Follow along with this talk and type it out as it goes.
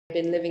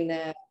been living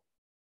there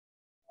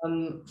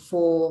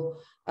for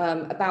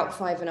about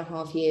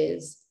 5.5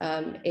 years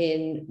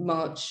in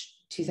March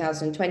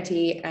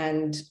 2020.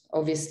 And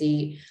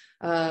obviously,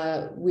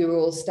 we were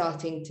all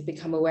starting to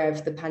become aware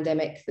of the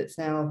pandemic that's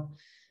now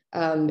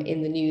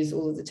in the news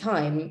all the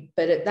time.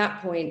 But at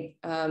that point,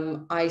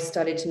 I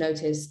started to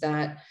notice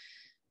that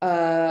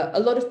a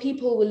lot of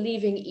people were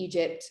leaving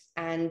Egypt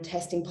and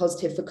testing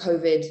positive for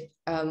COVID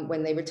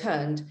when they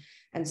returned.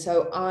 And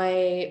so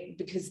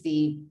because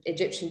the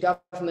Egyptian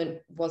government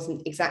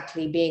wasn't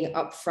exactly being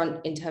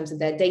upfront in terms of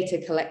their data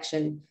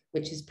collection,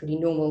 which is pretty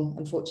normal,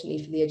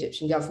 unfortunately, for the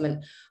Egyptian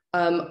government,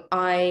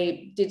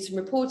 I did some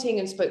reporting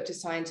and spoke to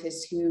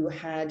scientists who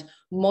had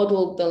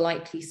modeled the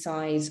likely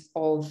size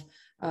of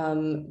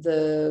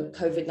the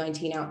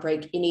COVID-19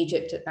 outbreak in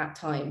Egypt at that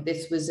time.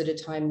 This was at a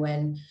time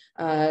when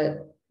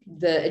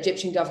the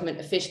Egyptian government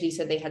officially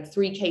said they had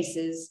 3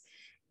 cases.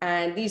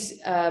 And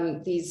these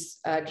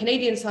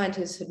Canadian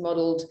scientists had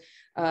modeled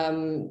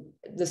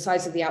the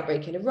size of the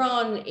outbreak in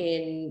Iran,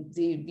 in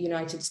the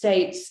United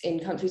States,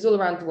 in countries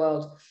all around the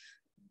world.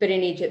 But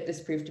in Egypt,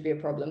 this proved to be a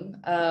problem.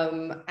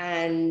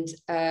 And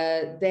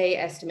they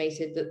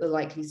estimated that the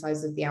likely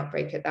size of the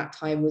outbreak at that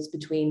time was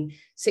between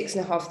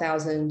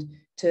 6,500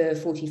 to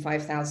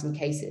 45,000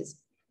 cases.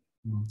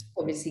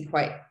 Obviously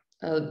quite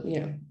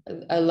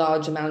a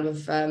large amount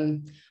of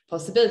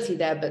possibility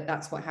there, but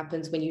that's what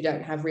happens when you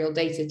don't have real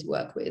data to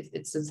work with.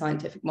 It's a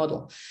scientific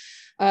model.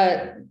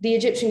 The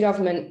Egyptian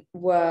government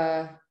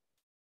were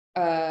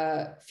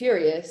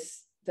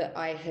furious that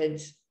I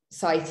had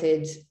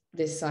cited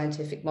this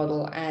scientific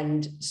model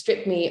and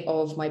stripped me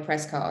of my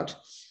press card,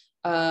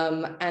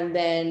 and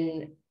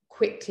then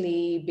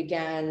quickly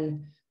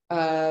began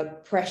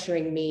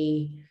pressuring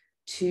me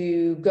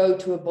to go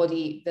to a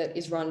body that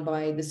is run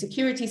by the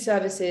security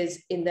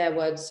services, in their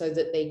words, so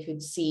that they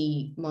could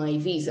see my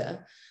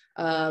visa.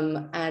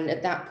 And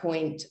at that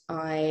point,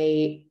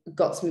 I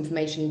got some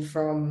information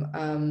from,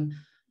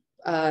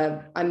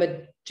 I'm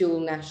a dual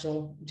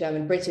national,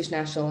 German-British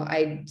national.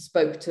 I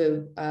spoke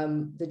to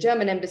the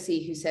German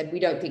embassy, who said, we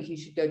don't think you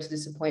should go to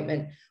this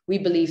appointment. We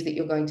believe that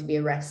you're going to be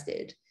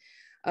arrested.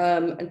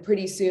 And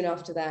pretty soon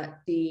after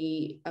that,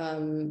 the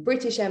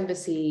British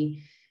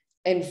embassy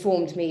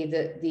informed me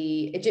that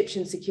the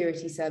Egyptian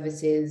security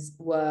services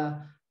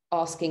were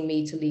asking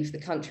me to leave the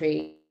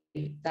country.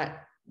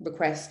 That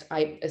request,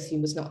 I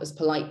assume, was not as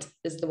polite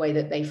as the way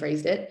that they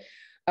phrased it.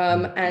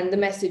 And the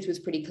message was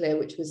pretty clear,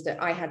 which was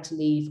that I had to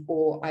leave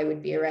or I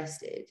would be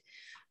arrested.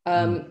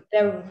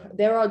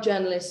 There are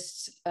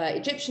journalists,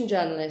 Egyptian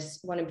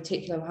journalists, one in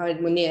particular, Mohamed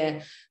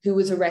Munir, who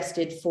was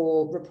arrested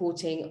for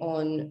reporting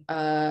on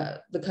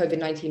the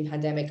COVID-19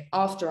 pandemic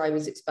after I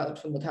was expelled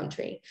from the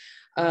country.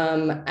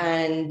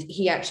 And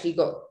he actually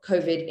got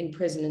COVID in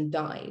prison and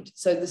died.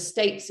 So the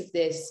stakes of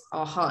this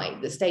are high.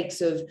 The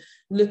stakes of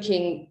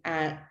looking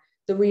at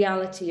the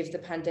reality of the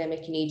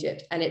pandemic in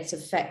Egypt and its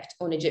effect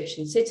on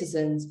Egyptian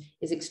citizens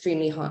is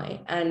extremely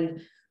high.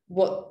 And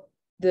what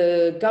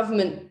the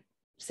government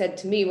said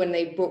to me when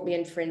they brought me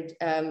in for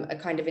a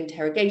kind of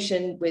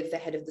interrogation with the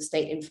head of the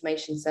State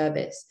Information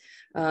Service,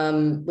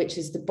 which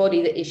is the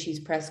body that issues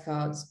press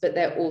cards, but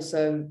they're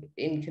also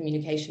in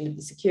communication with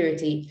the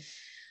security,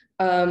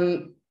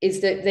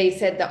 is that they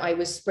said that I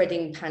was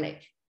spreading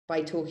panic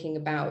by talking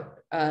about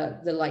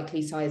the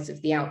likely size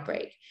of the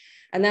outbreak.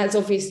 And that's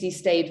obviously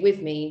stayed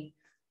with me,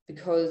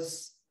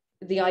 because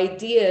the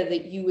idea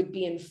that you would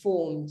be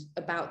informed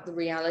about the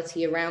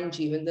reality around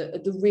you and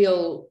the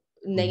real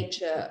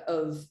nature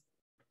of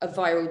a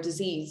viral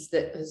disease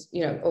that has,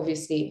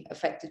 obviously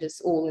affected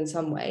us all in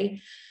some way,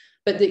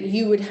 but that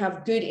you would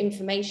have good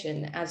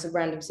information as a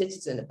random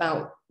citizen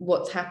about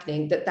what's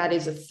happening, that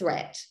is a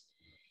threat,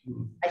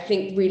 I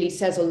think really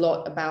says a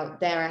lot about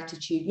their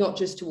attitude, not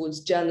just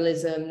towards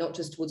journalism, not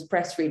just towards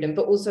press freedom,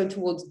 but also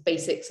towards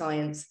basic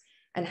science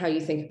and how you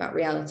think about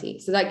reality.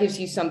 So that gives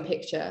you some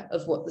picture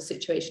of what the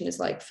situation is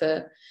like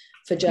for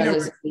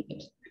journalism.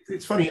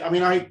 It's funny. I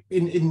mean, I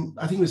think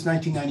it was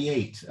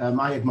 1998.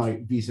 I had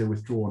my visa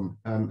withdrawn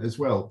as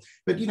well.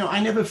 But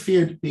I never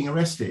feared being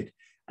arrested.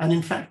 And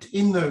in fact,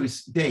 in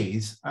those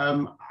days,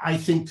 I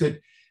think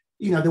that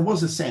there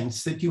was a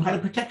sense that you had a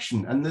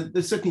protection, and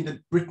that certainly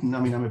that Britain,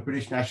 I mean, I'm a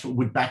British national,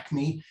 would back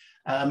me,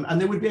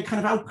 and there would be a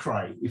kind of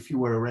outcry if you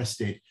were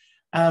arrested.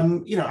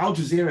 Al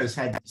Jazeera's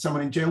had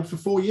someone in jail for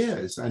 4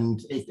 years, and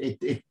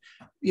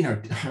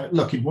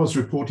look, it was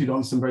reported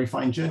on some very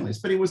fine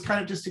journalists, but it was kind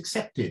of just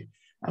accepted.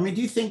 I mean,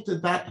 do you think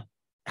that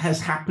has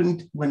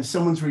happened when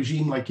someone's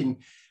regime, like in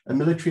a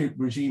military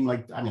regime,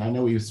 I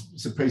know he was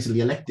supposedly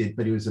elected,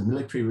 but it was a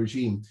military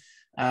regime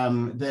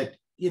that,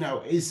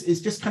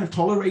 is just kind of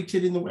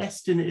tolerated in the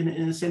West in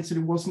a sense that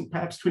it wasn't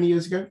perhaps 20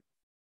 years ago?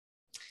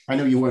 I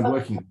know you weren't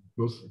working, of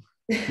course.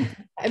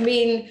 I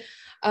mean,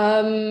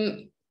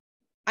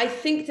 I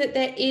think that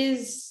there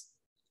is,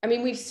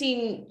 we've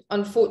seen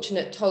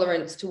unfortunate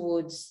tolerance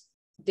towards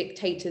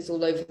dictators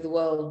all over the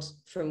world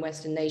from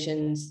Western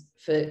nations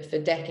for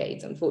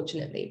decades,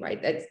 unfortunately,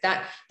 right?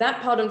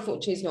 That part,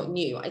 unfortunately, is not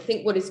new. I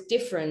think what is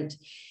different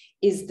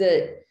is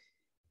that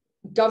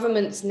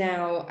governments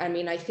now, I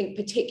mean, I think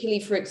particularly,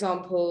 for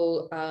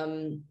example,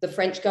 the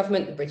French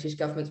government, the British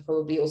government's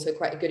probably also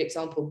quite a good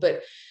example,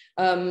 but,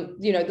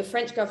 the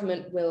French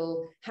government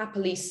will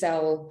happily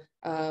sell,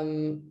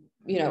 Abdel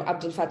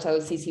Fattah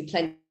al-Sisi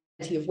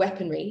plenty of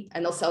weaponry,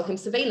 and they'll sell him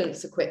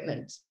surveillance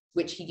equipment,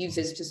 which he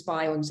uses to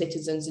spy on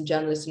citizens and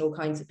journalists and all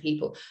kinds of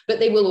people. But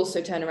they will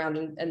also turn around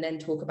and then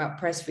talk about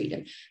press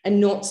freedom and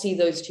not see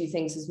those two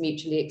things as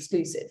mutually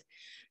exclusive.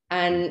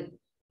 And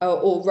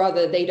or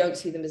rather, they don't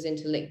see them as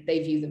interlinked.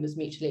 They view them as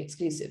mutually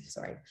exclusive,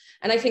 sorry.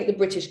 And I think the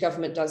British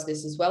government does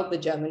this as well. The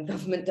German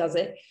government does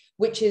it,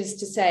 which is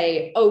to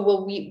say, oh,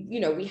 well,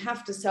 we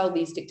have to sell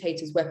these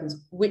dictators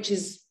weapons, which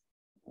is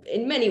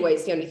in many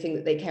ways the only thing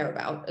that they care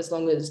about. As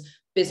long as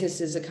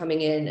businesses are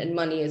coming in and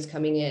money is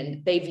coming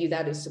in, they view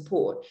that as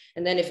support.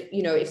 And then if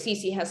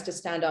Sisi has to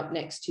stand up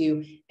next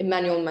to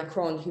Emmanuel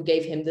Macron, who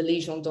gave him the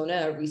Légion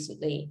d'honneur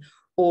recently,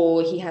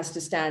 or he has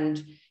to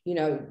stand,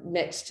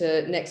 next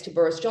to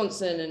Boris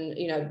Johnson,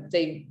 and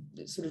they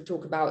sort of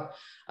talk about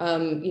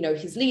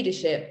his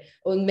leadership,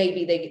 or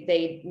maybe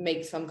they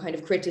make some kind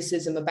of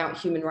criticism about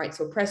human rights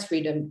or press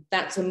freedom.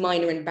 That's a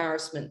minor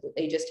embarrassment that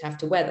they just have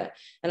to weather.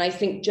 And I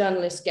think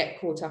journalists get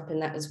caught up in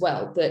that as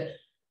well. That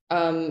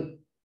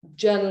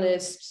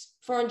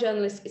foreign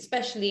journalists,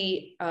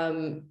 especially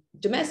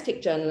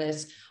domestic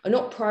journalists, are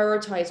not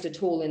prioritized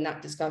at all in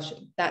that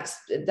discussion.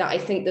 I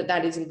think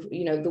that is,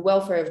 the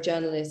welfare of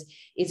journalists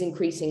is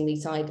increasingly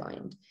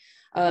sidelined.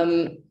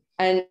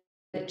 And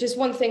just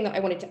one thing that I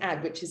wanted to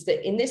add, which is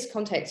that in this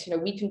context,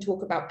 we can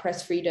talk about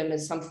press freedom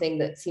as something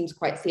that seems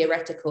quite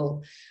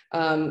theoretical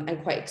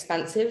and quite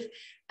expansive.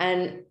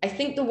 And I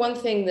think the one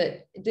thing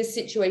that this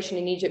situation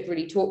in Egypt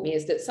really taught me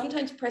is that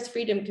sometimes press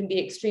freedom can be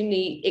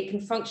it can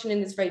function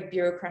in this very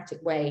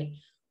bureaucratic way,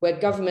 where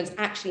governments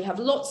actually have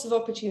lots of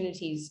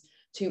opportunities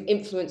to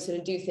influence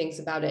and do things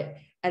about it,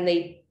 and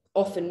they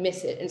often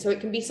miss it. And so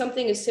it can be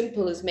something as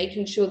simple as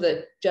making sure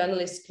that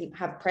journalists can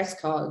have press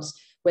cards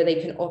where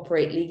they can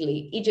operate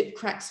legally. Egypt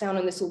cracks down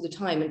on this all the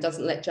time and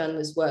doesn't let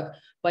journalists work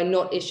by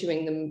not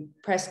issuing them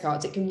press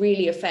cards. It can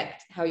really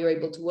affect how you're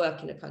able to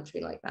work in a country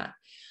like that,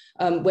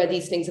 where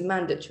these things are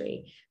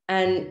mandatory.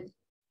 And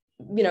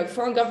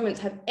foreign governments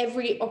have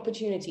every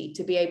opportunity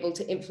to be able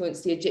to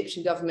influence the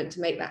Egyptian government to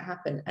make that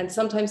happen. And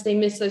sometimes they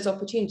miss those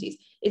opportunities.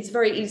 It's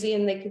very easy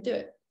and they could do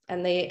it.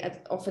 And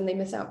often they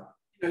miss out.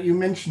 You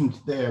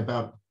mentioned there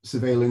about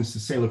surveillance, the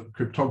sale of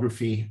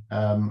cryptography,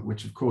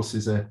 which of course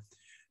is a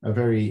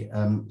very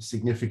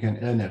significant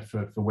earner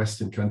for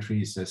Western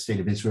countries, the state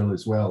of Israel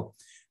as well,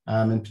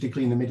 and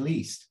particularly in the Middle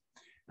East.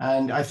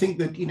 And I think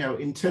that,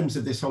 in terms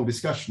of this whole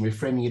discussion, we're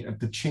framing it at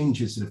the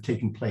changes that have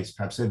taken place,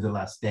 perhaps over the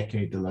last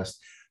decade, the last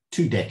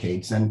 2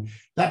 decades. And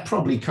that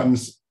probably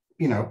comes,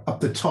 up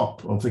the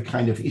top of the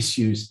kind of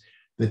issues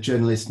that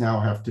journalists now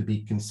have to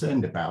be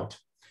concerned about.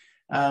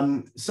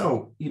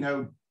 So,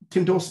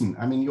 Tim Dawson,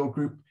 I mean, your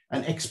group,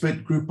 an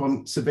expert group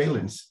on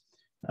surveillance.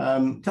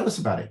 Tell us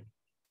about it.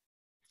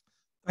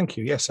 Thank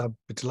you. Yes, I'd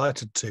be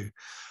delighted to.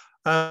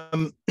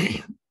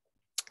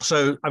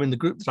 So, I mean, the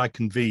group that I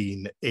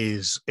convene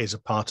is a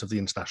part of the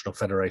International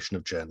Federation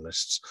of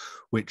Journalists,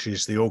 which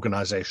is the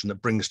organisation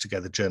that brings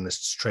together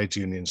journalists, trade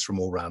unions from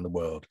all around the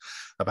world,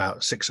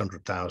 about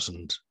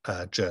 600,000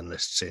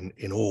 journalists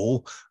in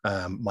all.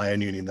 My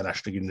own union, the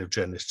National Union of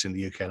Journalists in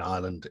the UK and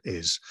Ireland,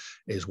 is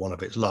one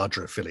of its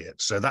larger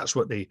affiliates. So that's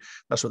what the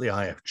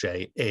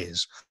IFJ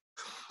is.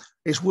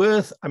 It's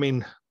worth, I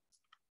mean,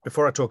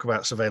 before I talk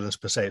about surveillance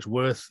per se, it's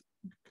worth,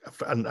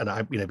 and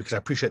I, because I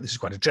appreciate this is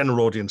quite a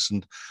general audience,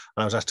 and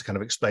I was asked to kind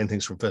of explain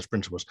things from first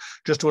principles,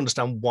 just to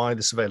understand why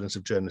the surveillance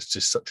of journalists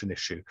is such an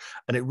issue.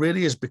 And it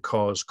really is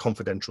because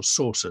confidential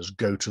sources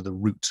go to the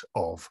root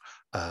of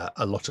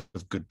a lot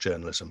of good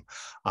journalism.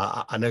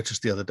 I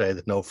noticed the other day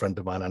that an old friend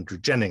of mine, Andrew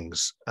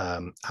Jennings,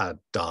 had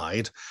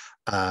died.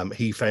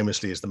 He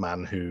famously is the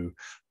man who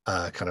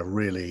kind of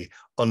really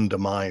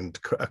undermined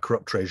a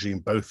corrupt regime,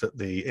 both at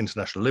the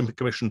International Olympic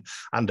Commission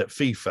and at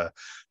FIFA.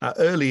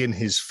 Early in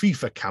his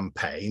FIFA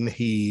campaign,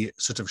 he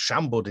sort of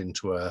shambled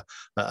into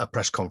a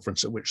press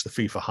conference at which the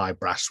FIFA high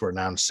brass were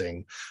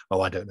announcing,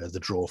 oh, I don't know, the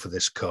draw for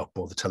this cup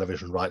or the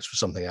television rights for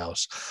something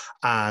else.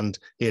 And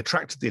he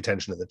attracted the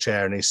attention of the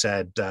chair and he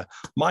said,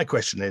 my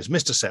question is,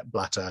 Mr. Sepp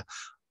Blatter,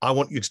 I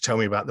want you to tell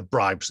me about the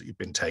bribes that you've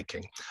been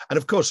taking. And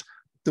of course,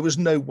 there was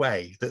no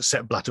way that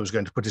Sepp Blatter was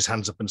going to put his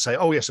hands up and say,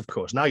 oh, yes, of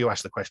course. Now you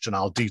ask the question,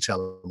 I'll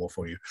detail them all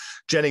for you.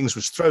 Jennings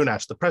was thrown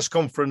out of the press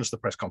conference. The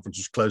press conference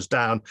was closed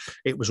down.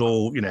 It was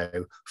all,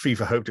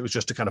 FIFA hoped it was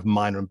just a kind of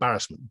minor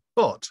embarrassment.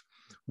 But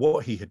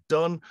what he had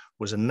done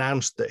was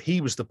announced that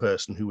he was the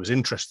person who was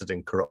interested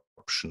in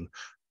corruption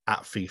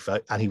at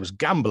FIFA, and he was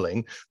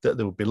gambling that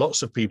there would be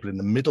lots of people in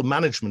the middle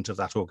management of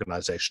that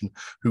organization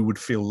who would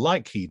feel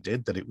like he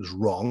did, that it was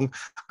wrong,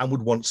 and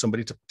would want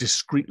somebody to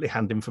discreetly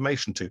hand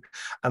information to.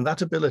 And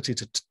that ability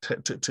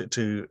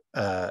to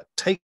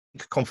take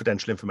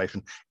confidential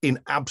information in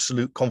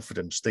absolute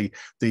confidence,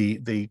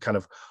 the kind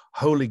of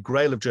holy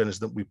grail of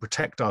journalism, that we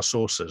protect our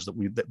sources,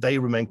 that they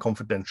remain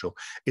confidential,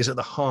 is at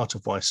the heart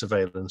of why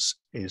surveillance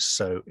is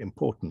so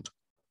important.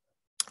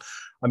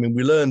 I mean,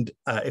 we learned,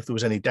 if there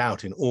was any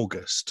doubt in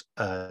August,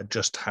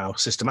 just how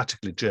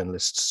systematically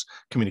journalists'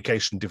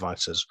 communication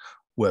devices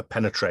were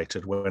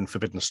penetrated when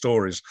Forbidden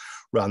Stories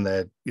ran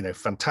their,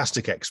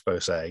 fantastic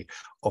expose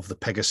of the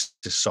Pegasus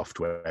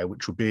software,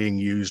 which were being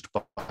used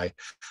by,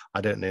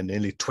 I don't know,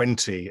 nearly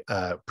 20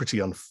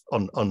 pretty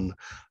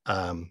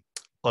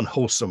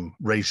unwholesome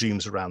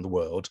regimes around the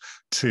world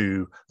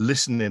to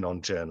listen in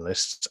on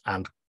journalists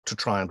and to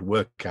try and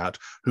work out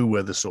who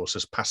were the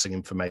sources passing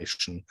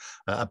information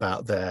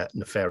about their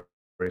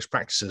nefarious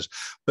practices.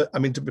 But I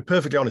mean, to be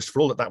perfectly honest,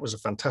 for all that was a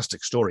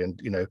fantastic story, and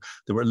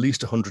there were at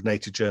least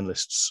 180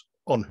 journalists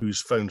on whose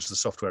phones the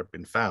software had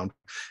been found,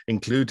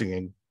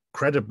 including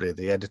incredibly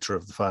the editor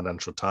of the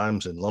Financial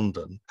Times in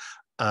London.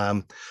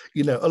 A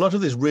lot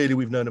of this really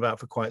we've known about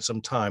for quite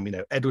some time.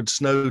 Edward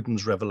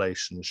Snowden's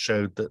revelations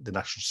showed that the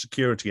National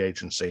Security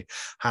Agency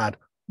had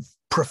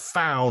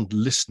profound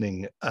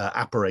listening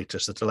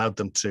apparatus that allowed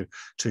them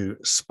to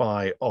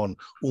spy on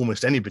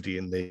almost anybody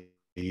in the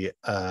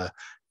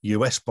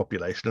US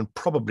population and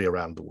probably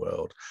around the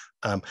world.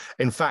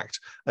 In fact,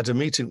 at a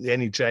meeting the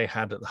NEJ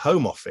had at the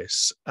Home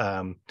Office,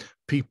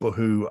 people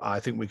who I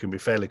think we can be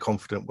fairly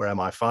confident were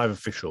MI5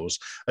 officials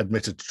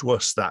admitted to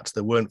us that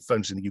there weren't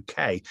phones in the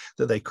UK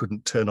that they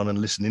couldn't turn on and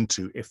listen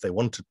into if they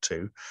wanted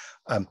to.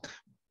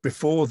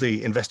 Before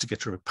the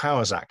Investigatory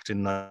Powers Act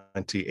in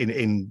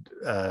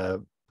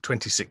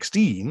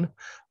 2016,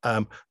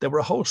 there were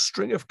a whole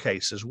string of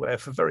cases where,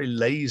 for very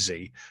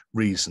lazy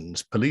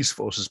reasons, police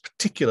forces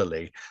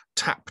particularly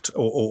tapped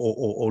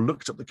or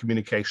looked up the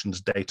communications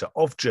data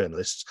of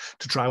journalists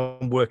to try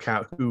and work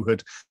out who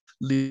had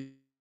leaked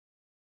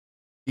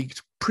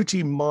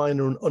pretty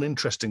minor and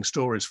uninteresting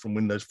stories from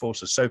Windows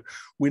forces. So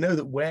we know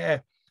that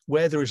where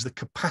there is the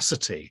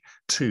capacity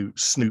to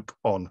snoop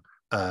on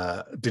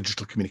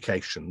digital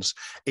communications,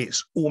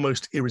 it's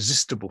almost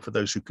irresistible for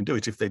those who can do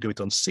it, if they do it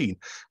unseen,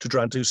 to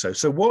try and do so.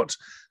 So what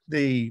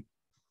the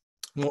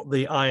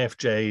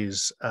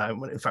IFJ's,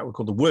 in fact we're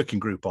called the Working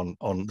Group on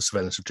the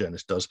Surveillance of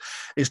Journalists, does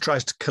is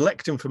tries to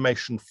collect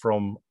information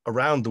from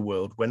around the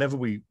world whenever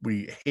we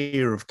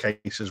hear of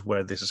cases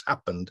where this has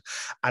happened,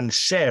 and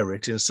share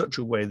it in such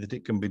a way that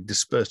it can be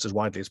dispersed as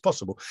widely as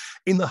possible,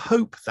 in the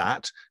hope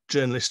that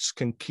journalists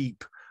can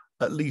keep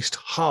at least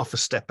half a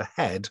step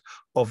ahead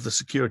of the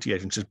security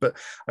agencies. But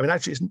I mean,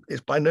 actually, it's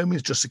by no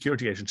means just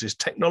security agencies.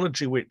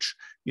 Technology, which,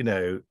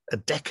 a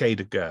decade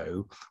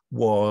ago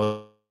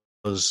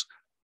was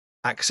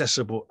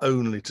accessible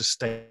only to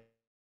state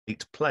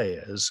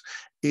players,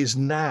 is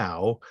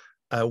now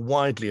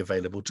widely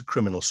available to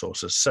criminal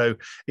sources. So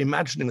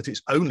imagining that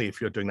it's only if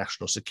you're doing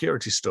national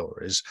security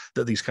stories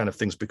that these kind of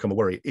things become a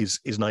worry is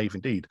naive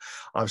indeed.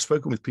 I've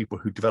spoken with people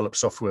who develop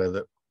software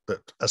that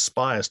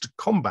aspires to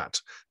combat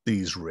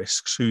these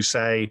risks, who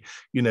say,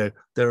 there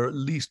are at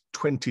least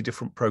 20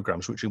 different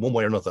programs which in one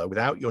way or another,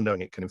 without your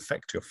knowing it, can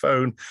infect your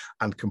phone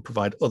and can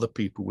provide other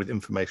people with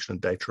information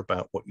and data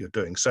about what you're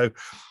doing. So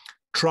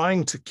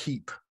trying to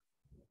keep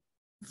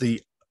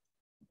the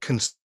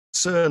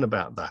concern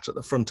about that at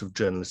the front of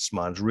journalists'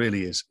 minds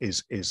really is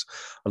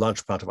a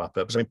large part of our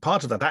purpose. I mean,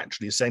 part of that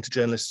actually is saying to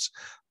journalists,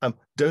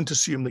 don't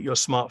assume that your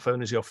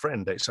smartphone is your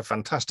friend. It's a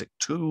fantastic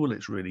tool,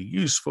 it's really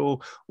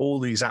useful, all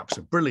these apps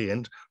are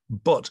brilliant,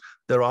 but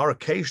there are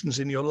occasions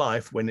in your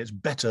life when it's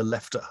better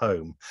left at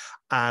home.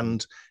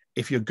 And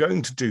if you're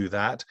going to do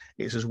that,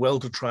 it's as well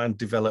to try and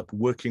develop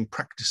working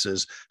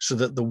practices so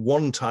that the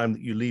one time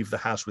that you leave the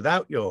house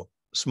without your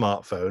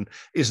smartphone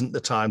isn't the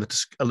time that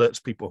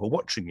alerts people who are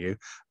watching you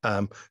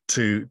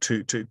to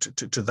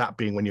that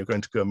being when you're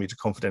going to go and meet a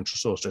confidential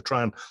source. So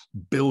try and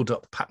build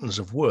up patterns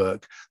of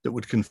work that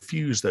would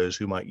confuse those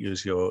who might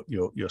use your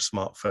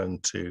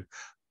smartphone to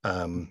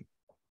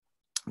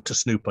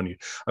snoop on you.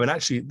 I mean,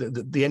 actually, the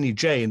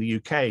NEJ in the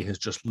UK has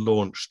just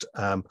launched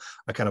a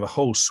kind of a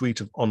whole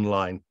suite of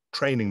online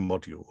training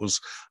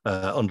modules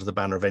under the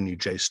banner of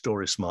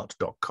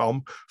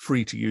NEJStorysmart.com,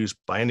 free to use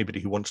by anybody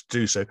who wants to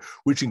do so,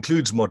 which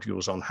includes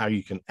modules on how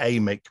you can A,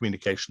 make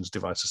communications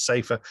devices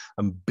safer,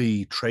 and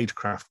B,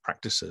 tradecraft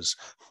practices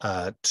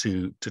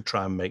to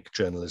try and make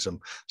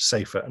journalism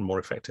safer and more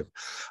effective.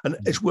 And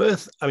it's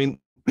worth, I mean,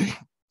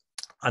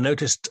 I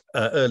noticed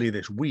earlier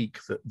this week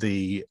that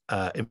the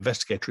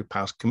Investigatory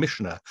Powers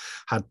Commissioner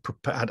had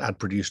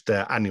produced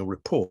their annual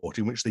report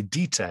in which they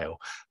detail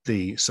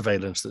the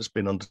surveillance that's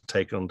been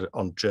undertaken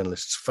on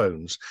journalists'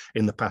 phones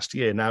in the past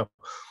year. Now,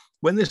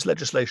 when this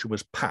legislation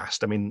was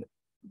passed, I mean,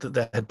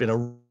 there had been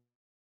a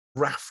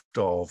raft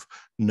of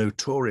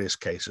notorious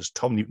cases,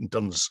 Tom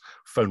Newton-Dunn's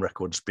phone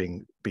records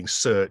being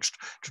searched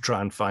to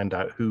try and find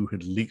out who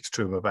had leaked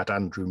to him about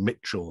Andrew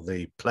Mitchell,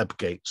 the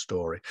Plebgate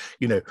story,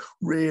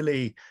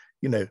 really,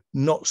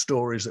 not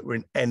stories that were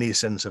in any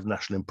sense of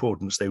national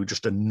importance. They were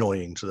just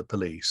annoying to the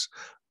police.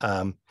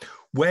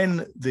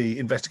 When the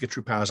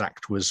Investigatory Powers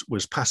Act was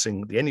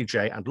passing, the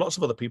NEJ and lots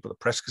of other people, the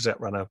Press Gazette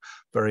ran a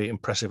very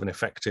impressive and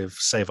effective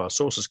Save Our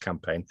Sources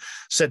campaign,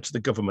 said to the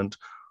government,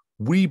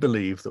 we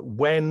believe that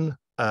when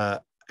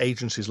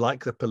agencies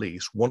like the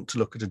police want to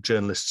look at a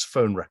journalist's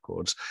phone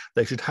records,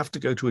 they should have to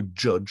go to a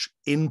judge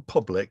in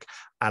public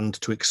and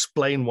to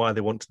explain why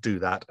they want to do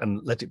that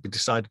and let it be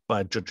decided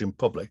by a judge in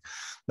public.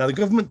 Now, the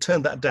government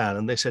turned that down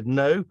and they said,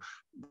 no,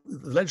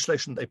 the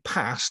legislation they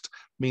passed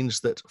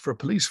means that for a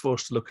police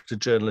force to look at a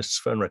journalist's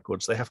phone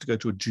records, they have to go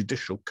to a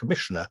judicial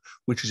commissioner,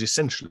 which is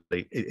essentially,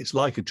 it's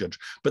like a judge,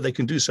 but they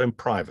can do so in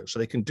private. So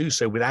they can do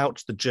so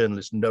without the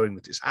journalist knowing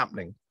that it's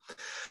happening.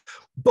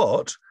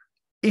 But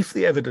if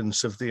the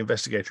evidence of the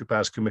Investigatory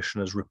Powers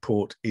Commissioner's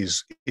report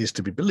is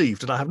to be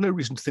believed, and I have no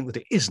reason to think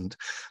that it isn't,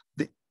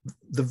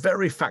 the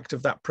very fact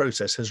of that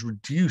process has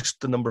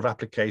reduced the number of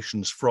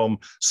applications from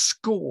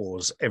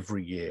scores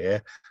every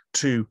year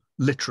to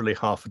literally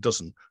half a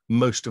dozen,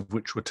 most of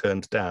which were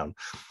turned down.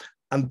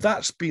 And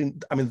that's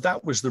been, I mean,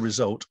 that was the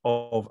result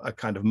of a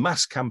kind of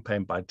mass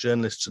campaign by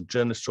journalists and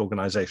journalists'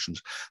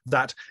 organizations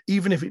that,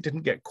 even if it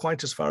didn't get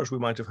quite as far as we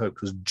might have hoped,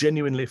 was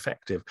genuinely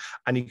effective.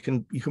 And you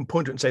can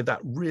point to it and say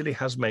that really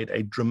has made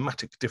a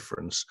dramatic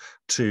difference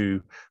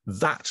to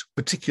that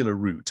particular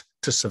route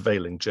to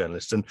surveilling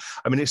journalists. And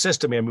I mean, it says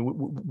to me, I mean,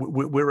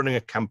 we're running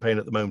a campaign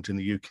at the moment in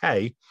the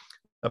UK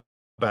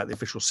about the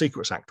Official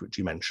Secrets Act, which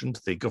you mentioned.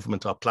 The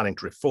government are planning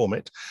to reform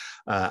it.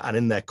 And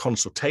in their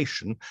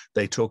consultation,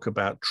 they talk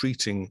about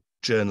treating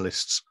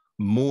journalists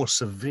more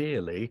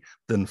severely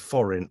than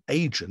foreign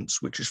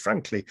agents, which is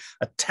frankly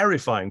a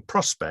terrifying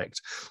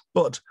prospect.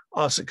 But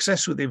our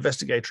success with the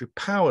Investigatory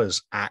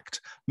Powers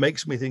Act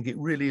makes me think it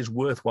really is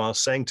worthwhile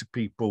saying to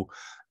people,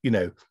 you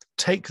know,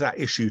 take that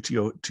issue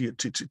to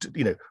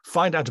you know,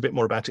 find out a bit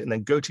more about it and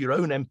then go to your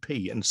own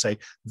MP and say,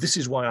 this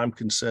is why I'm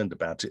concerned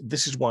about it.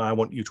 This is why I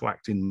want you to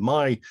act in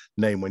my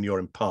name when you're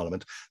in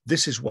Parliament.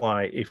 This is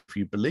why, if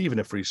you believe in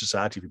a free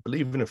society, if you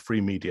believe in a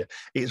free media,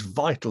 it's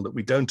vital that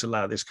we don't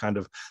allow this kind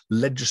of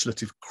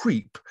legislative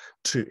creep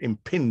to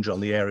impinge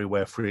on the area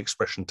where free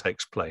expression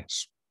takes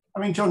place.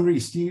 I mean, John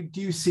Rees, do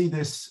you see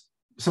this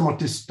somewhat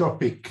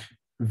dystopic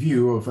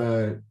view of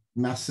a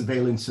mass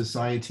surveillance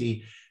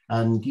society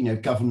and, you know,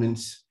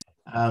 governments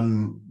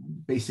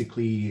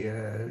basically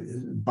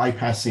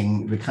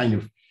bypassing the kind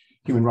of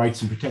human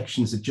rights and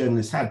protections that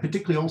journalists had,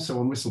 particularly also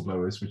on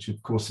whistleblowers, which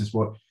of course is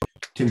what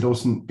Tim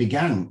Dawson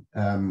began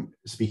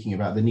speaking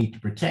about, the need to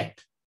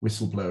protect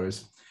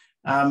whistleblowers.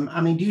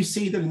 I mean, do you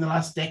see that in the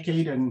last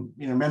decade, and,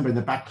 you know, remember in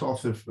the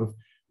backcloth of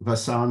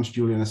Assange,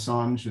 Julian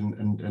Assange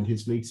and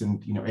his leaks,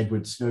 and, you know,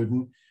 Edward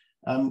Snowden,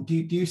 do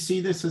you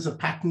see this as a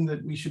pattern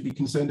that we should be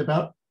concerned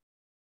about?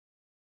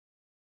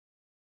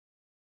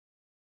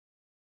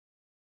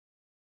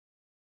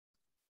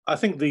 I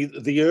think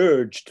the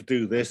urge to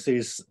do this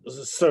is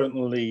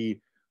certainly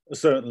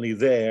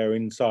there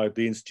inside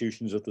the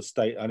institutions of the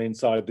state and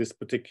inside this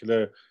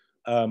particular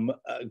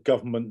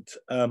government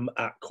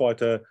at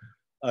quite an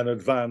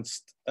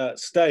advanced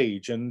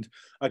stage. And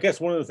I guess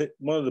one of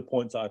the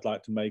points I'd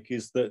like to make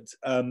is that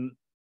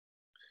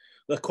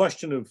the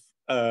question of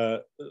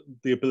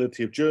the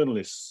ability of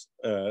journalists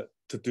to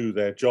do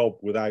their job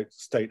without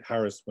state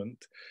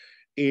harassment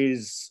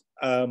is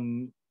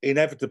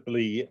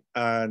inevitably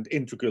and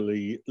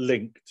integrally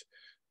linked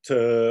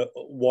to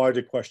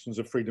wider questions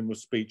of freedom of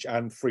speech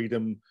and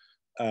freedom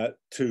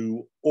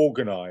to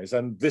organise.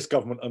 And this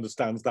government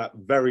understands that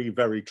very,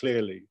 very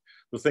clearly.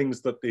 The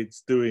things that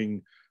it's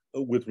doing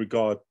with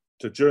regard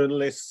to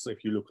journalists,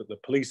 if you look at the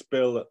police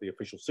bill, at the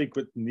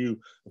new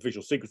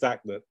Official Secrets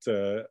Act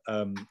that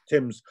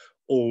Tim's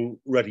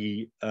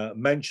already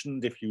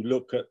mentioned, if you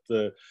look at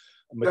the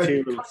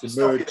materials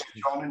emerged.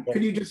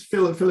 Could you just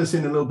fill us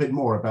in a little bit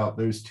more about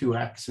those two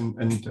acts and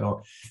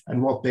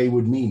what they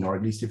would mean, or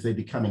at least if they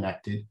become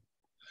enacted?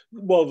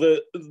 Well,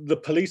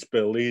 the police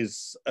bill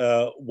is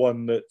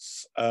one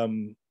that's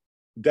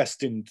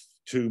destined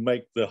to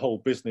make the whole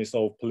business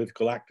of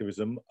political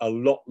activism a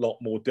lot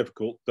more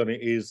difficult than it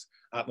is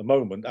at the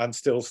moment, and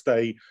still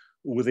stay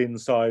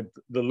inside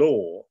the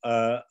law.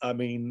 I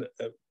mean,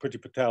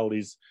 Priti Patel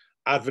is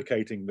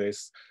advocating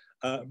this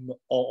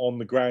on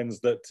the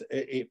grounds that,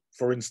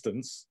 for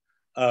instance,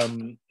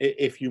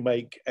 if you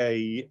make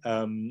a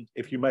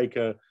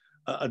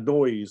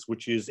noise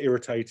which is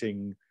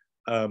irritating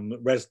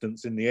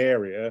residents in the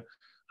area,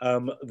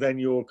 then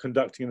you're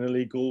conducting an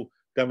illegal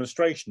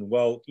demonstration.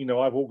 Well, you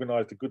know, I've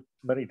organised a good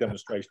many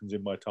demonstrations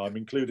in my time,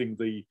 including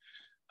the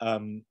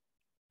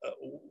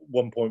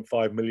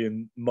 1.5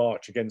 million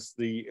march against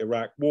the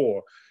Iraq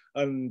war,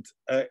 and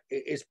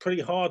it's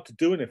pretty hard to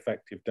do an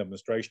effective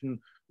demonstration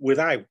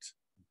without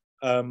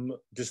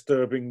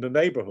disturbing the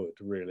neighborhood,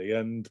 really.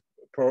 And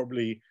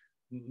probably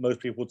most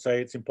people would say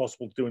it's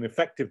impossible to do an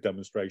effective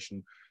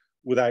demonstration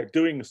without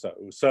doing so.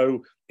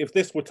 So if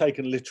this were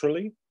taken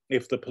literally,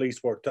 if the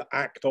police were to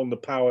act on the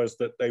powers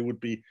that they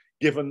would be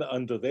given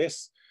under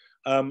this,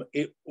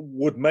 it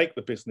would make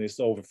the business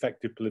of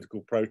effective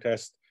political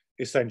protest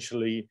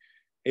essentially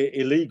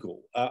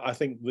illegal. I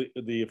think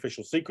the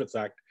Official Secrets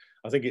Act,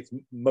 I think its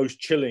most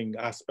chilling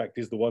aspect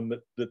is the one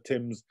that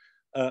Tim's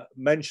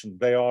mentioned.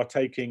 They are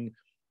taking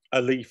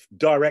a leaf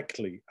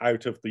directly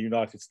out of the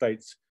United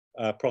States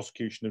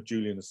prosecution of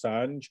Julian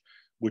Assange,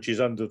 which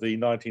is under the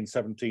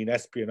 1917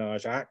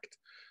 Espionage Act.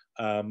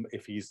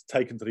 If he's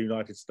taken to the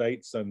United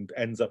States and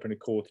ends up in a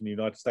court in the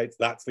United States,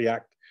 that's the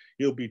act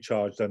he'll be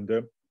charged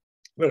under.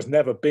 There's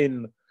never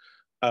been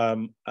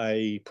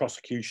a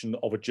prosecution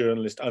of a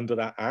journalist under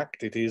that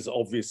act. It is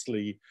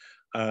obviously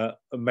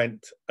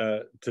meant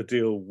to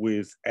deal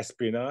with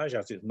espionage,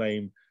 as its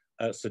name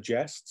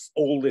suggests.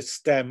 All this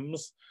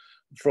stems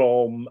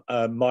from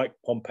Mike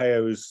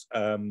Pompeo's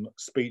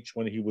speech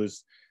when he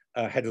was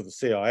head of the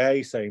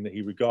CIA, saying that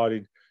he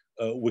regarded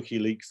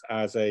WikiLeaks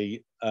as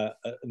a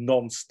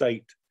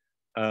non-state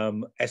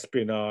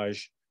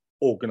espionage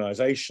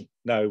organization.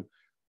 Now,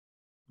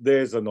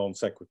 there's a non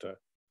sequitur.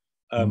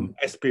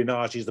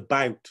 Espionage is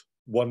about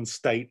one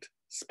state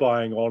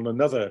spying on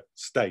another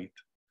state.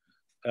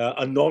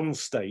 A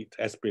non-state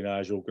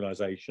espionage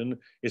organization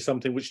is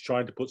something which is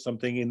trying to put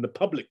something in the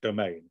public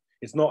domain.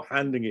 It's not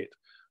handing it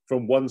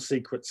from one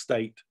secret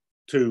state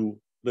to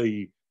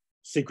the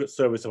secret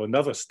service of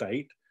another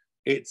state.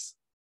 It's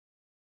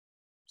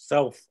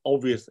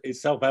self-obvious,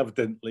 it's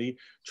self-evidently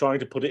trying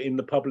to put it in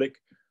the public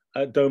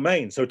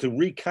domain. So to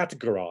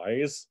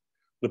recategorize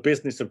the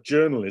business of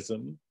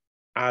journalism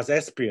as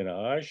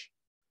espionage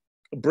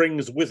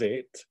brings with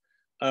it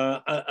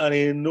an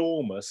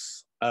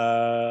enormous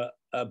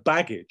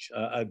baggage,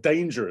 a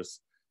dangerous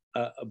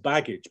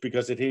baggage,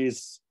 because it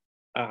is,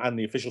 and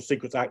the Official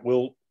Secrets Act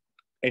will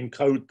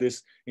encode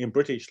this in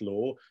British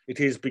law, it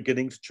is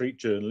beginning to treat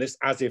journalists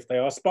as if they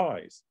are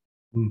spies.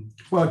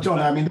 Well, John,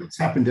 I mean, that's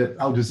happened at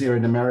Al Jazeera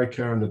in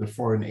America under the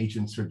Foreign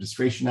Agents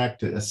Registration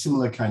Act, a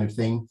similar kind of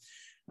thing.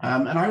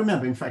 And I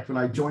remember, in fact, when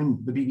I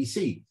joined the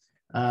BBC,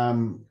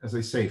 as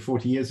I say,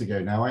 40 years ago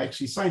now, I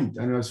actually signed,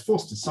 and I was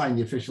forced to sign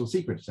the Official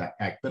Secrets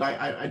Act, but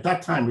I at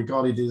that time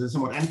regarded it as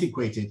somewhat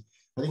antiquated.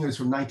 I think it was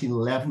from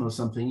 1911 or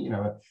something, you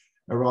know,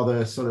 a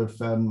rather sort of,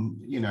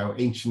 you know,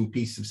 ancient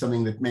piece of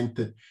something that meant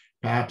that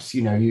perhaps,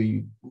 you know,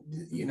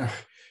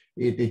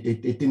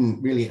 it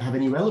didn't really have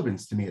any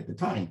relevance to me at the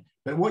time.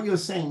 But what you're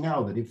saying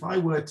now, that if I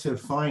were to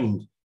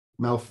find,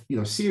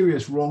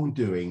 serious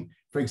wrongdoing,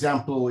 for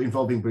example,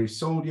 involving British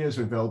soldiers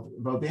or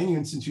involving any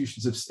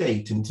institutions of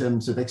state in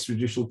terms of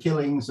extrajudicial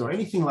killings or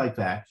anything like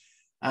that,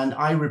 and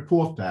I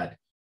report that,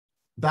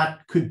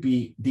 that could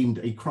be deemed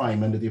a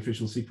crime under the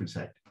Official Secrets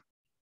Act.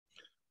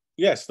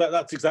 Yes,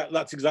 that's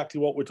exactly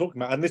what we're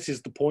talking about. And this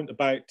is the point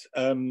about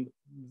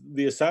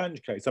the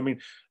Assange case. I mean,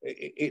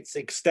 it's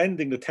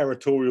extending the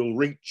territorial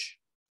reach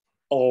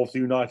of the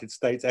United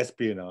States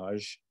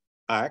Espionage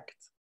Act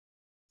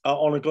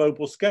on a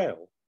global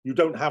scale. You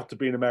don't have to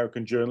be an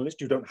American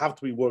journalist. You don't have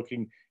to be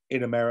working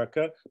in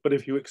America. But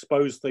if you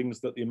expose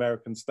things that the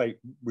American state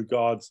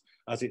regards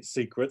as its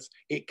secrets,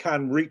 it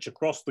can reach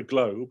across the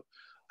globe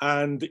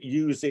and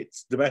use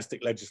its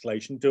domestic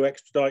legislation to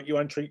extradite you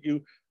and treat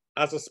you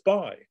as a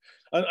spy.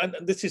 And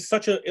this is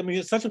such a,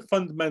 it's such a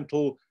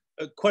fundamental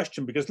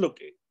question, because look,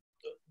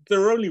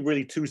 there are only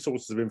really two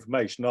sources of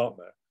information, aren't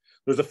there?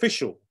 There's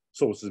official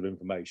sources of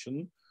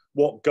information,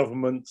 what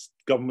governments,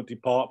 government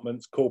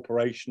departments,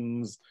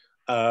 corporations,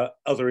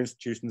 other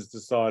institutions of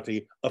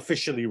society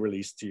officially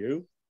release to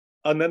you.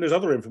 And then there's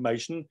other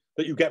information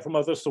that you get from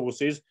other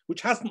sources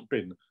which hasn't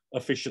been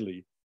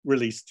officially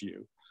released to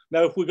you.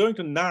 Now, if we're going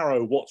to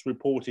narrow what's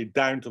reported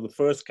down to the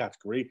first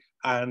category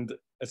and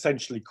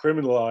essentially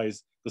criminalize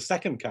the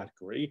second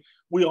category,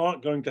 we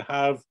aren't going to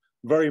have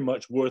very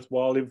much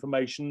worthwhile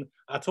information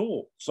at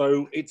all.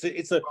 So it's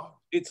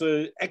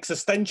a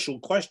existential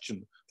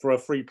question for a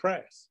free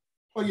press.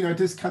 Well, you know,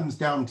 this comes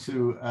down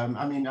to,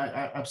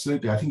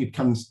 absolutely, I think it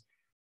comes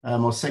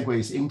or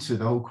segues into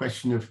the whole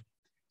question of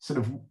sort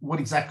of what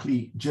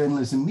exactly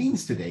journalism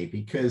means today,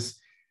 because,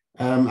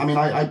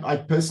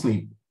 I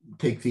personally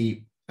take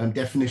the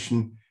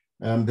definition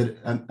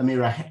that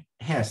Amira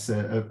Hess,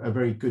 a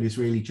very good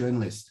Israeli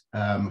journalist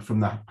from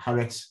the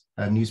Haaretz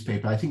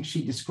newspaper, I think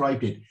she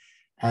described it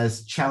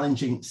as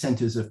challenging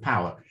centers of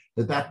power,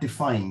 that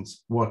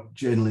defines what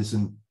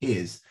journalism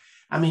is.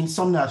 I mean,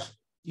 Somnath,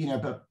 you know,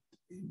 but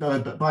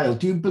Bail,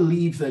 do you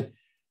believe that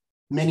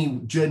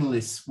many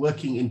journalists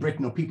working in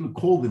Britain, or people who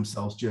call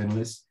themselves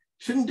journalists,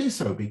 shouldn't do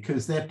so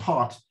because they're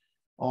part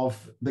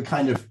of the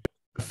kind of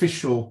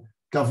official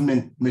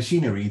government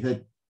machinery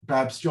that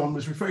perhaps John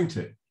was referring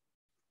to?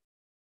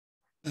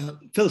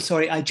 Phil,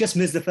 sorry, I just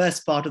missed the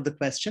first part of the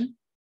question.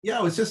 Yeah,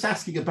 I was just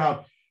asking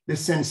about this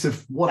sense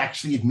of what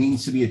actually it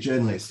means to be a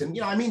journalist. And,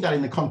 you know, I mean that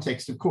in the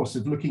context, of course,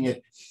 of looking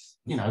at,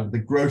 you know, the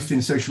growth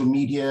in social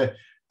media,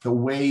 the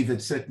way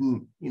that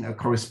certain, you know,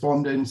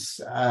 correspondents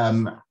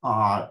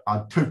are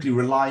totally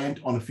reliant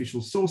on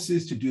official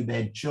sources to do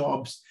their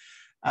jobs.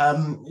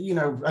 You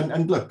know,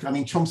 and look, I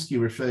mean, Chomsky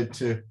referred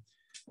to,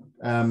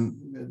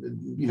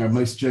 you know,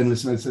 most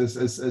journalism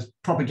as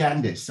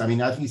propagandists. I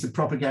mean, I think it's a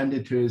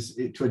propaganda to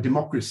a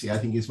democracy, I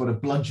think is what a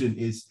bludgeon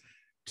is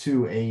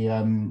to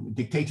a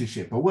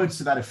dictatorship, or words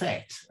to that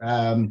effect.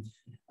 You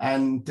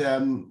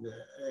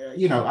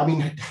know, I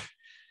mean,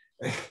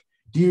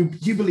 do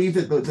you believe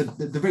that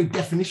the very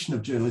definition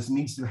of journalism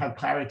needs to have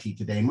clarity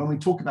today? And when we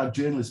talk about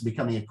journalism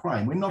becoming a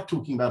crime, we're not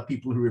talking about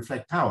people who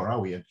reflect power, are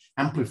we? And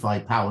amplify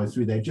power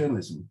through their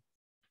journalism.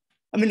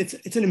 I mean,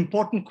 it's an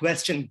important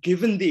question,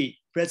 given the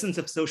presence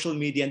of social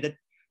media, and that,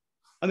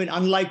 I mean,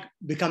 unlike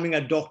becoming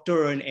a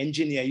doctor or an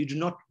engineer, you do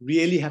not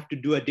really have to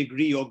do a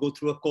degree or go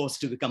through a course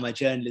to become a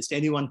journalist.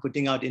 Anyone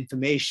putting out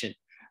information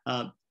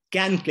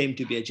can claim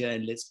to be a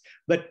journalist.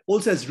 But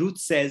also, as Ruth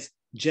says,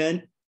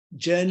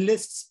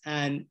 journalists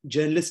and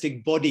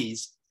journalistic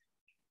bodies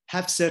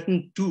have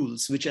certain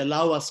tools which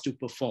allow us to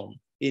perform.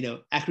 You know,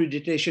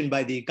 accreditation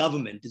by the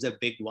government is a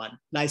big one,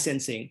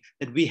 licensing,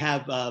 that we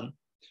have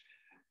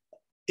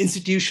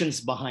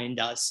institutions behind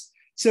us.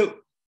 So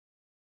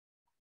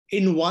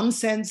in one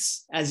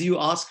sense, as you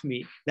ask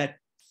me, that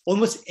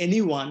almost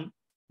anyone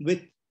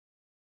with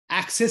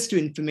access to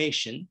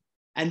information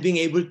and being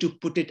able to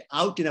put it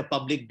out in a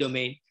public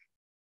domain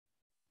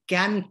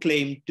can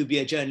claim to be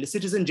a journalist.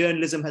 Citizen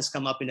journalism has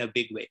come up in a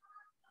big way.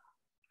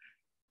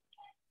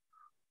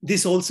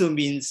 This also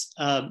means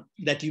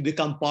that you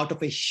become part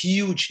of a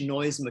huge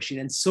noise machine,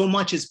 and so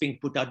much is being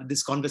put out.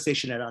 This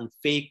conversation around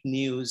fake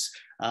news,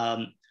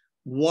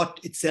 what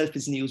itself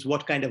is news,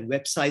 what kind of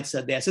websites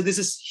are there. So this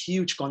is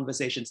huge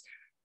conversations.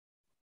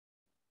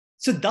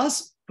 So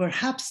thus,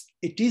 perhaps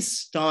it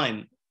is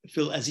time,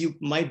 Phil, as you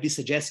might be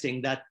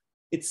suggesting, that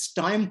it's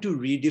time to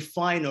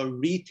redefine or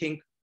rethink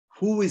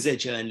who is a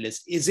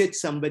journalist. Is it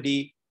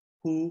somebody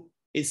who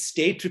is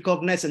state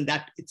recognized and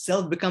that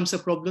itself becomes a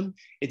problem?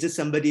 Is it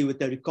somebody with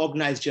a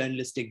recognized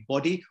journalistic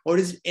body? Or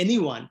is it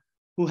anyone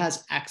who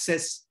has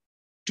access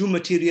to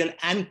material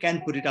and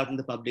can put it out in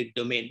the public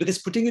domain? Because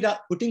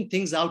putting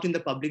things out in the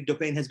public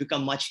domain has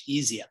become much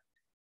easier.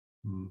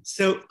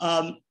 So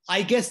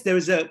I guess there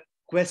is a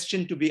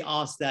question to be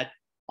asked, that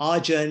are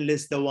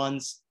journalists the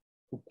ones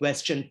who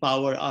question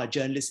power? Are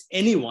journalists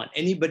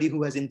anybody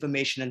who has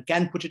information and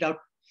can put it out?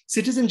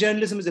 Citizen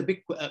journalism is a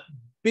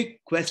big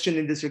question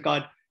in this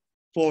regard,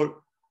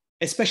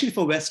 especially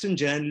for Western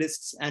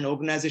journalists and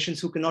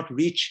organizations who cannot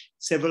reach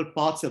several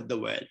parts of the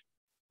world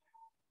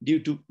due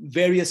to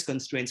various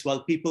constraints,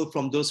 while people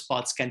from those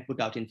parts can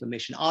put out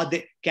information.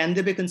 Can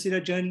they be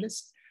considered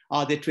journalists?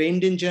 Are they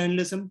trained in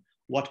journalism?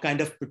 What kind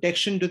of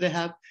protection do they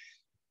have?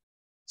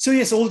 So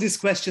yes, all these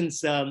questions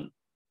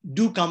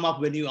do come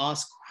up when you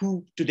ask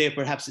who today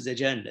perhaps is a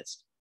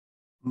journalist.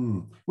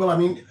 Well, I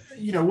mean,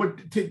 you know,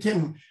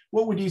 Tim,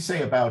 what would you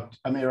say about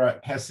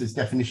Amira Hess's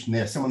definition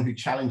there, someone who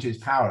challenges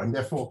power, and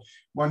therefore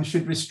one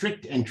should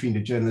restrict entry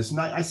into journalism?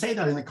 And I say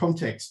that in the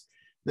context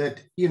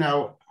that, you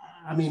know,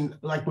 I mean,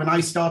 like when I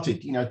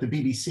started, you know, at the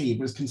BBC, it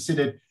was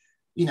considered,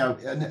 you know,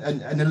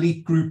 an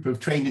elite group of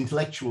trained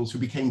intellectuals who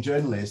became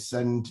journalists,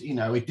 and, you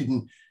know,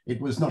 it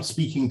was not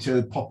speaking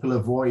to popular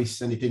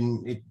voice, and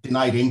it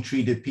denied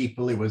entry to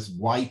people. It was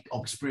white,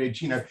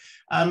 Oxbridge, you know.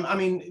 I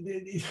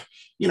mean,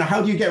 you know,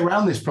 how do you get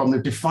around this problem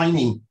of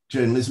defining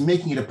journalism,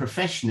 making it a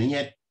profession, and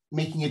yet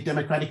making it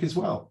democratic as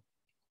well?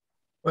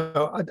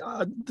 Well,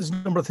 there's a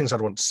number of things I'd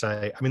want to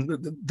say. I mean,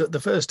 the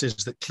first is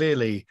that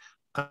clearly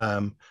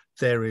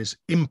there is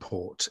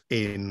import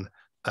in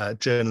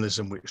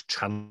journalism which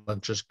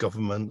challenges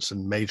governments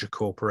and major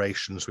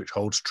corporations, which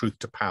holds truth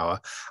to power,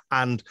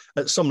 and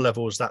at some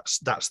levels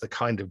that's the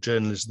kind of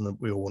journalism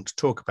that we all want to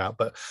talk about.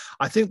 But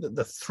I think that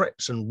the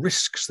threats and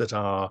risks that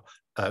are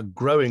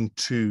growing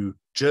to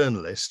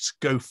journalists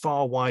go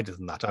far wider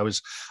than that.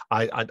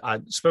 I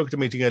spoke at a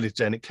meeting earlier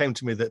today, and it came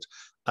to me that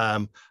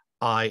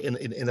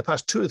in the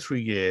past 2 or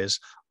 3 years,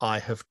 I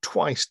have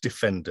twice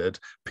defended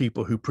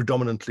people who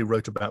predominantly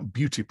wrote about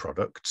beauty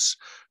products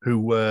who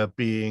were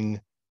being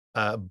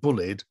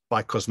bullied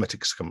by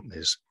cosmetics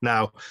companies.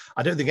 Now,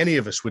 I don't think any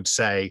of us would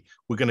say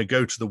we're going to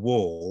go to the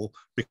wall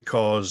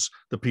because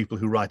the people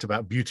who write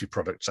about beauty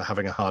products are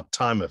having a hard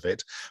time of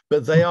it,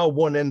 but they are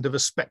one end of a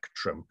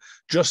spectrum,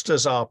 just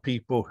as are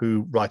people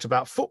who write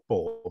about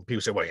football.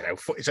 People say, well, you know,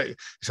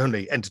 it's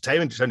only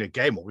entertainment, it's only a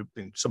game, or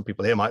some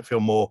people here might feel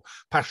more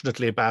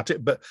passionately about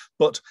it,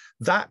 but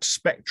that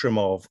spectrum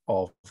of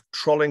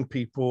trolling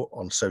people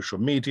on social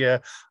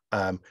media,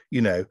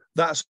 you know,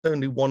 that's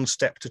only one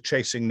step to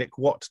chasing Nick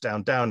Watt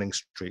down Downing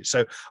Street.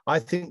 So I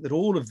think that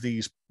all of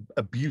these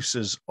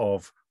abuses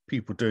of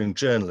people doing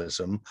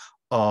journalism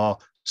are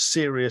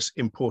serious,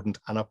 important,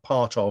 and a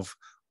part of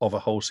a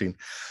whole scene.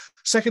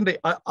 Secondly,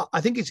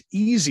 I think it's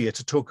easier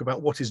to talk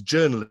about what is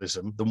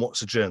journalism than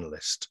what's a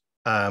journalist.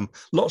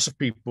 Lots of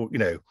people, you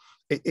know,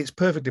 it's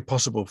perfectly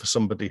possible for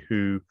somebody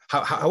who,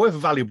 however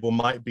valuable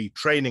might be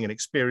training and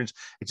experience,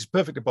 it is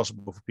perfectly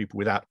possible for people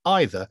without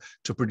either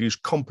to produce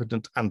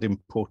competent and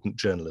important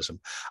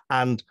journalism.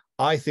 And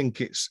I think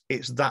it's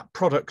that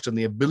product and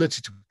the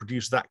ability to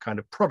produce that kind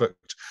of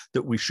product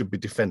that we should be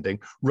defending,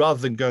 rather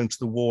than going to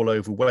the wall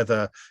over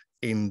whether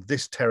in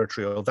this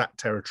territory or that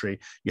territory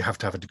you have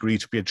to have a degree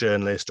to be a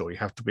journalist, or you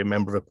have to be a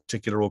member of a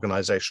particular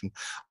organization.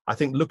 I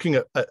think looking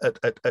at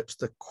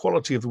the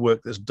quality of the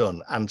work that's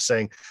done and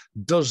saying,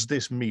 does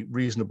this meet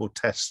reasonable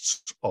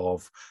tests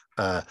of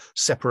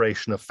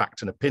separation of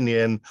fact and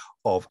opinion,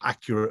 of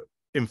accurate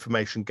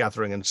information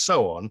gathering and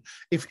so on?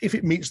 If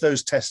it meets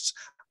those tests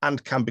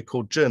and can be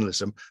called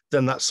journalism,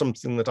 then that's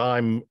something that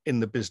I'm in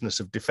the business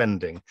of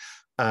defending.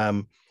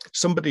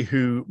 Somebody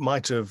who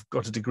might have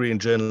got a degree in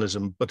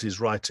journalism but is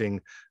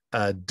writing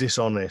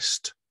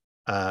dishonest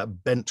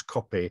bent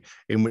copy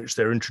in which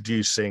they're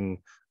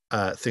introducing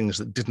things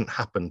that didn't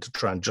happen to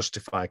try and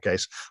justify a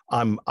case.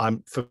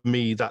 For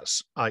me,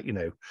 that's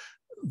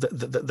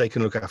they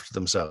can look after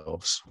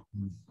themselves.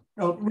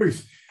 Well,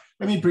 Ruth,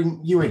 let me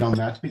bring you in on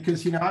that,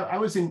 because I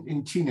was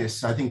in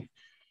Tunis. I think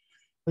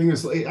it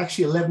was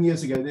actually 11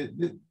 years ago.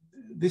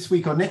 This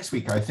week or next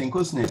week, I think,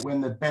 wasn't it,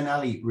 when the Ben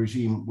Ali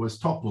regime was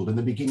toppled in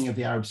the beginning of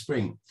the Arab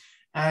Spring?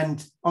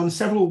 And on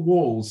several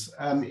walls,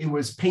 it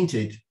was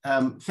painted,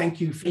 "Thank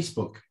you,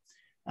 Facebook,"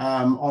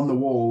 on the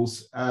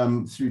walls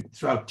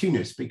throughout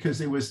Tunis,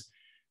 because it was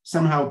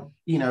somehow,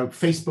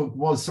 Facebook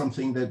was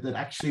something that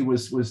actually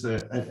was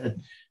a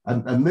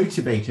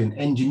motivator and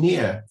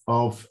engineer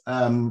of,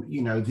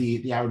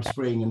 the Arab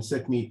Spring, and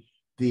certainly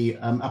the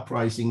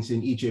uprisings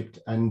in Egypt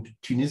and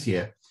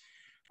Tunisia.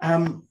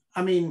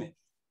 I mean,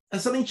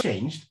 has something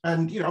changed?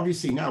 And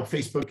obviously now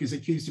Facebook is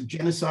accused of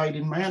genocide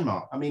in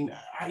Myanmar. I mean,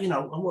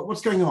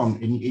 what's going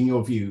on in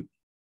your view?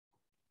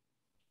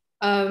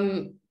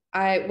 I'm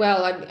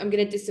going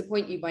to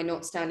disappoint you by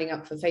not standing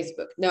up for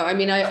Facebook. No, I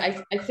mean,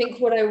 I think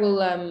what I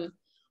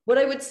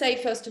would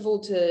say, first of all,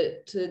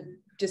 to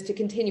just to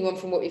continue on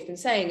from what we've been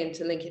saying and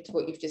to link it to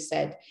what you've just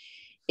said,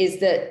 is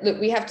that, look,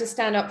 we have to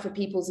stand up for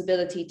people's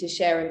ability to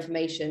share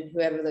information,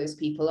 whoever those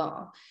people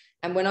are.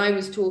 And when I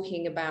was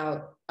talking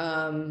about,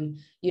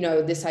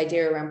 this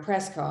idea around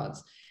press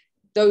cards,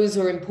 those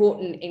are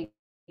important in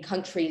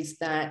countries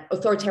that,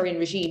 authoritarian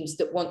regimes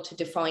that want to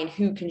define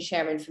who can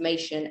share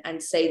information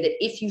and say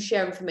that if you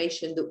share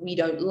information that we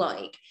don't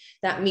like,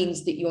 that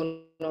means that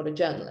you're not a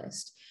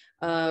journalist.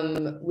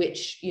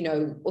 Which,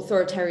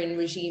 authoritarian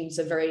regimes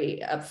are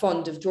very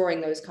fond of drawing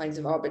those kinds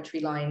of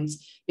arbitrary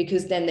lines,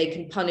 because then they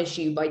can punish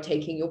you by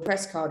taking your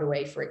press card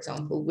away, for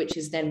example, which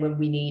is then when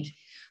we need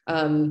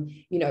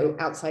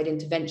outside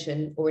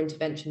intervention or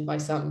intervention by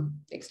some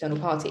external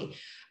party.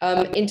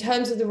 In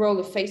terms of the role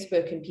of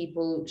Facebook and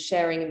people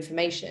sharing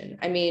information,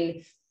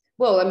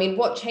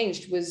 what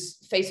changed was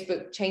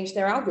Facebook changed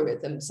their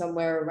algorithm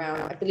somewhere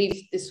around, I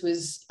believe this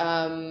was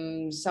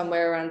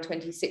somewhere around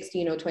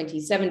 2016 or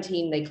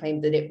 2017. They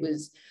claimed that it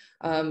was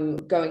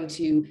going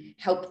to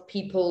help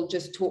people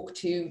just talk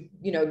to,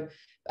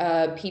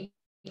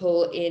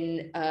 people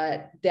in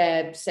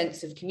their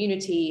sense of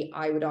community.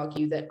 I would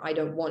argue that I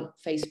don't want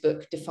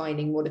Facebook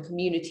defining what a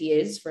community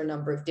is for a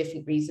number of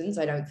different reasons.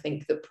 I don't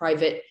think that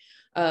private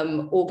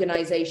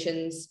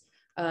organizations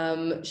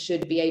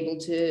should be able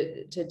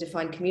to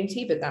define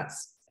community, but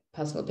that's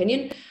personal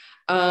opinion.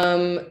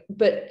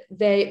 But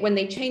when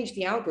they changed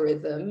the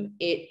algorithm,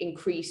 it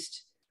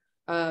increased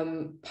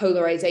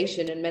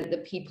polarization and meant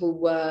that people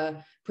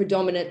were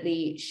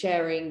predominantly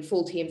sharing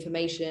faulty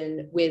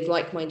information with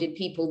like-minded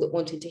people that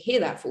wanted to hear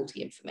that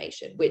faulty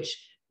information, which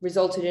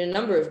resulted in a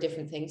number of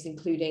different things,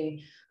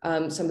 including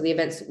some of the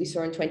events that we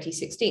saw in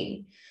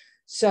 2016.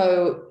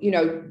 So,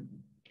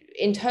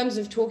 in terms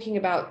of talking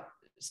about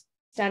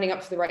standing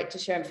up for the right to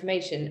share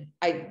information,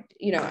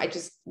 I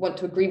just want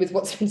to agree with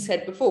what's been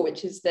said before,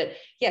 which is that,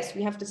 yes,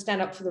 we have to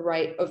stand up for the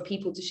right of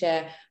people to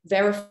share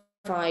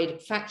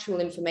verified factual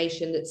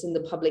information that's in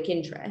the public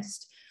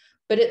interest.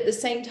 But at the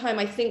same time,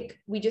 I think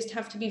we just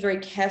have to be very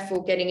careful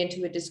getting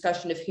into a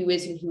discussion of who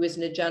is and who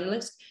isn't a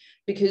journalist,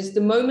 because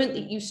the moment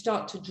that you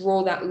start to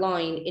draw that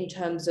line in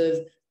terms of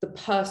the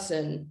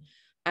person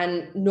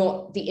and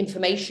not the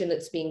information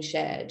that's being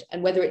shared,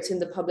 and whether it's in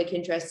the public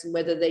interest and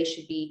whether they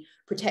should be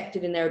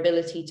protected in their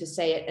ability to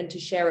say it and to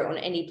share it on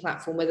any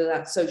platform, whether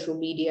that's social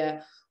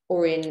media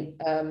or in,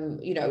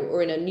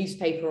 or in a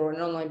newspaper or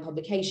an online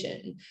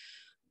publication.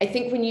 I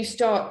think when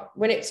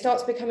it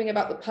starts becoming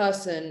about the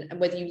person and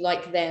whether you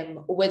like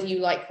them or whether you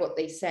like what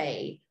they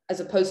say, as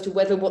opposed to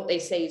whether what they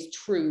say is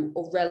true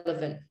or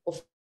relevant or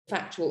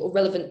factual or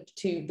relevant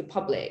to the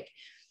public,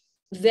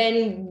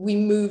 then we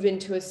move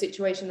into a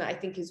situation that I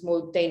think is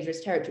more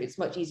dangerous territory. It's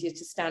much easier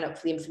to stand up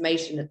for the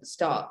information at the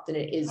start than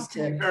it is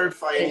to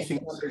verify anything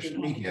on social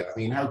media. I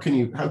mean, how can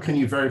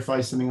you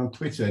verify something on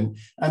Twitter?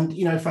 And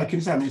if I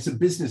can say, it's a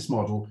business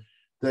model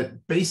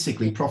that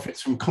basically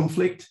profits from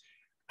conflict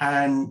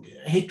and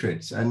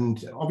hatreds.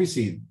 And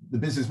obviously the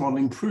business model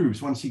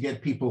improves once you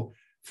get people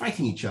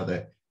fighting each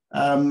other.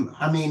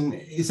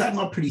 Is that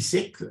not pretty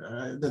sick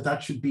that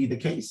should be the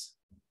case?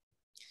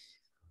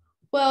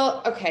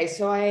 Well, okay,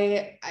 so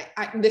I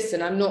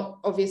listen, I'm not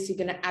obviously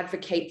going to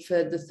advocate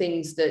for the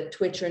things that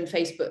Twitter and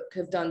Facebook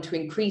have done to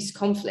increase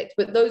conflict,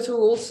 but those are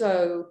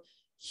also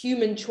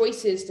human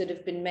choices that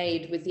have been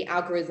made with the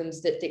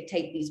algorithms that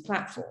dictate these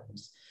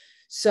platforms.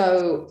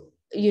 So,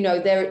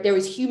 there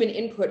is human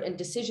input and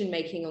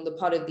decision-making on the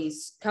part of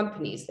these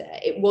companies there.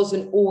 It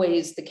wasn't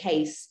always the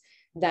case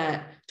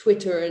that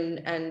Twitter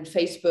and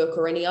Facebook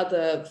or any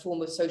other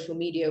form of social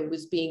media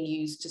was being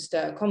used to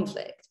stir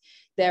conflict.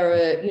 There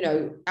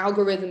are,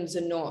 algorithms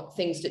are not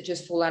things that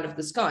just fall out of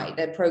the sky.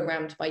 They're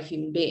programmed by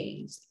human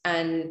beings.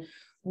 And,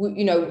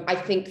 I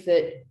think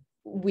that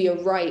we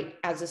are right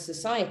as a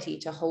society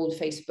to hold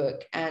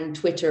Facebook and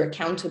Twitter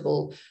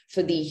accountable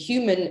for the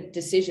human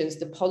decisions,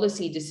 the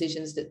policy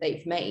decisions that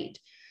they've made.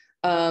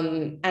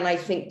 And I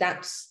think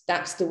that's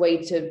the way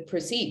to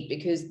proceed,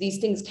 because these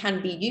things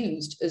can be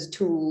used as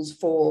tools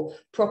for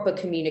proper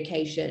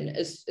communication,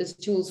 as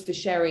tools for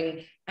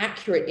sharing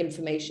accurate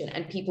information,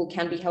 and people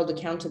can be held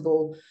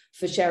accountable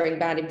for sharing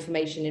bad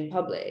information in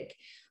public.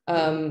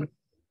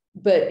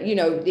 But you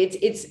know,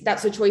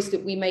 that's a choice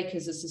that we make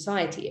as a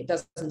society. It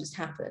doesn't just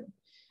happen.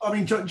 I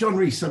mean, John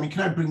Rees, I mean,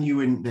 can I bring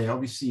you in there?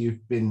 Obviously,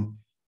 you've been,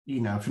 you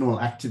know, a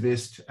phenomenal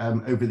activist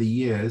over the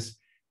years.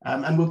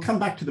 And we'll come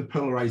back to the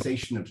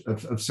polarization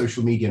of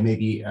social media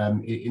maybe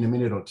in a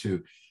minute or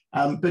two.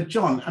 But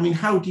John, I mean,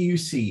 how do you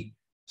see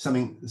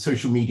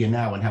social media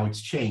now and how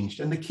it's changed?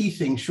 And the key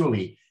thing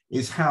surely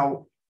is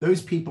how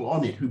those people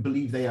on it who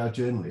believe they are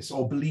journalists,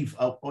 or believe,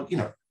 or, you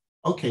know,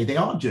 okay, they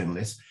are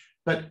journalists,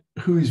 but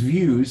whose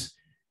views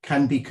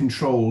can be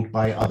controlled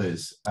by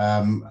others,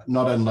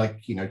 not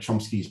unlike, you know,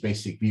 Chomsky's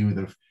basic view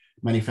of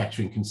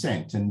manufacturing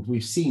consent. And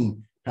we've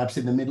seen perhaps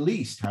in the Middle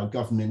East how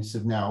governments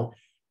have now,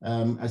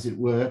 as it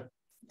were,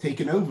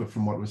 taken over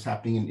from what was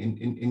happening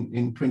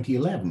in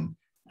 2011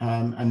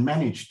 and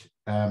managed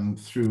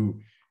through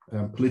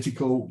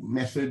political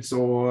methods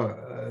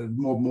or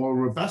more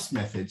robust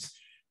methods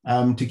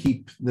to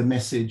keep the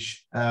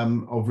message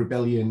of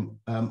rebellion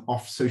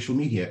off social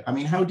media. I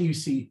mean, how do you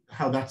see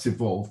how that's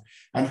evolved,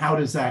 and how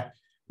does that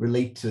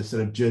relate to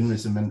sort of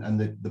journalism and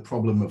the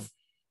problem of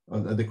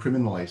the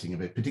criminalizing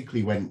of it,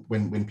 particularly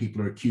when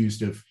people are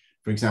accused of,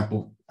 for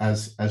example,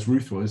 as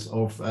Ruth was,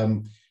 of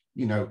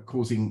you know,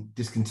 causing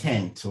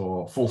discontent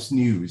or false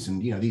news,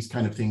 and you know, these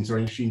kind of things are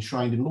actually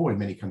enshrined in law in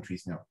many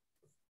countries now.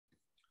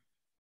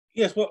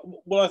 Yes,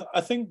 well,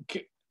 I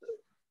think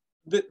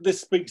this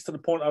speaks to the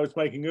point I was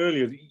making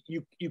earlier.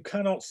 You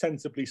cannot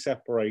sensibly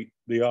separate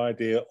the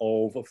idea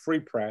of a free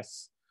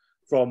press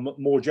from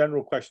more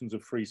general questions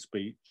of free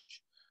speech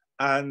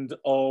and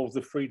of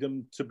the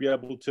freedom to be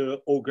able to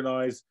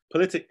organize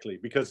politically,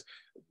 because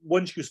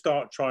once you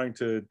start trying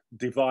to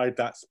divide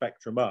that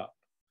spectrum up,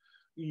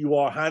 you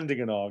are handing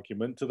an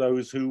argument to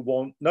those who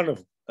want none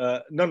of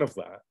that.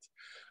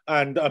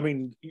 And I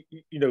mean,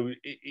 you know,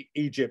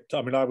 Egypt,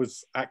 I mean, I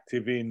was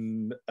active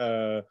in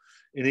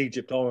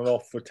Egypt on and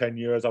off for 10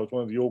 years. I was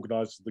one of the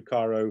organizers of the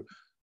Cairo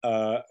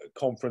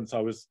conference. I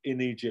was in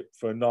Egypt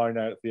for 9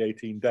 out of the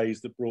 18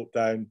 days that brought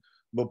down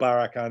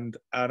Mubarak and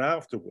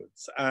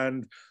afterwards.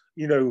 And,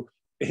 you know,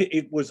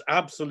 it was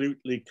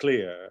absolutely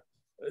clear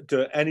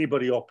to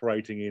anybody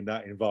operating in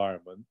that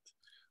environment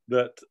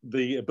that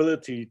the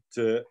ability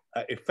to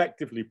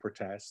effectively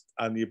protest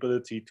and the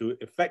ability to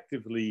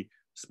effectively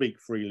speak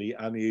freely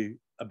and the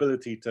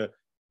ability to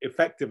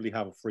effectively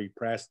have a free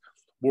press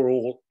were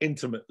all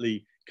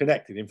intimately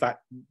connected. In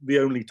fact, the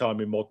only time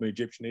in modern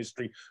Egyptian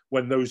history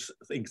when those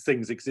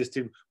things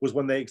existed was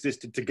when they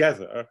existed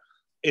together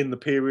in the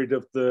period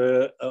of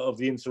the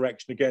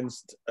insurrection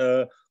against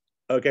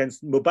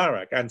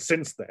Mubarak. And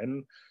since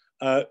then,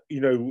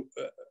 you know,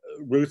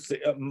 Ruth,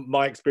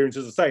 my experience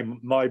is the same.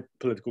 My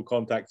political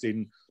contacts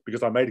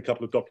because I made a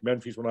couple of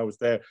documentaries when I was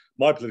there,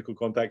 my political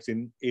contacts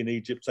in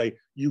Egypt say,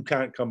 you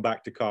can't come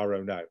back to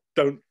Cairo now.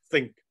 Don't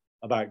think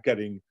about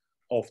getting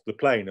off the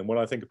plane. And when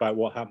I think about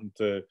what happened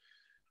to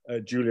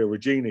Giulio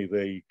Regini,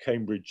 the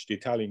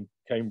Italian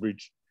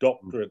Cambridge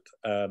doctorate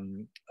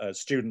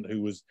student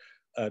who was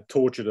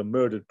tortured and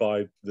murdered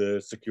by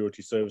the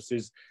security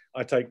services,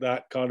 I take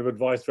that kind of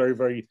advice very,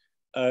 very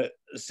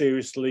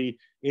seriously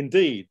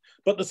indeed.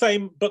 But the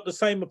same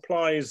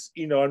applies,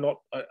 you know, not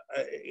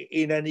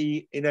in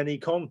any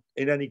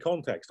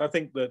context. I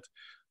think that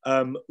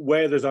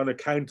where there's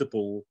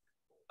unaccountable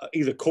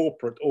either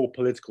corporate or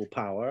political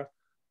power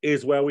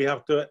is where we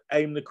have to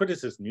aim the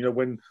criticism. You know,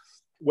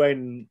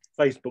 when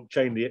Facebook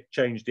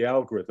changed the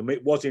algorithm,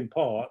 it was in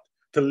part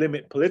to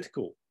limit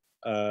political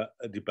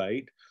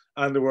debate,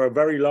 and there were a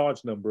very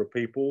large number of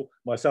people,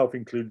 myself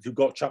included, who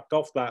got chucked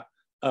off that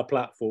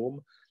platform.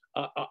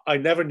 I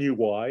never knew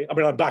why. I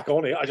mean, I'm back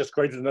on it. I just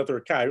created another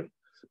account,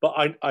 but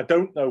I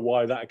don't know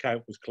why that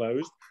account was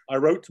closed. I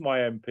wrote to my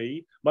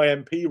MP. My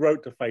MP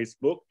wrote to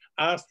Facebook,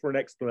 asked for an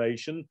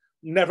explanation,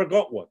 never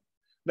got one.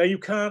 Now, you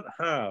can't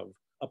have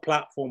a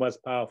platform as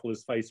powerful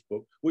as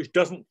Facebook, which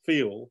doesn't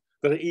feel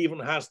that it even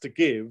has to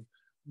give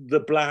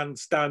the bland,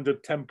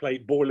 standard,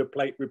 template,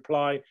 boilerplate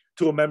reply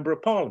to a member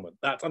of parliament.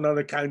 That's an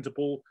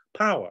unaccountable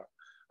power,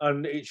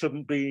 and it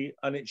shouldn't be.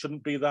 And it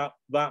shouldn't be that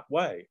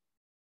way.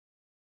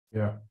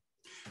 Yeah.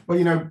 Well,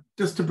 you know,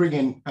 just to bring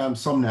in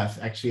Somnath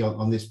actually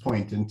on this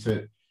point and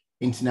to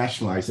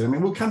internationalize it. I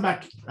mean, we'll come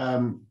back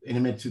in a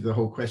minute to the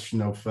whole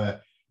question of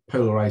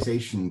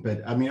polarization.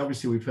 But I mean,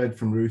 obviously, we've heard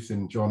from Ruth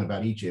and John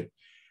about Egypt.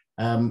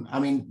 I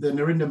mean, the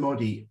Narendra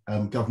Modi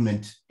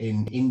government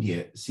in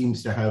India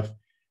seems to have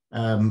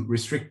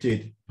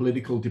restricted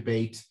political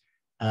debate,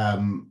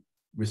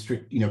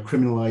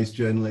 criminalized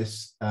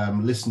journalists,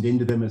 listened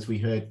into them, as we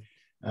heard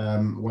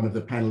one of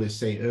the panelists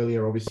say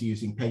earlier, obviously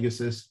using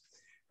Pegasus.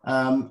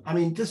 I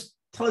mean, just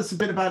tell us a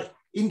bit about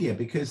India,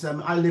 because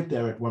I lived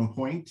there at one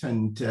point,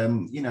 and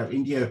you know,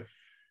 India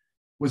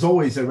was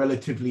always a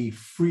relatively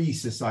free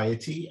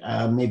society,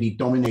 maybe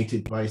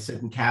dominated by a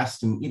certain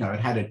caste, and it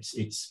had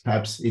its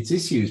perhaps its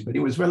issues, but it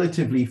was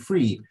relatively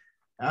free.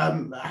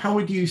 How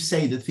would you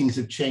say that things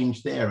have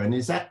changed there? And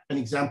is that an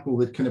example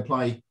that can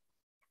apply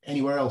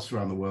anywhere else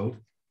around the world?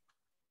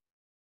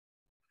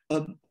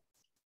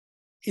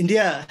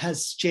 India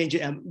has changed.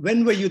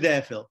 When were you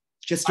there, Phil?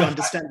 Just to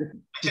understand,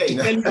 to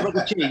tell you about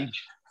the change.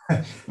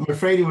 I'm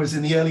afraid it was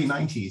in the early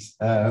 90s.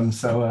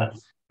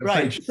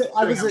 Right. So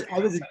I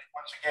was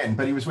again,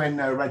 but it was when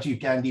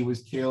Rajiv Gandhi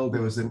was killed.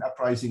 There was an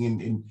uprising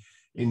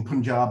in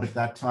Punjab at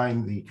that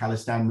time, the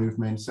Khalistan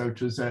movement. So it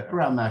was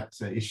around that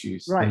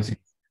issues. Right.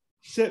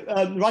 So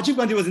Rajiv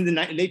Gandhi was in the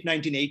late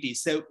 1980s.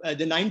 So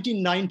the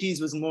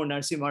 1990s was more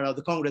Narasimha Rao,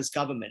 the Congress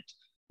government.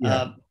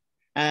 Yeah.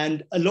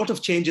 And a lot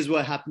of changes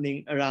were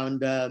happening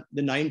around the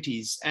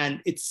 90s.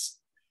 And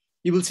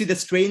you will see the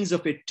strains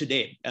of it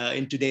today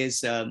in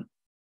today's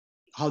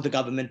how the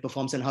government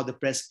performs and how the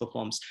press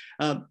performs.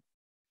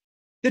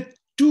 There are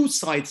two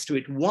sides to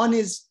it. One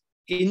is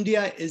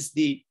India is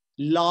the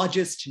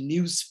largest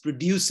news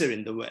producer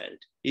in the world.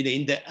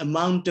 In the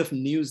amount of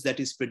news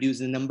that is produced,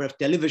 the number of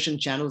television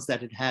channels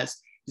that it has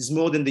is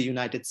more than the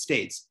United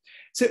States.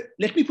 So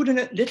let me put in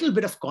a little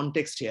bit of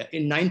context here.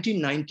 In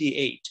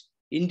 1998,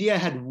 India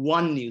had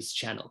one news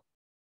channel.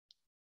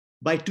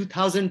 By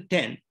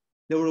 2010,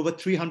 there were over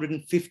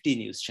 350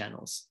 news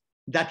channels.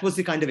 That was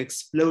the kind of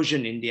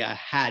explosion India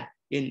had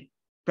in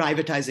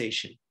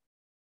privatization.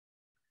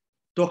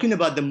 Talking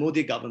about the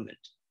Modi government,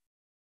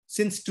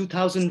 since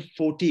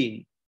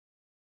 2014,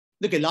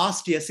 look,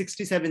 last year,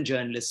 67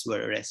 journalists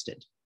were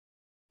arrested.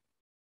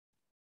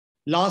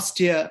 Last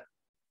year,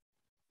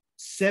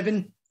 4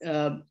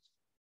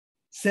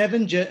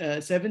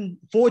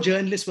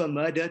 journalists were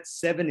murdered,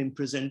 7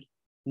 imprisoned,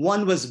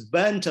 1 was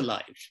burnt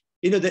alive.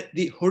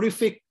 The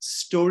horrific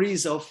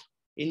stories of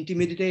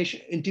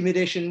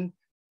intimidation,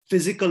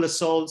 physical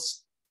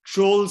assaults,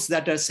 trolls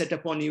that are set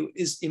upon you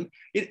is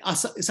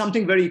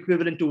something very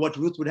equivalent to what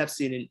Ruth would have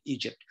seen in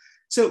Egypt.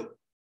 So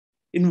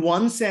in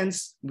one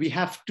sense, we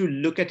have to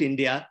look at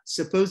India,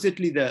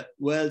 supposedly the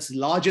world's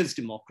largest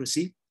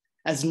democracy,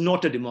 as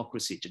not a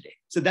democracy today.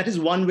 So that is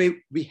one way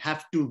we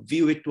have to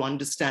view it to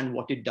understand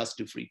what it does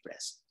to free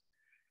press.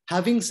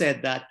 Having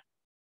said that,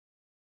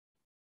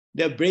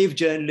 there are brave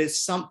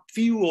journalists, some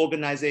few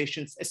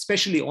organizations,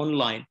 especially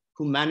online,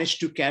 who managed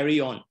to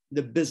carry on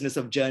the business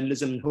of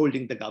journalism and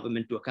holding the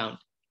government to account.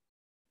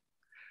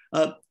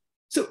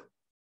 So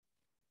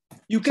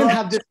you can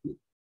have this.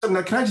 Can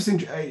I just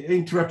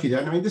interrupt you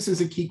there? I mean, this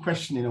is a key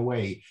question in a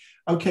way.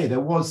 Okay, there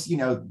was,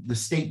 the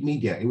state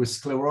media, it was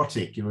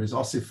sclerotic, it was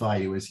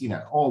ossified, it was,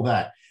 all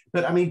that.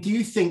 But I mean, do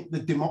you think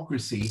that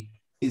democracy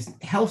is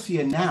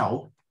healthier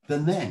now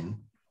than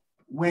then,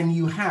 when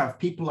you have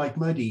people like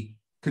Modi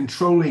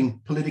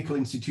controlling political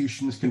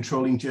institutions,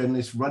 controlling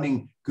journalists,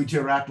 running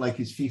Gujarat like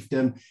his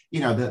fiefdom,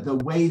 the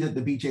way that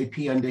the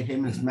BJP under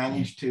him has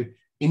managed to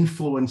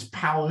influence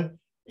power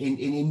in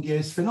India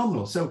is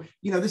phenomenal. So,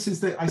 this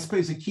is I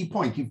suppose, a key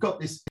point. You've got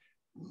this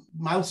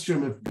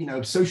maelstrom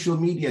of, social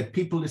media,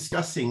 people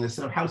discussing this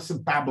sort of House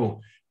of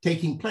Babel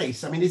taking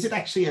place. I mean, is it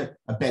actually a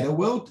better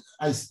world,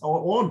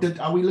 or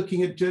are we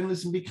looking at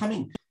journalism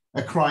becoming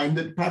a crime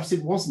that perhaps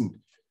it wasn't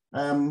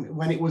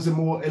when it was a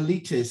more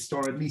elitist,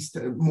 or at least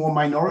a more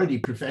minority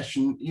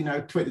profession,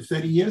 20,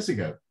 30 years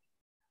ago?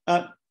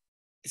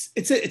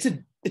 It's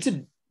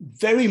a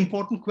very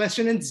important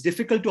question, and it's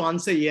difficult to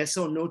answer yes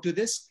or no to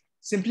this,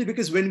 simply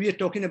because when we are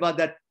talking about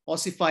that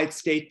ossified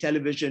state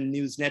television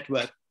news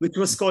network, which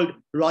was called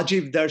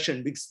Rajiv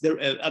Darshan, because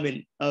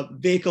a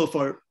vehicle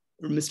for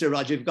Mr.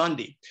 Rajiv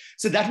Gandhi.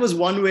 So that was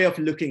one way of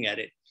looking at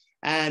it.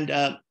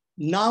 And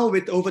now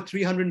with over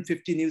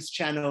 350 news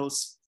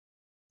channels,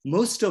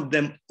 most of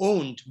them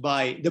owned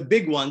by, the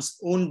big ones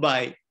owned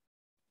by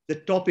the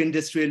top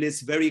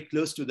industrialists very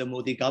close to the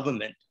Modi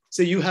government.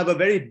 So you have a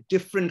very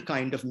different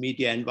kind of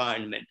media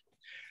environment.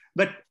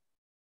 But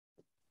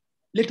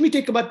let me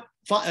take about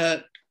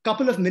a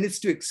couple of minutes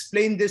to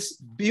explain this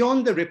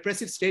beyond the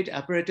repressive state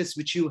apparatus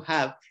which you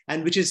have,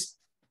 and which is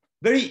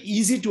very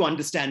easy to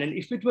understand. And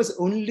if it was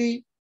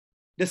only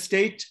the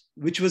state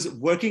which was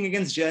working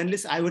against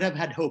journalists, I would have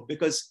had hope,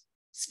 because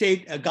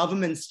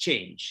governments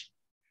change.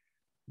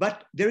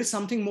 But there is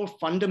something more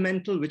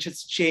fundamental which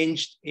has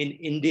changed in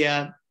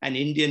India and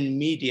Indian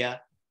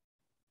media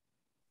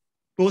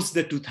post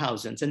the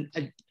 2000s. And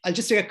I'll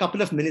just take a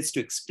couple of minutes to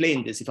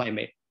explain this, if I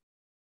may.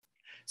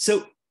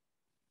 So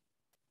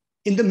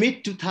in the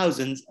mid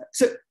 2000s,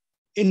 so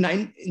in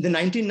the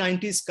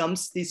 1990s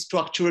comes the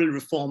structural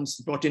reforms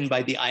brought in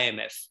by the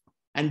IMF.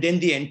 And then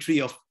the entry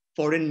of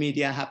foreign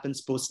media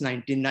happens post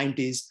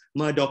 1990s,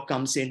 Murdoch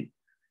comes in,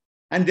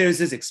 and there is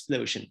this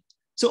explosion.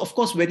 So of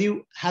course, when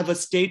you have a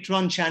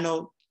state-run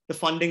channel, the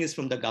funding is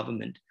from the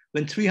government.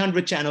 When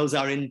 300 channels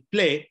are in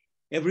play,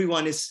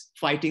 everyone is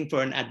fighting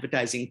for an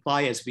advertising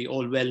pie, as we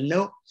all well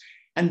know.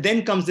 And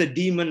then comes the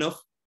demon of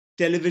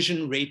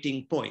television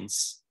rating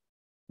points,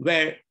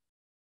 where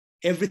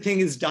everything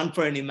is done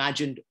for an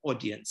imagined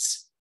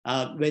audience.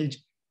 When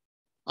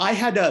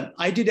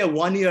I did a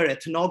one-year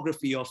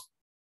ethnography of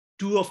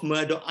two of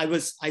Murdoch,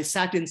 I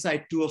sat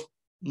inside two of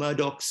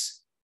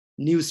Murdoch's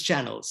news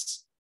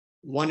channels,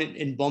 one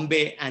in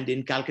Bombay and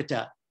in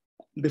Calcutta,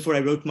 before I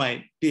wrote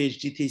my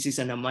PhD thesis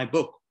and my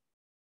book.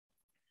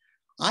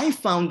 I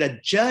found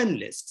that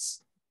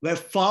journalists were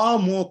far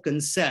more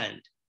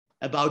concerned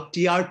about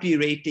TRP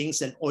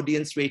ratings and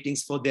audience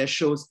ratings for their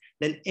shows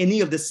than any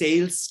of the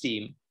sales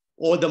team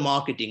or the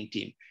marketing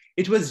team.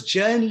 It was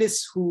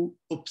journalists who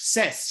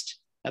obsessed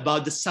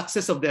about the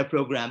success of their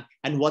program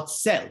and what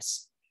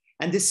sells.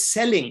 And this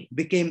selling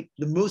became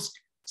the most,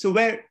 so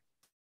where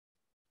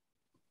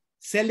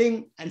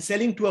selling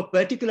to a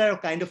particular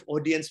kind of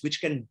audience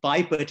which can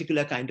buy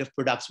particular kind of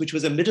products, which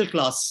was a middle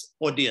class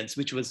audience,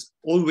 which was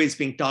always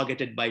being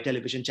targeted by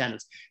television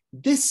channels.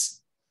 This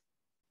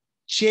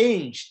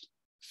changed,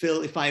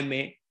 Phil, if I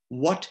may,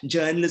 what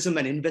journalism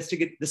and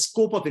the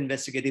scope of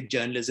investigative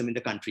journalism in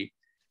the country.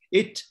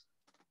 It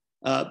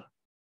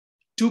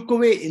took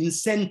away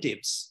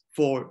incentives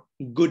for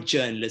good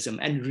journalism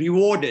and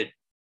rewarded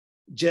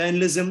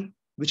journalism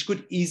which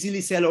could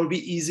easily sell or be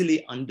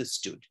easily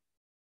understood.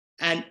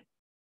 And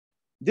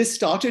this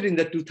started in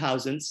the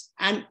 2000s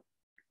and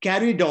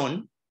carried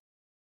on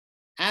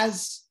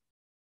as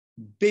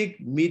big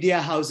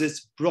media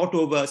houses brought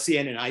over,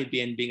 CNN,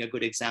 IBN being a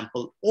good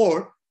example,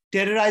 or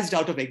terrorized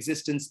out of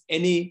existence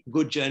any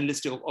good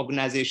journalistic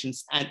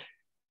organizations and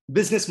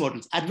business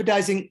models.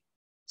 Advertising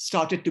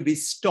started to be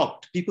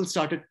stopped. People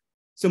started,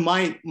 so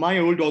my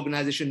old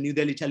organization, New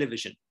Delhi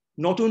Television,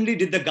 not only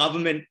did the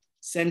government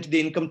send the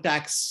income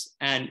tax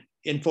and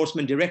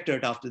enforcement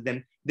directorate after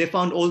them, they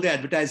found all the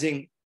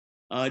advertising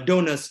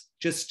donors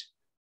just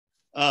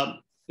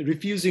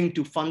refusing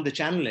to fund the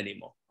channel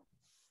anymore.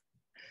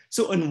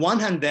 So on one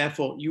hand,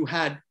 therefore, you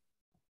had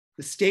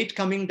the state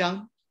coming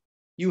down,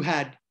 you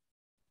had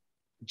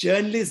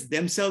journalists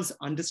themselves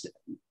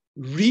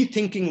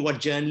rethinking what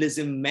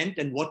journalism meant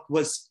and what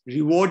was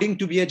rewarding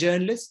to be a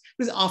journalist.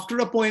 Because after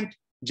a point,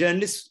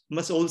 journalists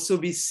must also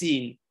be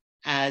seen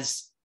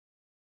as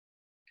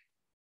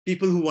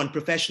people who want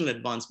professional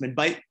advancement.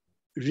 By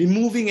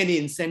removing any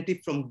incentive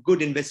from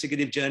good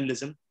investigative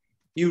journalism,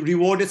 you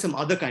rewarded some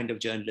other kind of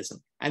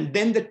journalism. And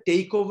then the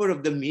takeover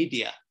of the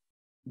media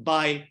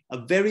by a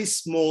very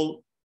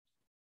small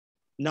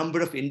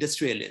number of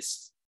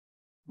industrialists,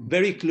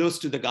 very close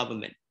to the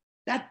government,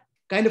 that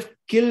kind of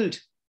killed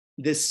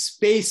this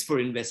space for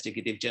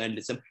investigative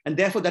journalism. And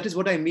therefore, that is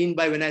what I mean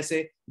by when I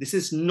say this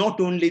is not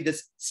only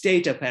the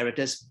state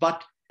apparatus,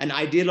 but an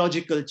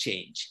ideological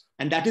change.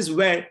 And that is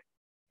where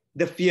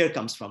the fear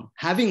comes from.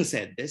 Having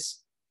said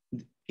this,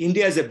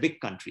 India is a big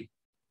country.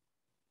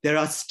 There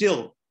are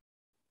still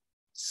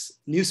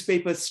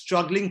newspapers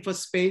struggling for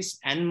space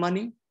and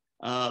money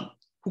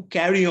who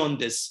carry on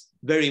this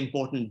very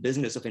important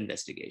business of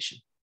investigation.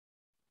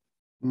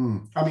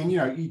 I mean,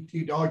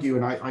 you'd argue,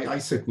 and I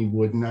certainly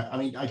would. And I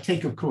mean, I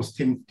take, of course,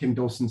 Tim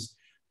Dawson's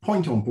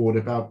point on board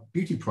about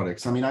beauty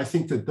products. I mean, I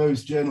think that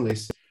those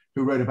journalists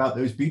who wrote about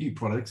those beauty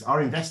products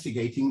are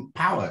investigating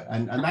power,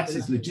 and that's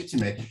as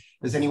legitimate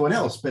as anyone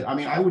else. But I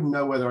mean, I wouldn't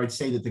know whether I'd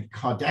say that the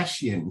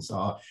Kardashians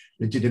are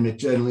legitimate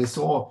journalists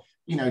or,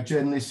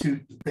 journalists who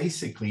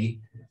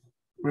basically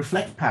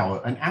reflect power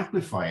and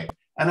amplify it.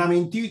 And I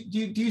mean, do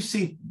you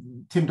see,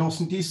 Tim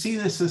Dawson, do you see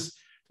this as,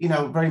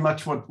 very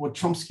much what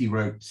Chomsky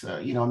wrote,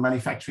 on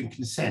manufacturing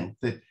consent,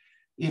 that,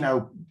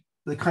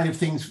 the kind of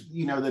things,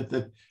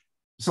 that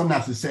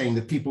Somnath is saying,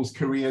 that people's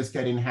careers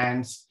get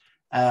enhanced,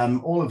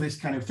 all of this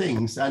kind of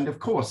things. And of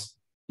course,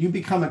 you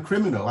become a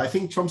criminal. I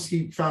think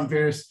Chomsky found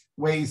various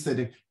ways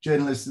that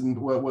journalists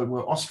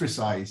were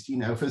ostracized,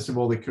 first of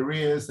all, their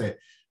careers, that,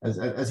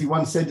 as he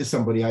once said to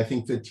somebody, I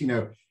think that,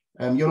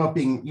 you're not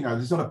being,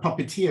 there's not a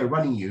puppeteer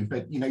running you,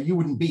 but, you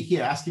wouldn't be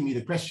here asking me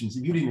the questions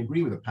if you didn't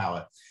agree with the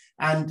power.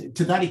 And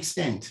to that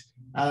extent,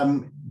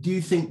 do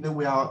you think that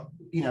we are,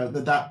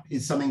 that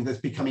is something that's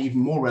becoming even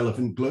more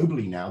relevant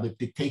globally now, that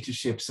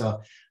dictatorships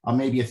are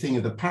maybe a thing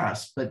of the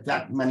past, but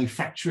that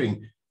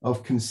manufacturing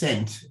of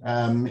consent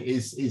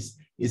is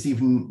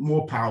even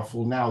more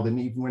powerful now than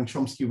even when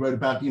Chomsky wrote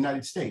about the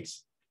United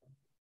States?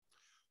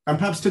 And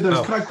perhaps to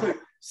those, can I quote,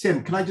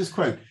 Sim, can I just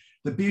quote,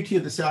 the beauty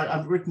of the,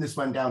 I've written this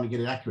one down to get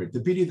it accurate. The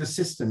beauty of the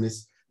system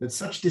is that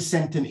such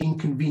dissent and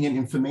inconvenient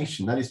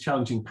information, that is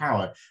challenging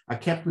power, are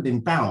kept within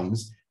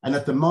bounds and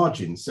at the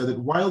margins, so that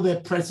while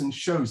their presence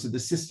shows that the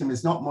system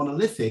is not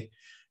monolithic,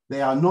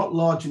 they are not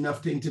large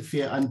enough to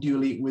interfere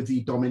unduly with the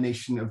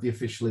domination of the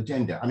official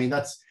agenda. I mean,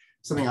 that's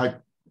something I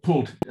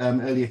pulled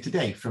earlier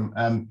today from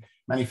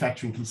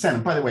Manufacturing Consent.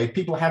 And by the way, if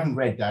people haven't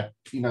read that,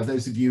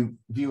 those of you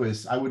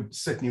viewers, I would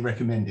certainly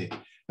recommend it.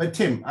 But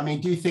Tim, I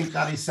mean, do you think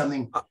that is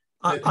something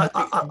that has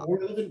become more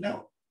relevant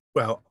now?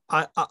 Well,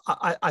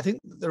 I think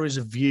there is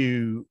a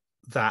view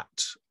that,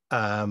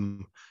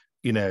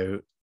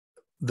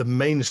 the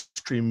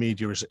mainstream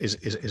media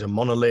is a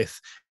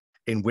monolith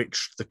in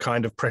which the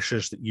kind of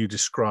pressures that you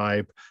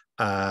describe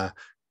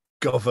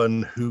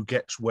govern who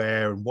gets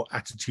where and what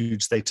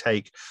attitudes they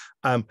take.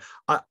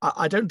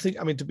 I don't think,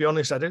 I mean, to be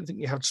honest, I don't think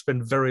you have to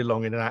spend very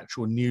long in an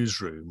actual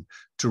newsroom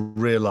to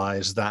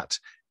realize that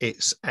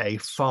it's a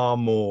far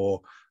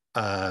more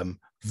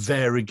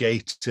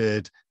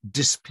variegated,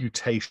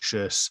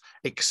 disputatious,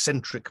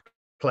 eccentric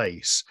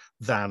place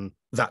than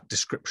that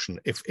description,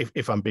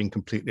 if I'm being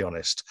completely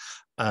honest.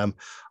 I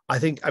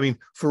think, I mean,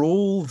 for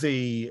all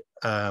the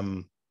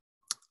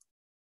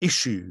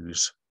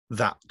issues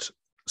that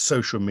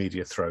social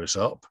media throws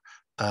up,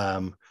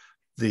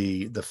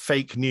 the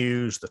fake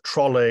news, the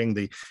trolling,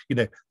 the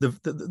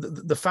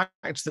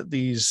fact that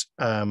these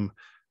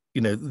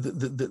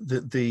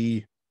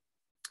the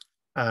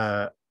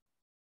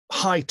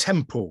high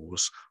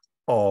temples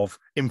of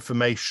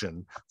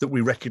information that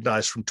we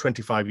recognize from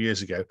 25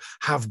 years ago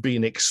have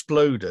been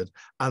exploded,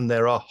 and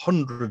there are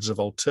hundreds of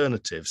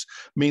alternatives,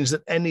 means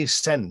that any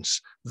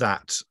sense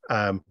that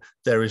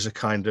there is a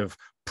kind of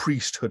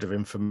priesthood of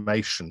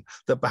information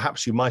that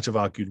perhaps you might have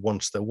argued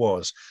once there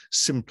was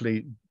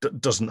simply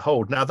doesn't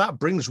hold. Now, that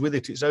brings with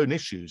it its own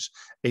issues.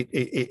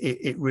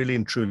 It really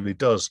and truly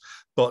does.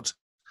 But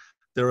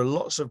there are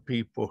lots of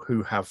people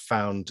who have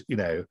found,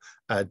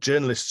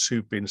 journalists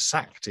who've been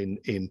sacked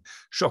in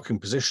shocking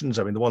positions.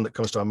 I mean, the one that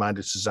comes to my mind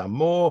is Suzanne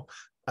Moore,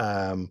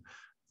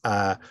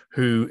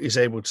 who is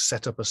able to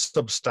set up a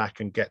Substack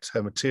and get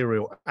her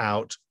material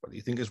out, whether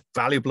you think is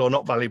valuable or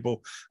not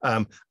valuable,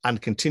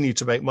 and continue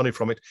to make money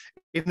from it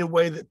in a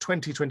way that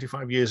 20,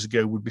 25 years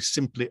ago would be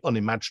simply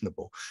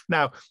unimaginable.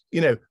 Now,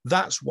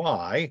 that's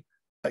why,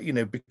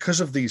 because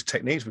of these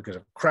techniques, because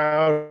of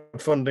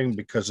crowdfunding,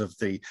 because of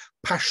the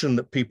passion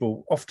that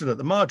people often at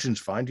the margins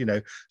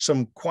find,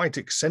 some quite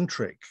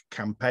eccentric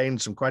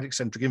campaigns, some quite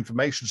eccentric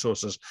information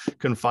sources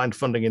can find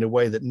funding in a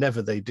way that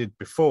never they did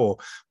before.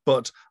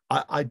 But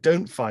I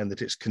don't find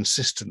that it's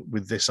consistent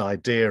with this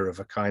idea of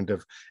a kind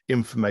of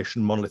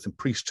information monolith and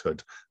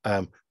priesthood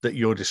that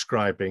you're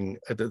describing,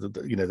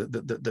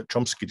 that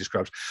Chomsky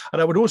describes.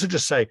 And I would also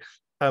just say,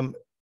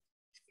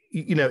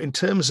 in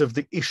terms of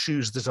the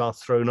issues that are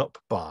thrown up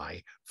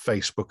by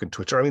Facebook and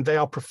Twitter, I mean, they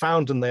are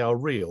profound and they are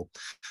real.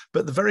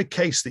 But the very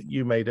case that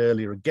you made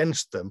earlier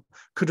against them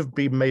could have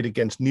been made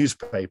against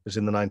newspapers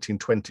in the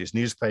 1920s,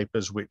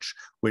 newspapers which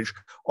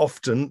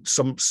often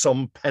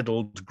some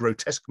peddled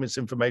grotesque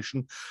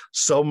misinformation,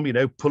 some,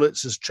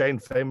 Pulitzer's chain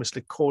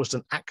famously caused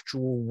an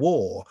actual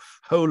war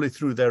wholly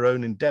through their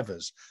own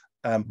endeavors.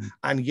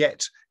 And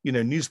yet,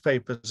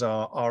 newspapers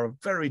are a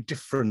very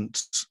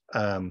different,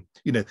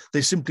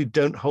 they simply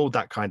don't hold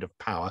that kind of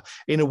power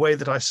in a way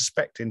that I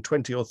suspect in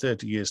 20 or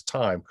 30 years'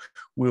 time,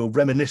 we'll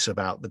reminisce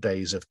about the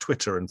days of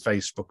Twitter and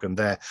Facebook and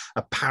their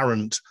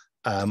apparent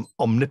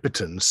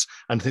omnipotence,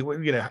 and think,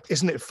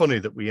 isn't it funny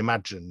that we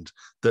imagined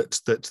that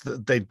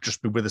they'd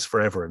just be with us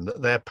forever and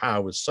that their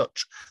power was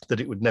such that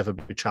it would never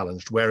be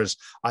challenged? Whereas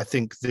I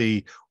think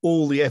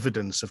all the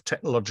evidence of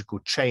technological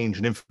change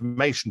and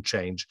information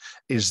change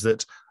is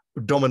that,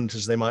 dominant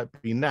as they might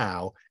be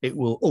now, it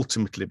will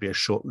ultimately be a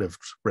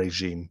short-lived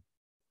regime.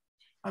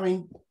 I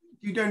mean,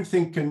 you don't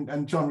think,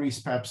 and John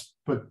Rees perhaps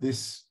put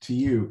this to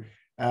you,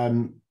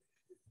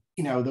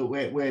 that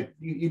where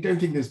you don't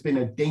think there's been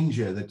a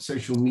danger that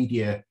social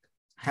media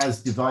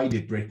has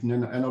divided Britain,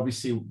 and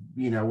obviously,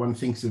 one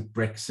thinks of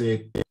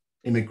Brexit,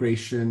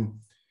 immigration,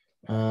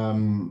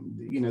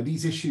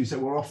 these issues that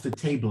were off the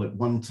table at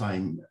one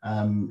time,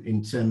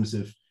 in terms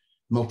of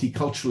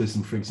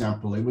multiculturalism, for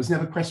example. It was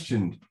never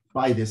questioned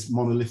by this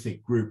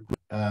monolithic group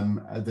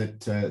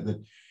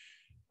that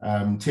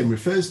Tim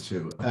refers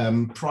to,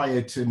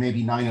 prior to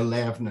maybe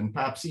 9/11, and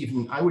perhaps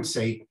even, I would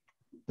say,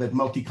 that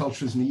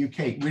multiculturalism in the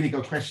UK really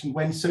got questioned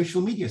when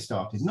social media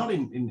started, not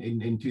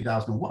in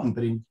 2001,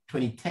 but in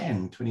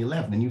 2010,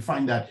 2011. And you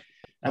find that,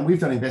 and we've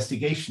done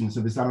investigations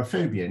of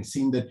Islamophobia and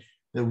seen that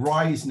the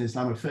rise in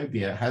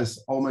Islamophobia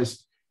has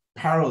almost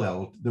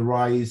paralleled the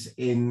rise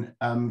in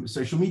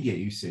social media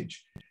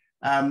usage.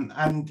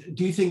 And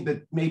do you think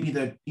that maybe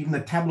that even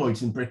the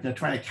tabloids in Britain are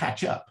trying to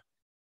catch up,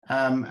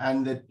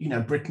 and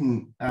that,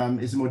 Britain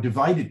is a more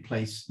divided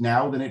place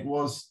now than it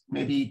was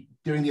maybe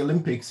during the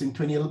Olympics in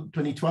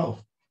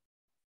 2012?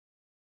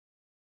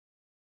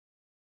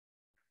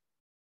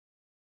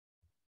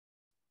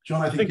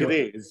 John, I think it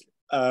is,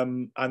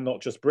 and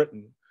not just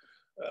Britain,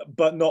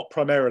 but not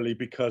primarily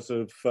because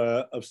of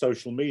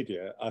social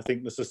media. I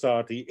think the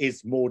society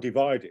is more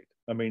divided.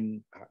 I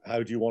mean,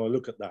 how do you want to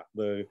look at that?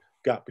 The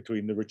gap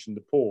between the rich and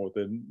the poor,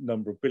 the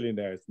number of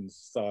billionaires in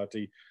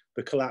society,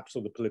 the collapse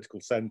of the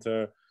political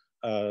centre,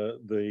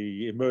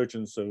 the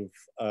emergence of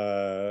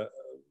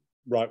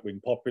right-wing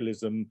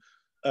populism.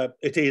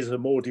 It is a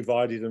more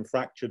divided and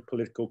fractured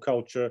political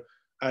culture,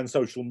 and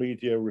social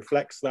media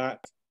reflects that,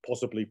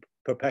 possibly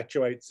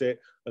perpetuates it,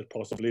 and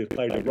possibly has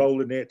played a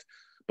role in it,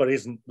 but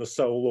isn't the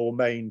sole or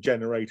main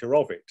generator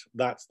of it.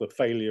 That's the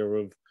failure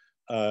of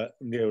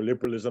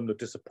neoliberalism, the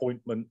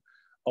disappointment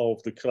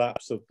of the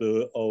collapse of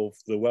the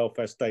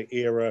welfare state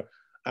era,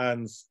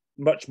 and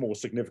much more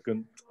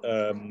significant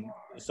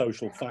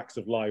social facts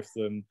of life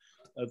than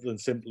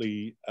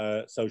simply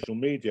social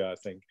media, I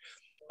think.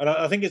 And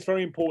I think it's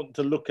very important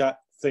to look at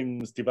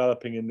things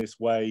developing in this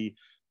way,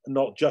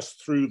 not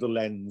just through the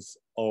lens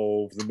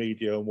of the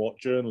media and what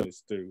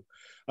journalists do.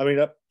 I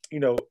mean,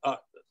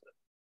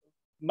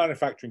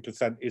 manufacturing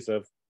consent is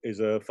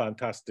a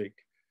fantastic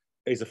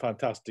is a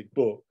fantastic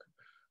book,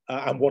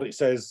 and what it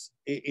says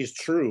is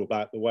true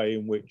about the way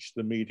in which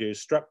the media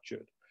is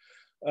structured.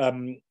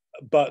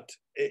 But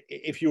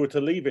if you were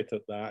to leave it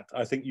at that,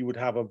 I think you would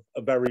have a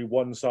very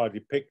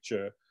one-sided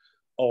picture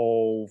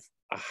of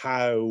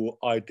how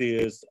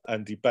ideas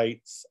and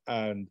debates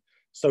and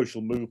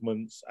social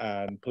movements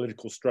and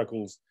political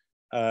struggles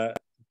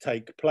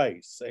take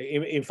place.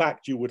 In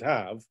fact, you would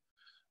have,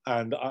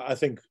 and I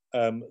think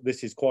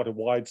this is quite a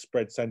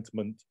widespread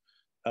sentiment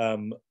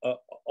on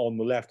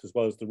the left as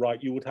well as the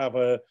right, you would have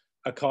a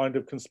kind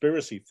of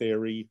conspiracy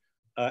theory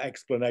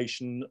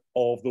explanation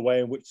of the way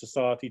in which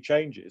society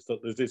changes, that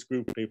there's this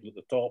group of people at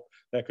the top,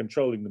 they're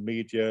controlling the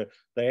media,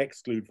 they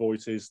exclude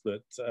voices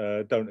that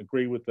don't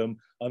agree with them,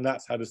 and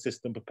that's how the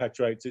system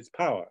perpetuates its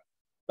power.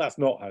 That's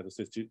not how the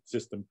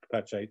system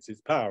perpetuates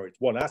its power.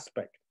 It's one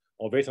aspect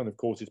of it, and of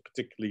course it's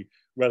particularly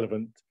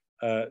relevant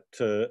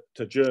to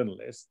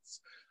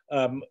journalists,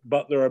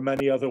 but there are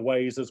many other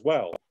ways as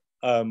well.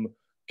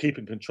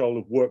 Keeping control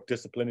of work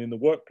discipline in the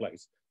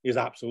workplace is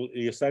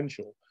absolutely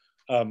essential.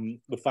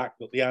 The fact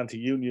that the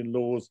anti-union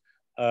laws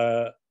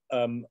are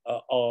the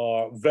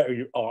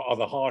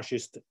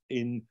harshest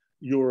in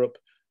Europe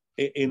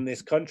in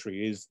this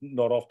country is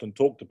not often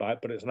talked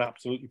about, but it's an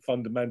absolutely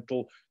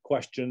fundamental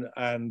question,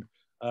 and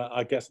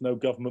I guess no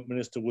government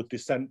minister would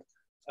dissent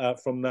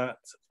from that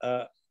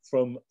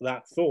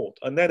thought.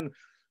 And then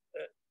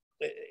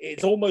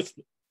it's almost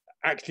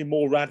actually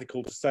more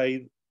radical to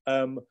say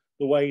the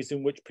ways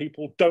in which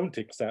people don't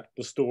accept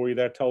the story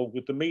they're told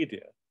with the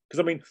media. Because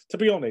I mean, to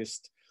be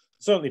honest,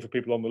 certainly for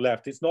people on the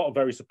left, it's not a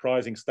very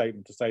surprising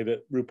statement to say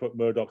that Rupert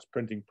Murdoch's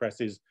printing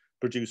presses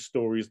produce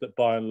stories that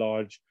by and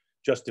large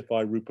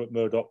justify Rupert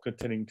Murdoch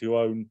continuing to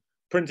own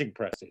printing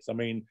presses. I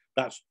mean,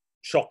 that's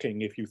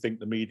shocking if you think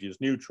the media is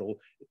neutral.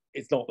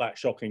 It's not that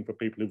shocking for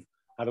people who've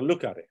had a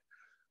look at it.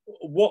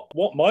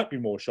 What might be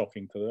more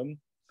shocking to them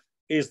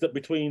is that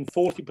between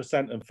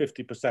 40% and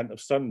 50%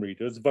 of Sun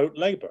readers vote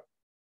Labour.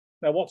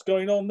 Now, what's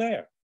going on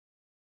there?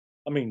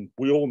 I mean,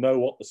 we all know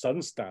what the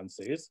Sun's stance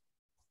is.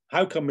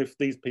 How come if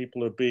these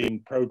people are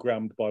being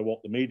programmed by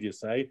what the media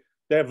say,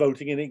 they're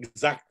voting in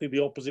exactly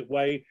the opposite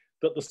way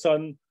that the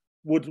Sun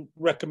would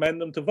recommend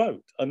them to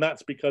vote? And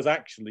that's because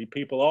actually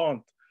people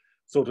aren't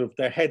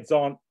their heads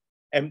aren't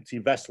empty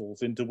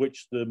vessels into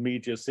which the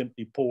media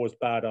simply pours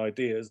bad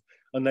ideas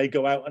and they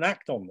go out and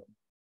act on them.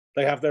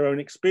 They have their own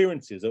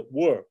experiences at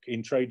work,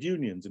 in trade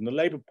unions, in the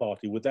Labour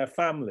Party, with their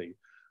family,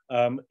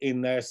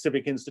 in their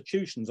civic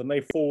institutions, and they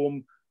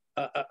form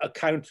a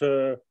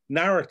counter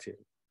narrative.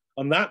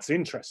 And that's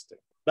interesting.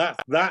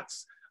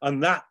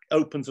 And that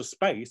opens a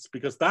space,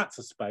 because that's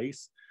a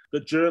space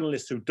that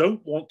journalists who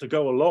don't want to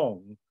go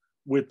along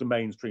with the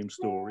mainstream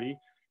story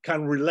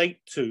can relate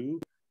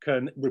to,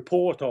 can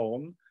report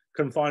on,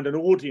 can find an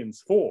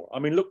audience for. I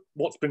mean, look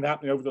what's been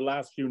happening over the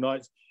last few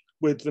nights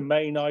with the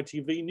main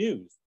ITV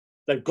news.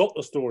 They've got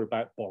the story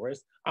about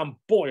Boris, and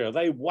boy, are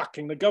they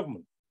whacking the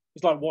government.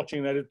 It's like watching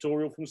an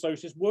editorial from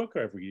Socialist Worker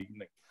every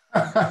evening.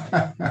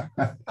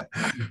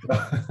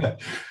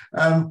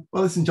 Well,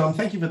 listen, John,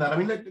 thank you for that. I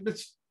mean,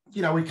 let's,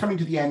 we're coming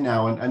to the end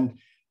now, and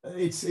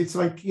it's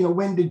like,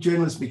 when did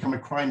journalism become a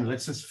crime?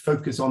 Let's just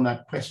focus on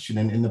that question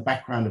and in the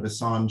background of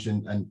Assange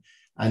and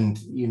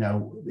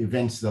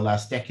events of the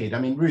last decade. I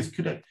mean, Ruth,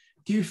 do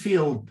you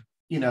feel,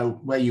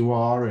 where you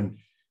are and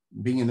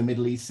being in the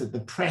Middle East, that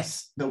the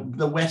press,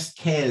 the West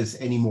cares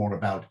anymore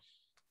about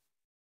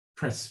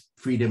press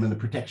freedom and the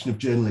protection of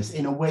journalists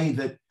in a way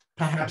that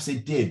perhaps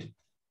it did,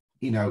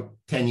 10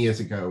 years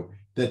ago,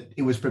 that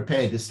it was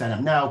prepared to stand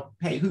up? Now,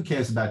 hey, who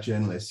cares about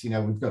journalists?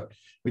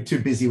 We're too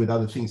busy with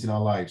other things in our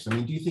lives. I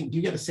mean, do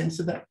you get a sense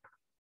of that?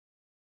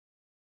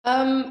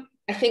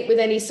 I think with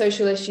any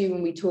social issue,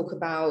 when we talk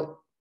about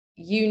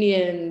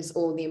unions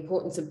or the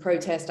importance of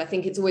protest, I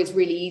think it's always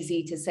really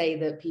easy to say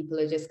that people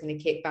are just going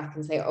to kick back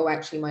and say, oh,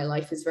 actually, my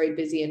life is very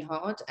busy and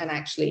hard, and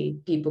actually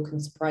people can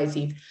surprise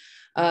you.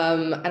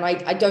 And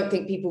I don't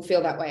think people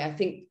feel that way. I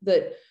think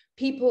that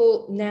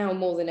people now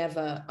more than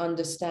ever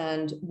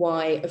understand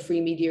why a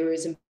free media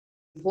is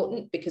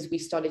important, because we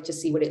started to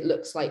see what it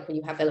looks like when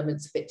you have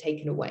elements of it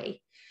taken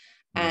away.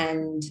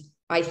 And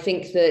I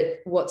think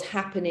that what's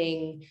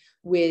happening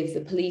with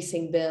the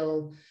policing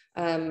bill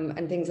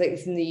and things like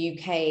this in the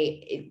UK,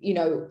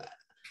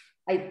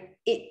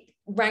 it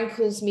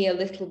rankles me a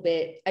little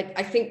bit.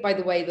 I think, by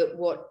the way, that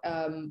what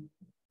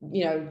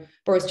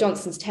Boris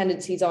Johnson's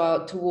tendencies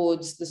are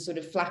towards the sort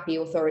of flappy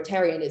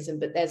authoritarianism,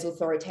 but there's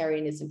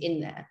authoritarianism in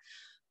there.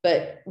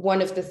 But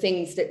one of the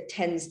things that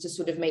tends to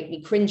sort of make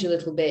me cringe a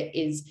little bit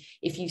is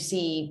if you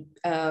see,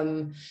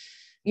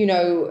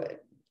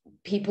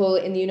 people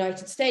in the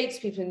United States,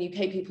 people in the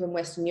UK, people in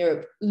Western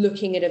Europe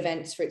looking at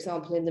events, for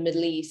example, in the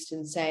Middle East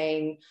and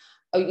saying,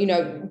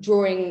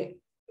 drawing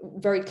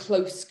very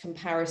close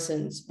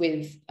comparisons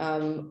with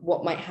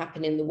what might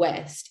happen in the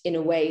West in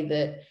a way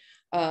that,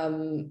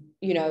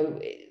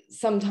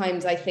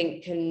 sometimes I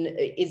think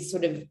is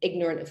sort of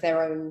ignorant of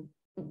their own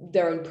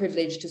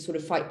privilege to sort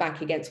of fight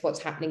back against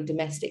what's happening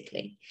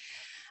domestically.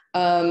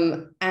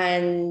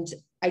 And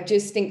I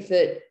just think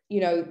that,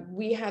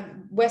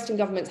 Western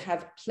governments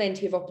have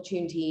plenty of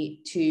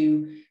opportunity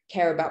to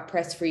care about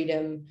press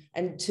freedom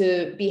and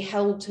to be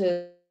held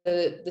to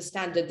the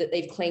standard that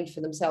they've claimed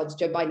for themselves.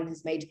 Joe Biden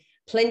has made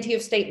plenty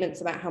of statements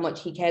about how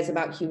much he cares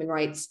about human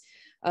rights,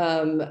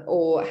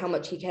 or how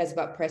much he cares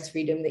about press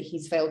freedom that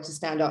he's failed to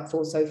stand up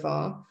for so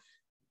far.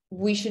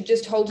 We should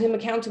just hold him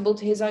accountable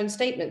to his own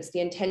statements. The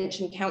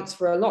intention counts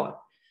for a lot.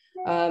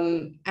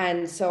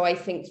 And so I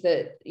think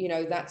that,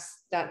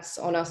 that's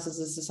on us as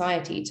a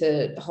society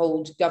to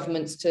hold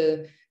governments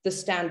to the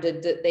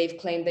standard that they've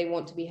claimed they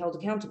want to be held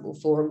accountable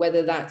for,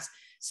 whether that's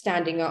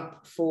standing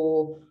up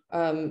for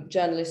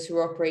journalists who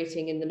are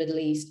operating in the Middle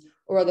East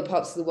or other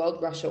parts of the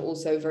world. Russia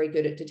also very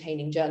good at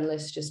detaining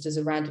journalists, just as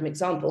a random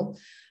example.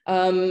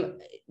 I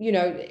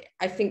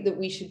think that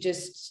we should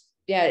just,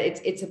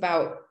 it's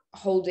about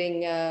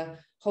holding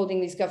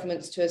these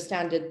governments to a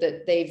standard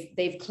that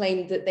they've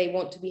claimed that they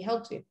want to be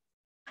held to.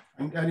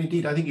 And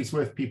indeed, I think it's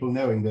worth people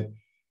knowing that,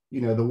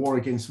 the war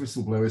against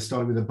whistleblowers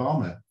started with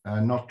Obama,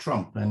 not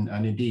Trump. And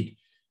indeed,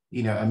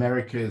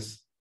 America's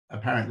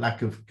apparent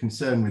lack of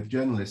concern with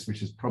journalists,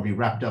 which is probably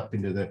wrapped up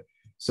into the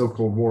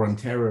so-called war on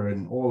terror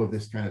and all of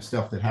this kind of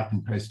stuff that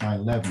happened post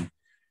 9/11,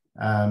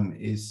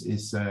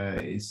 is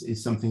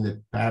something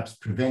that perhaps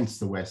prevents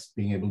the West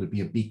being able to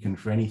be a beacon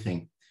for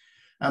anything.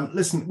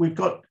 Listen, we've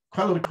got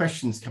quite a lot of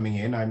questions coming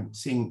in. I'm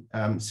seeing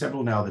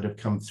several now that have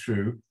come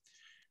through.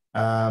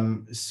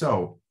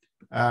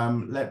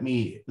 Let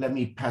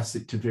me pass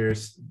it to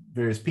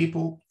various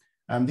people.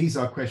 These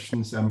are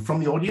questions from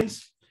the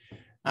audience.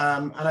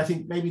 And I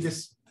think maybe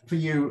this for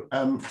you,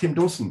 Tim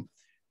Dawson.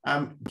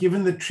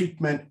 Given the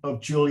treatment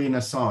of Julian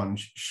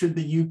Assange, should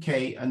the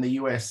UK and the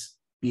US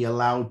be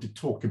allowed to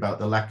talk about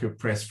the lack of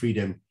press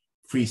freedom,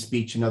 free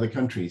speech in other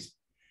countries?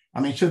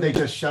 I mean, should they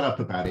just shut up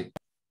about it?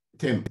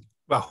 Tim?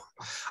 Well,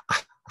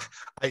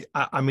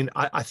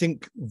 I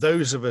think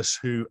those of us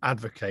who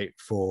advocate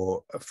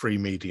for free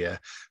media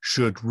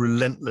should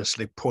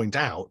relentlessly point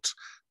out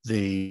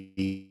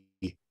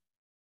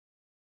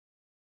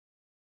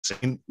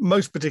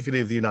most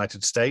particularly of the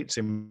United States,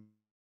 in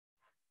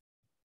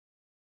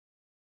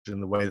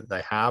the way that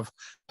they have,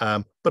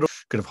 but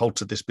could have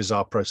halted this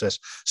bizarre process.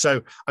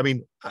 So, I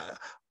mean,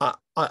 I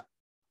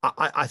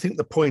think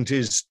the point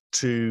is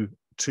to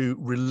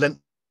relentlessly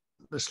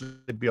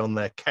be on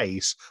their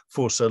case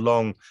for so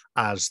long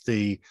as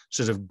the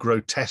sort of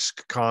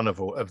grotesque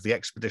carnival of the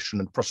expedition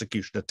and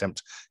prosecution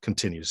attempt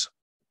continues.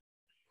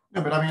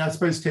 No, but I mean, I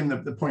suppose, Tim,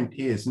 the point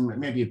is, and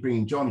maybe you're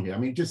bringing John here, I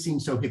mean, it just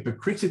seems so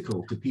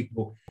hypocritical to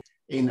people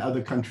in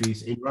other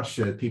countries, in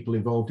Russia, people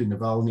involved in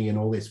Navalny and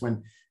all this,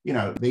 when,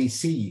 they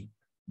see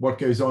what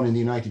goes on in the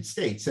United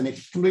States, and it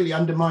completely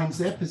undermines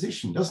their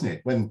position, doesn't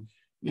it? When,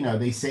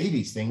 they say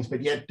these things,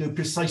 but yet do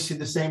precisely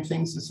the same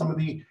things as some of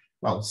the,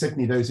 well,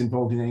 certainly those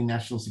involved in any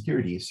national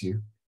security issue.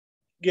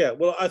 Yeah,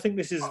 well, I think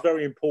this is a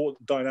very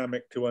important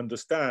dynamic to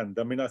understand.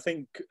 I mean, I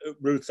think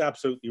Ruth's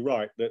absolutely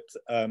right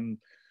that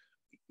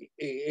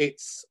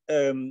it's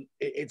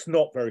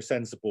not very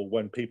sensible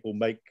when people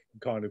make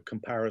kind of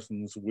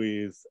comparisons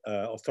with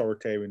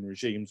authoritarian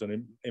regimes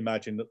and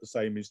imagine that the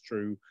same is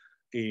true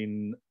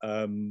in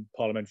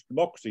parliamentary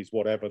democracies,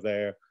 whatever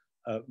their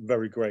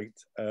very great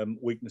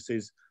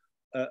weaknesses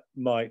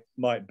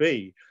might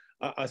be.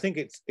 I think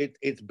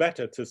it's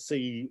better to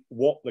see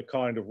what the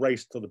kind of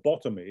race to the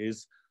bottom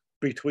is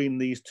between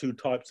these two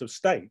types of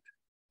state,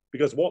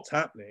 because what's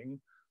happening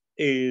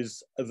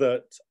is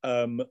that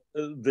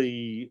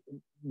the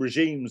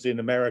regimes in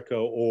America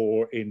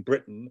or in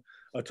Britain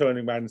are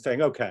turning around and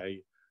saying,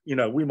 okay,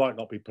 we might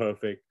not be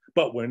perfect,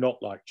 but we're not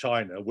like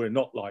China, we're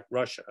not like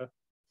Russia.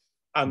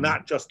 And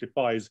that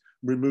justifies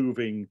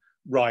removing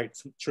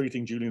rights,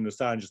 treating Julian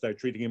Assange as they're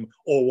treating him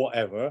or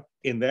whatever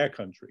in their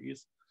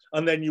countries.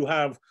 And then you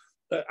have,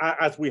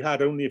 as we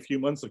had only a few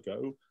months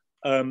ago,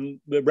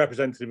 the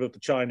representative of the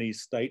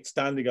Chinese state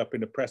standing up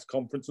in a press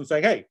conference and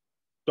saying, hey,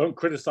 don't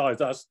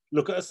criticize us,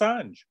 look at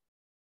Assange.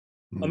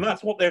 And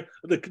that's what the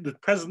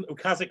president of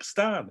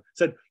Kazakhstan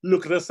said,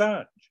 look at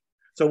Assange.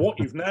 So what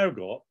you've now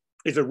got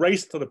is a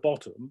race to the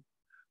bottom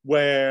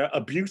where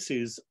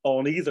abuses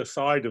on either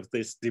side of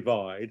this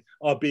divide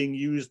are being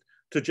used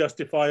to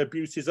justify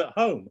abuses at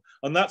home.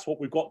 And that's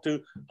what we've got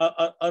to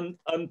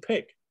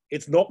unpick.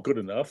 It's not good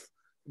enough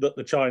that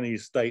the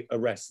Chinese state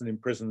arrests and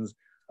imprisons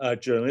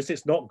journalists.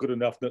 It's not good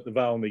enough that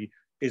Navalny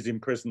is in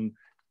prison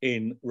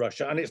in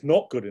Russia. And it's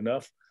not good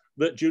enough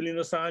that Julian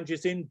Assange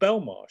is in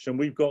Belmarsh. And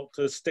we've got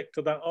to stick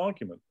to that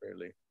argument,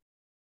 really.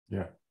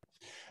 Yeah.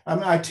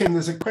 Tim,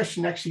 there's a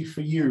question actually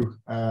for you,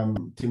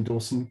 Tim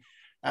Dawson.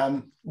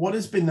 What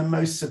has been the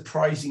most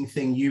surprising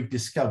thing you've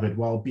discovered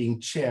while being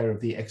chair of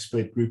the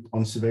expert group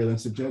on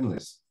surveillance of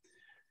journalists?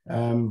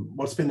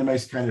 What's been the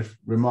most kind of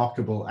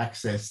remarkable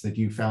access that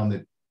you found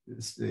that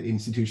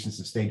institutions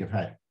of state have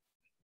had?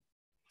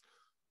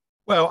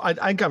 Well, I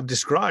think I've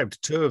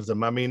described two of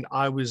them. I mean,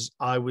 I was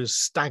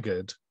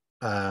staggered.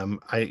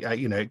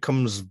 It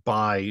comes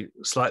by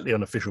slightly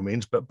unofficial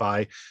means, but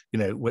by,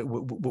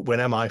 when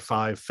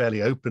MI5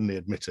 fairly openly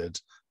admitted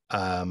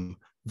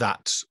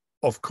that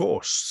of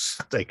course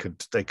they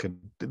could,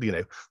 you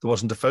know, there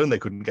wasn't a phone they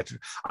couldn't get to.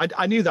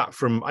 I knew that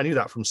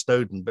from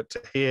Snowden, but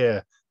to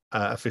hear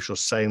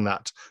officials saying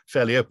that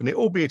fairly openly,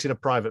 albeit in a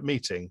private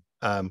meeting,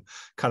 kind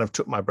of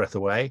took my breath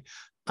away.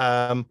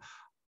 A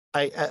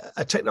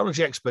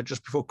technology expert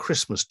just before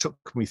Christmas took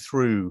me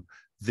through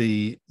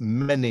the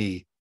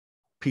many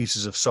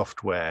pieces of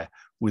software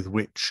with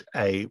which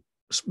a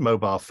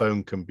mobile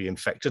phone can be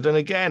infected. And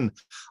again,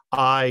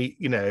 I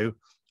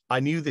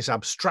knew this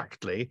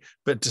abstractly,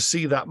 but to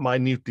see that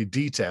minutely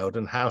detailed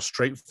and how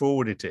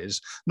straightforward it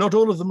is, not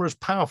all of them are as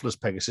powerful as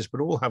Pegasus,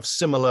 but all have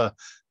similar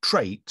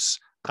traits,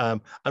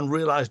 and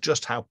realize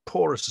just how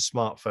porous a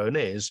smartphone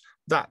is,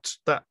 that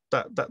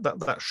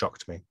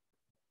shocked me.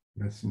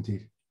 Yes,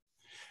 indeed.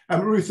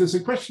 Ruth, there's a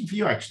question for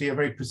you, actually, a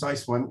very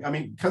precise one. I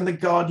mean, can the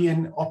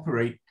Guardian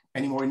operate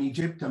anymore in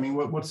Egypt? I mean,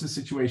 what's the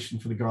situation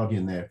for the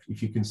Guardian there,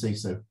 if you can say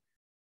so?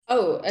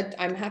 Oh,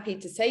 I'm happy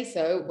to say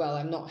so. Well,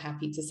 I'm not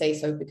happy to say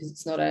so because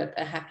it's not a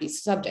happy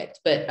subject,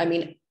 but I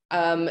mean,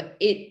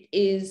 it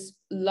is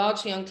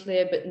largely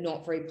unclear, but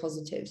not very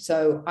positive.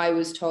 So I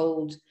was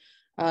told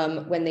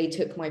when they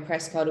took my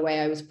press card away,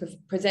 I was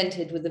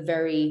presented with a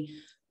very,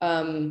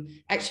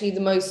 actually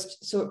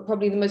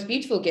probably the most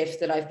beautiful gift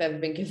that I've ever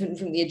been given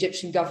from the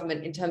Egyptian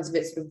government in terms of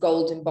its sort of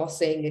gold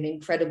embossing and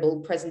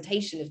incredible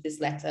presentation of this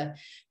letter,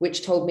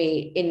 which told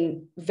me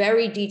in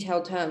very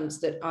detailed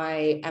terms that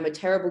I am a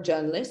terrible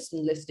journalist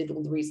and listed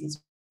all the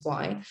reasons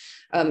why.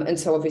 And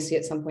so obviously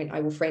at some point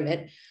I will frame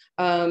it.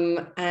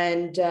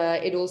 And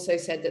it also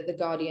said that the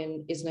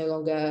Guardian is no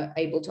longer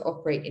able to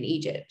operate in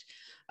Egypt.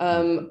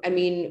 I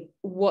mean,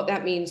 what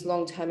that means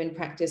long-term in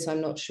practice,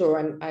 I'm not sure.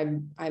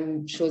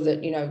 I'm sure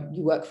that, you know,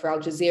 you work for Al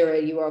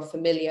Jazeera, you are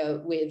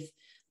familiar with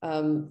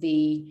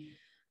the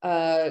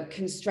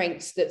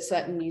constraints that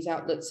certain news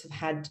outlets have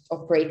had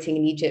operating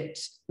in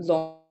Egypt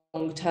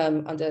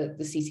long-term under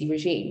the Sisi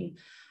regime.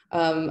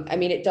 I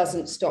mean, it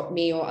doesn't stop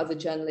me or other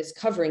journalists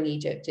covering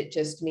Egypt. It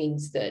just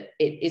means that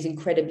it is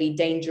incredibly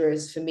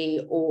dangerous for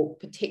me, or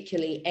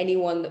particularly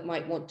anyone that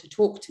might want to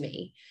talk to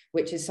me,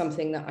 which is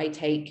something that I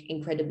take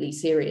incredibly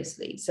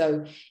seriously.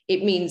 So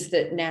it means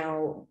that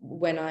now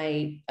when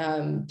I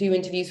do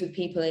interviews with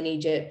people in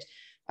Egypt,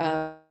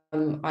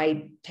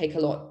 I take a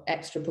lot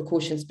extra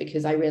precautions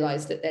because I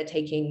realize that they're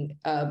taking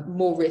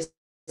more risk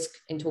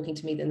in talking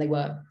to me than they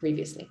were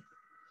previously.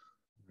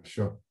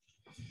 Sure.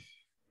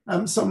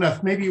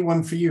 Somnath, maybe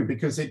one for you,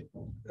 because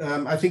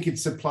I think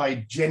it's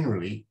applied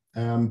generally,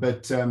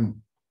 but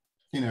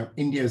you know,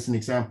 India is an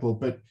example,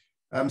 but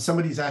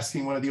somebody's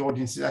asking, one of the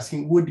audience is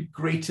asking, would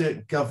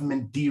greater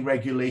government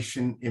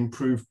deregulation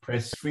improve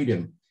press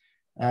freedom?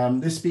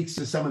 This speaks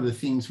to some of the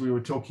themes we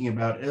were talking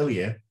about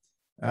earlier.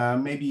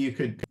 Maybe you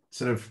could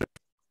sort of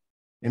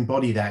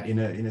embody that in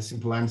a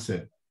simple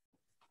answer.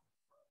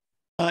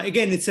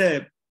 Again,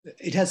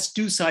 it has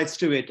two sides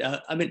to it.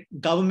 I mean,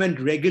 government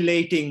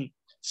regulating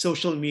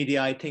social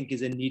media, I think,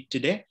 is a need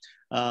today.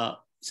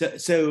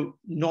 So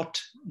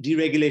not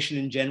deregulation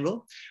in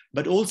general,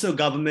 but also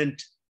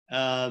government,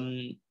 again,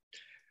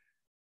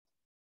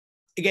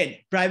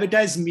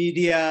 privatized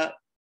media,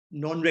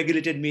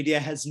 non-regulated media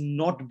has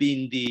not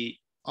been the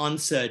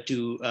answer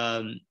to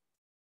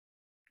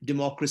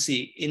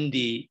democracy in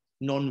the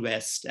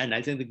non-West, and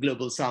I think the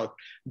global South,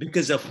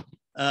 because of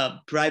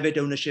private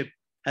ownership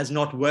has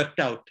not worked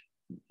out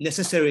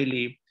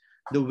necessarily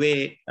the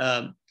way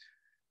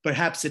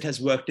perhaps it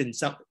has worked in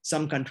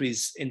some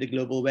countries in the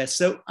global West.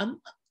 So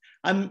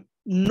I'm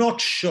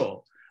not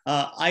sure.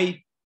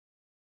 I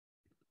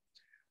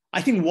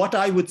think what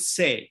I would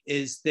say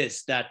is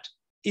this, that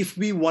if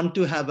we want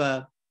to have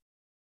a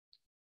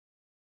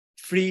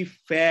free,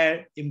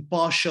 fair,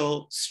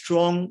 impartial,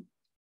 strong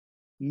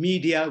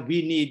media,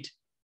 we need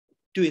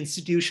to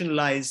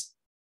institutionalize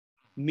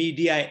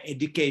media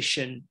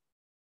education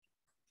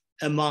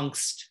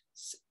amongst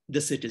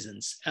the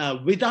citizens.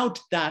 Without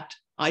that,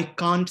 I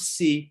can't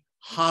see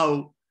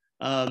how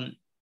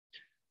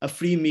a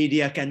free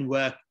media can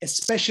work,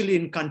 especially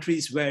in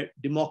countries where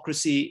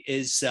democracy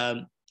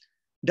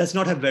does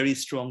not have very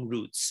strong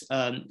roots.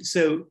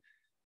 So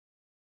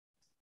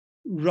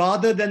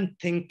rather than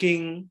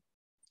thinking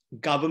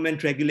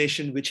government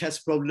regulation, which has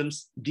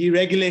problems,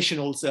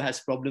 deregulation also has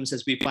problems,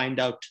 as we find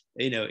out,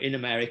 you know, in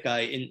America,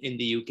 in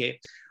the UK.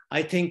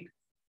 I think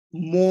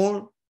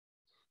more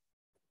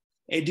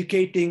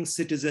educating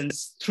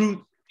citizens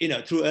through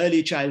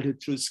early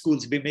childhood, through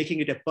schools,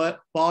 making it a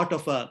part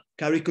of a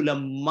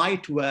curriculum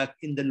might work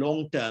in the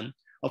long term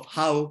of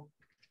how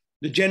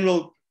the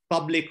general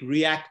public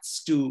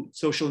reacts to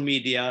social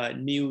media,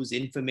 news,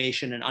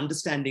 information, and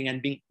understanding,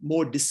 and being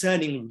more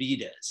discerning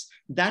readers.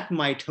 That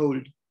might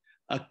hold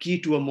a key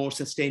to a more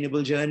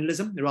sustainable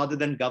journalism rather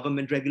than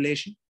government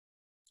regulation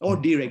or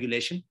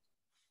deregulation.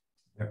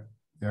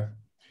 Yeah.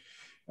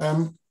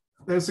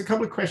 There's a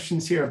couple of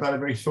questions here about a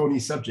very thorny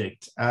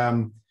subject.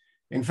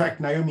 In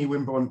fact, Naomi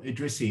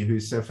Wimborne-Idrissi,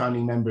 who's a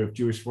founding member of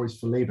Jewish Voice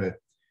for Labour,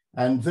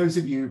 and those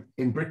of you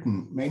in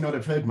Britain may not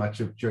have heard much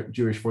of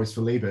Jewish Voice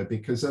for Labour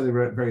because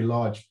they're a very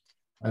large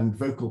and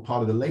vocal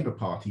part of the Labour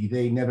Party.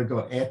 They never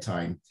got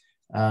airtime.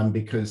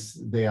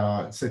 because they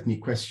are certainly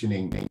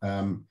questioning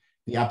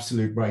the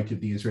absolute right of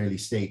the Israeli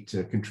state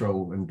to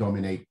control and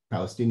dominate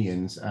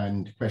Palestinians,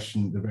 and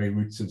question the very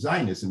roots of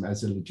Zionism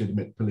as a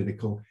legitimate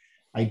political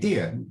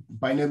idea.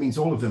 By no means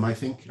all of them, I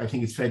think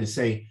it's fair to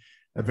say,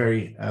 a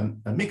very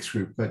a mixed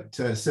group, but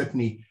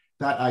certainly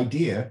that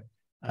idea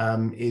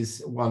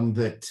is one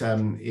that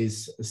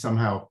is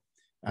somehow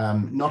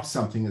not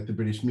something that the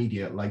British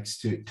media likes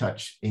to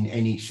touch in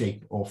any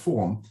shape or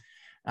form.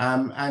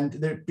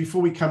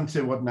 Before we come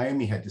to what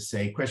Naomi had to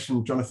say, question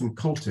from Jonathan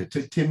Coulter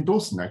to Tim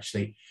Dawson,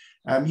 actually.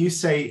 You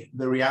say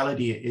the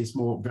reality is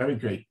more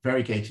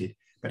variegated,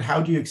 but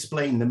how do you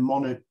explain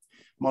the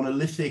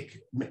monolithic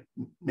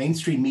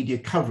mainstream media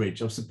coverage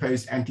of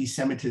supposed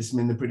anti-Semitism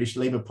in the British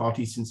Labour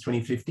Party since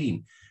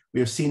 2015? We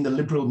have seen the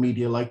liberal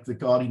media like The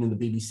Guardian and the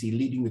BBC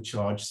leading the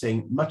charge,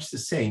 saying much the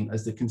same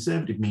as the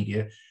conservative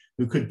media,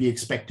 who could be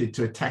expected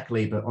to attack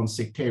Labour on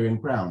sectarian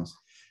grounds.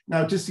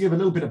 Now, just to give a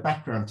little bit of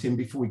background, Tim,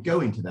 before we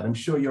go into that, I'm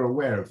sure you're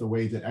aware of the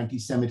way that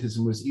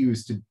anti-Semitism was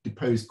used to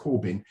depose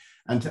Corbyn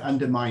and to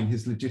undermine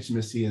his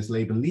legitimacy as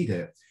Labour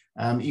leader,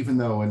 even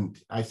though, and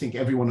I think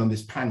everyone on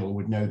this panel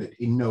would know that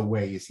in no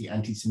way is he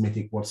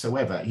anti-Semitic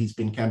whatsoever. He's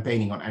been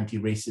campaigning on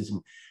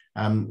anti-racism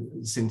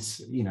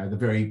since,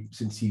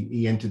 since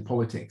he entered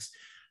politics.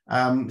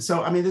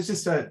 So, I mean, there's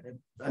just an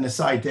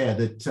aside there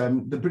that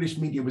the British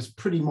media was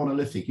pretty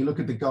monolithic. You look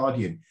at The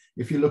Guardian,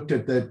 if you looked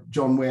at the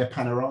John Ware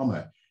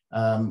panorama,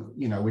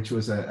 which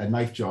was a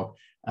knife job,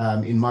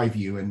 in my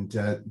view.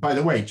 And by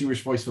the way,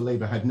 Jewish Voice for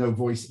Labour had no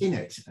voice in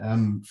it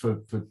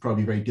for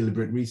probably very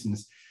deliberate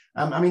reasons.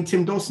 I mean,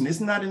 Tim Dawson,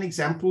 isn't that an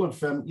example of,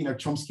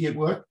 Chomsky at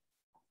work?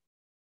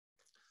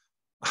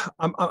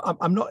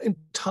 I'm not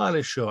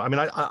entirely sure. I mean,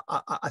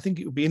 I think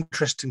it would be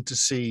interesting to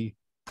see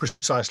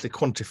precisely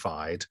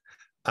quantified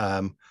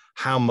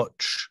how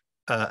much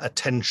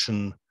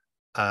attention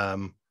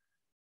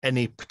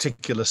any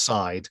particular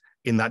side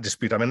in that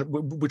dispute, I mean,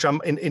 which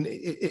I'm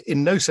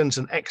in no sense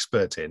an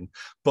expert in,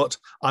 but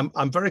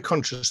I'm very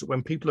conscious that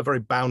when people are very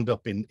bound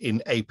up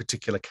in a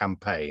particular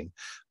campaign,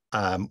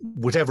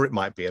 whatever it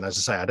might be, and as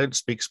I say, I don't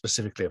speak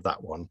specifically of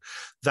that one,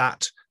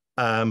 that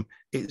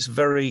it's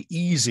very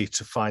easy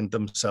to find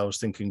themselves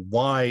thinking,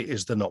 why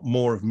is there not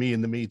more of me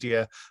in the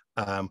media?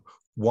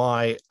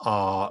 Why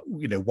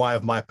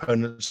have my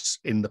opponents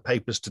in the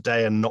papers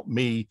today and not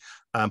me?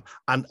 And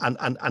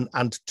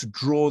to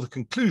draw the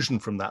conclusion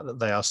from that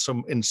they are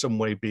in some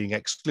way being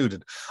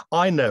excluded.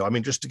 I know, I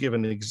mean, just to give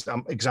an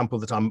example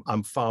that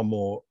I'm far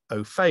more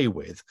au fait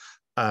with,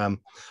 I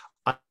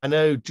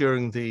know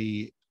during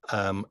the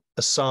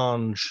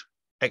Assange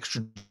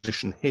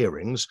extradition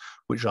hearings,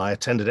 which I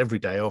attended every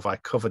day of, I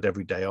covered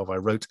every day of, I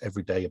wrote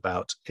every day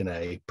about in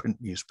a print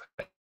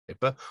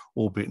newspaper,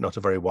 albeit not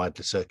a very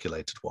widely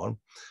circulated one.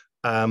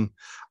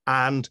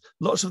 And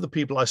lots of the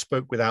people I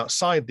spoke with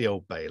outside the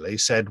Old Bailey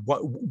said,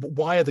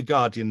 why are The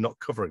Guardian not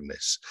covering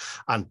this?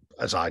 And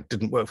as I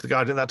didn't work for The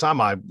Guardian at that time,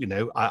 I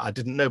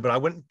didn't know, but I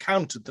went and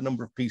counted the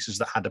number of pieces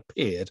that had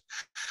appeared.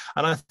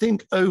 And I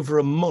think over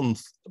a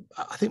month,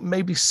 I think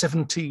maybe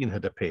 17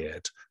 had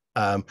appeared,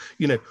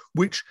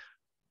 which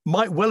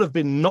might well have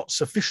been not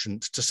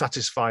sufficient to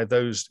satisfy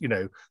those,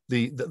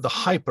 the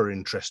hyper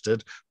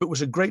interested, but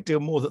was a great deal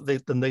more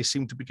than they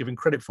seem to be giving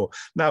credit for.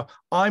 Now,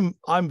 I'm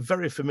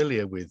very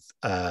familiar with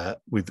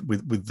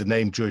the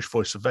name Jewish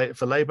Voice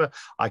for Labour.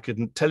 I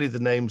can tell you the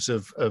names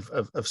of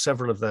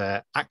several of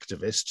their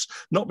activists,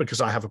 not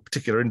because I have a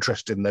particular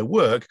interest in their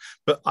work,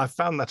 but I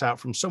found that out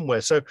from somewhere.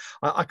 So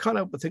I can't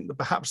help but think that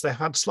perhaps they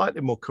had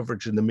slightly more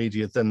coverage in the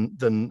media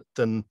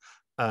than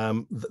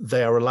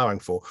they are allowing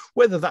for.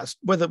 Whether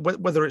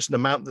it's an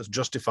amount that's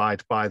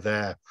justified by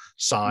their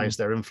size,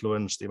 their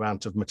influence, the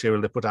amount of material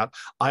they put out,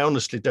 I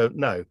honestly don't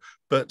know.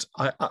 But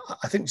I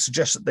think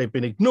suggests that they've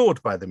been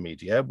ignored by the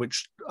media,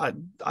 which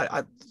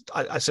I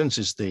sense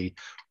is the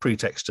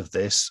pretext of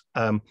this,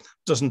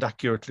 doesn't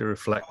accurately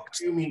reflect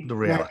the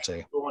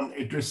reality.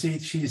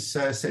 She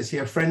says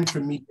here, a friend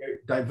from Media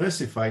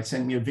Diversified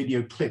sent me a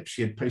video clip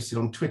she had posted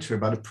on Twitter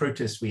about a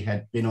protest we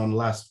had been on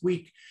last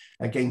week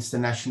against the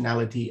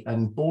Nationality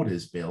and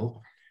Borders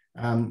Bill.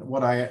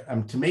 What I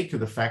am to make of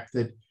the fact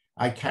that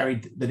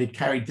it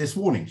carried this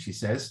warning, she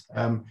says,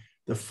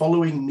 the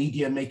following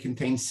media may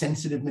contain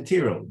sensitive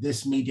material.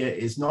 This media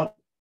is not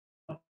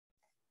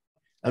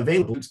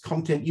available. It's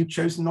content you've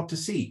chosen not to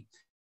see.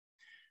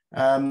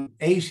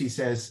 A, she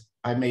says,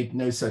 I made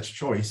no such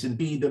choice. And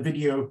B, the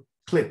video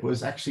clip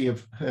was actually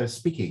of her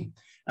speaking.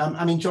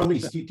 I mean, John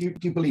Rees, do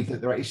you believe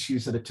that there are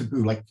issues that are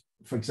taboo, like,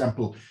 for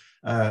example,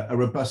 a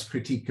robust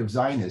critique of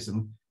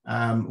Zionism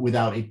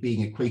without it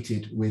being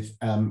equated with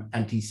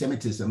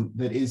anti-Semitism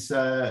that is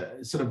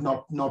sort of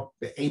not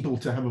able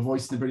to have a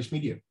voice in the British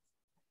media?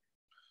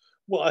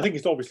 Well, I think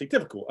it's obviously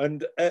difficult.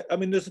 And I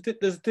mean, there's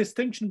a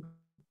distinction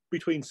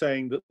between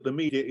saying that the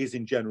media is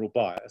in general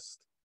biased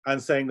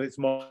and saying that it's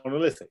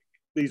monolithic.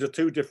 These are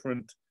two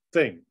different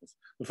things.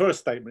 The first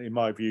statement, in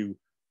my view,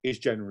 is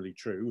generally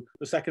true.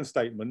 The second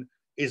statement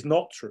is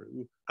not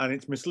true, and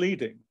it's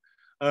misleading.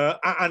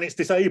 And it's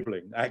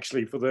disabling,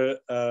 actually, for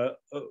the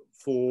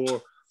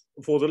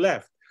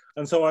left.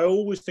 And so I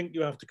always think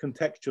you have to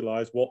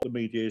contextualize what the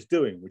media is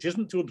doing, which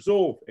isn't to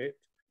absolve it,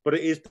 but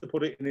it is to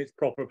put it in its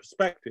proper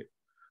perspective.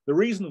 The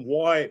reason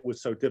why it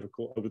was so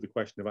difficult over the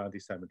question of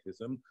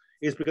anti-Semitism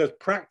is because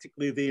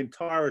practically the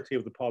entirety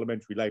of the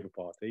Parliamentary Labour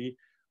Party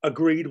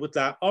agreed with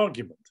that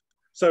argument.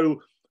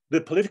 So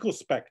the political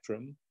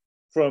spectrum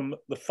from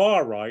the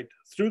far right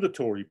through the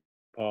Tory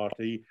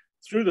party,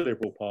 through the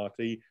Liberal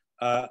Party,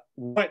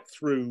 right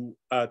through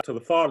to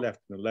the far left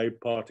in the Labour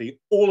Party,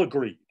 all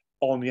agreed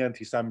on the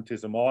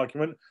anti-Semitism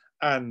argument.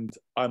 And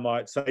I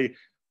might say,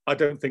 I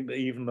don't think that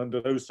even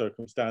under those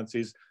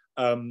circumstances,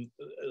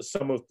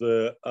 some of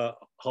the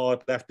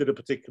hard left did a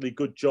particularly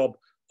good job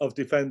of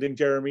defending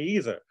Jeremy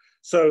either.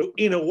 So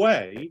in a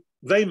way,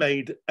 they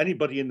made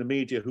anybody in the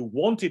media who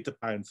wanted to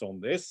pounce on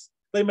this,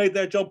 they made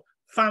their job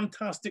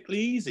fantastically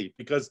easy,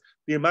 because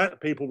the amount of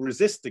people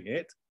resisting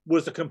it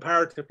was a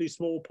comparatively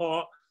small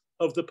part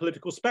of the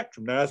political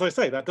spectrum. Now, as I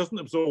say, that doesn't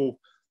absolve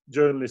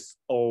journalists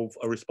of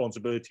a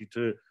responsibility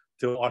to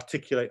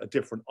articulate a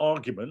different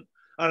argument,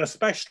 and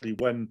especially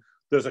when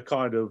there's a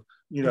kind of,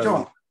 you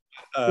know,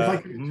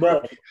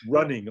 mob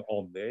running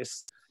on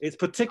this, it's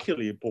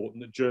particularly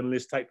important that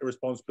journalists take the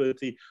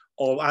responsibility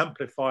of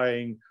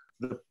amplifying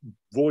the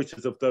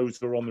voices of those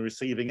who are on the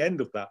receiving end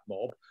of that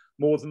mob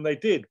more than they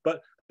did.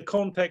 But the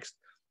context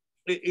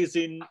is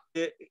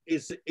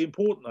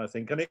important, I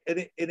think, and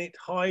it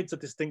hides a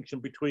distinction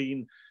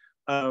between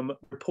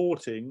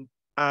reporting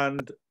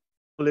and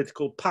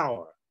political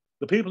power.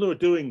 The people who are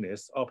doing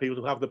this are people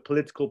who have the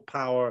political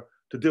power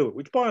to do it,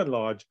 which by and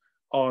large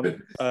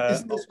aren't.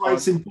 Isn't this why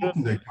it's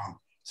important, though, John?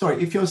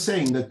 Sorry, if you're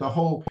saying that the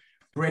whole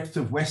breadth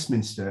of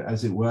Westminster,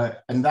 as it were,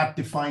 and that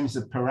defines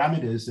the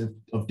parameters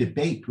of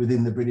debate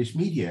within the British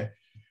media,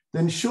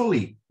 then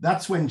surely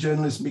that's when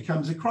journalism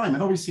becomes a crime.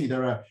 And obviously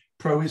there are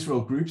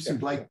pro-Israel groups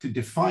who'd like to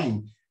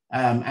define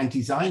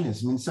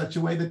anti-Zionism in such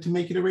a way that to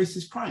make it a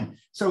racist crime.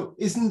 So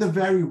isn't the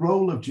very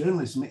role of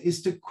journalism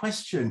is to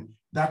question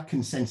that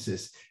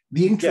consensus?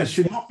 The interest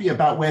should not be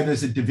about where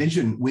there's a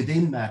division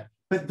within that,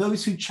 but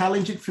those who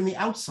challenge it from the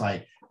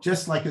outside,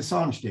 just like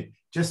Assange did,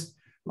 just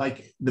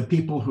like the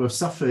people who have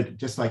suffered,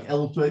 just like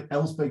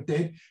Ellsberg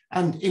did.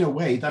 And in a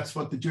way, that's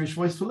what the Jewish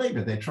Voice for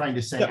Labour, they're trying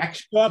to say,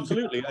 actually, well,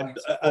 absolutely. And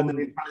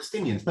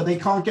Palestinians, but they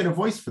can't get a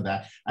voice for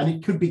that. And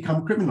it could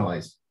become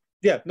criminalized.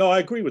 Yeah, no, I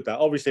agree with that,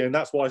 obviously. And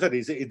that's why I said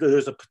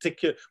there's a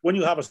particular, when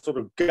you have a sort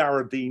of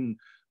Garradine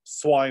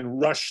swine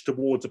rush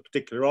towards a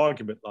particular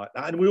argument like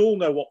that, and we all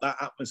know what that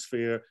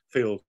atmosphere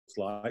feels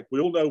like, we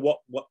all know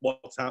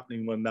what's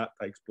happening when that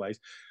takes place,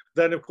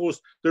 then of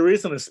course there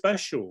isn't a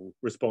special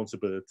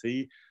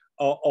responsibility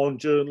on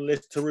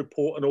journalists to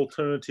report an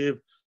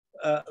alternative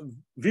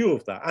view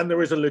of that. And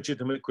there is a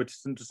legitimate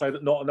criticism to say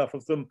that not enough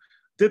of them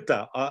did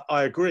that.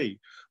 I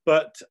agree,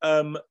 but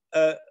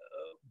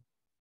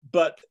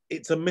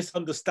it's a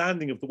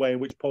misunderstanding of the way in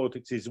which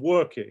politics is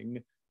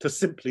working to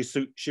simply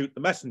shoot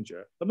the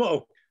messenger. I'm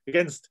not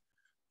against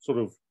sort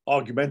of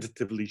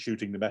argumentatively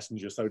shooting the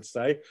messenger, so to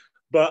say,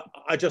 but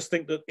I just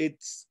think that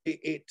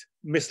it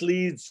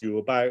misleads you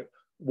about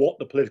what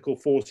the political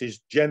forces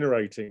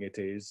generating it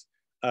is,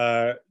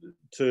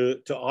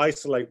 to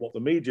isolate what the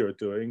media are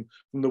doing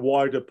from the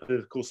wider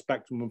political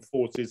spectrum of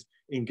forces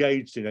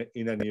engaged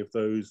in any of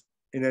those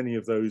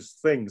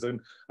things.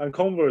 And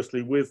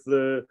conversely, with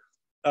the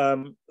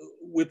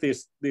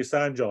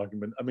Assange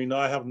argument, I mean,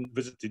 I haven't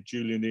visited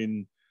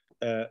Julian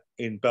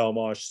in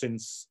Belmarsh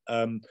since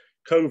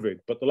COVID,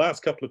 but the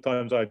last couple of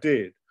times I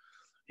did,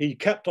 he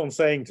kept on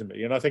saying to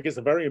me, and I think it's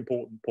a very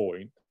important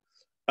point,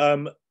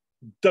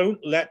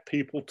 don't let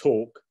people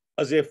talk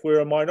as if we're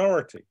a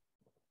minority.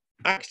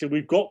 Actually,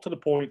 we've got to the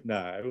point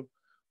now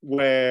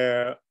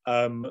where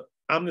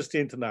Amnesty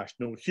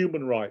International,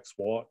 Human Rights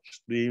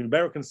Watch, the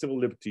American Civil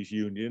Liberties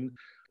Union,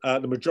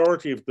 the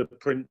majority of the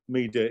print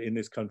media in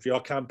this country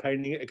are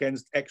campaigning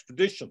against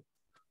extradition.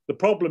 The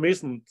problem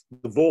isn't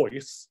the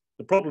voice.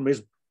 The problem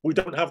is we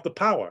don't have the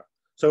power.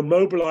 So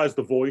mobilize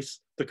the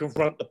voice to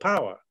confront the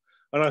power.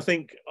 And I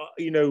think,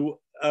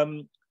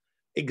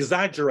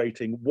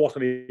 exaggerating what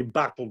an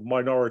embattled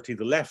minority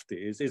the left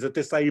is a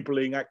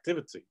disabling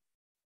activity.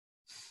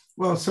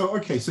 Well, so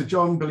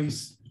John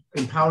believes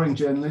empowering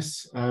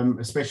journalists,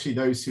 especially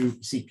those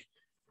who seek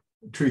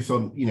truth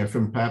on,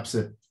 from perhaps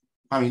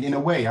in a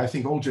way, I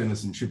think all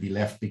journalism should be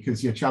left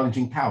because you're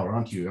challenging power,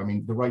 aren't you? I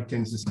mean, the right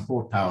tends to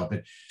support power,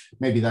 but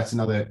maybe that's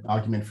another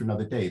argument for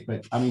another day.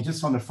 But I mean,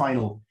 just on the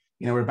final,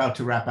 we're about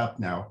to wrap up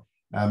now,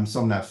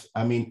 Somnath.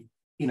 I mean,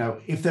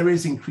 if there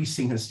is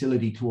increasing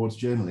hostility towards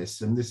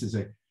journalists, and this is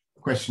a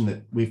question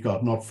that we've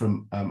got not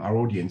from our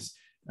audience,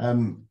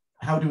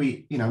 how do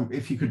we,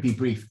 if you could be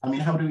brief, I mean,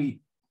 how do we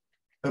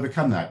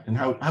overcome that? And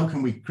how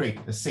can we create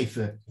a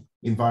safer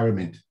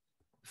environment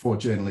for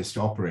journalists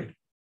to operate?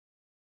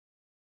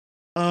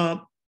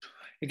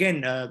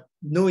 Again,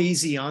 no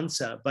easy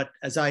answer, but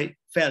as I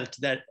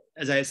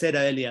said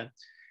earlier,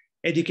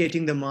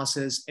 educating the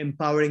masses,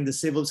 empowering the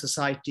civil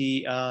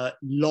society,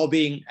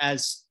 lobbying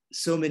as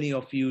so many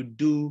of you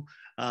do,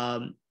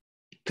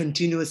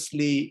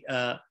 continuously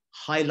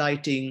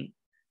highlighting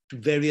to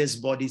various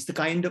bodies the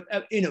kind of,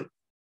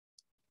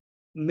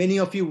 many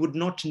of you would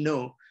not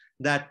know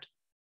that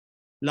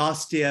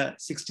last year,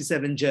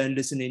 67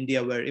 journalists in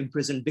India were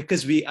imprisoned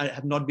because we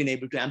have not been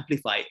able to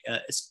amplify.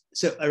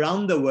 So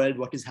around the world,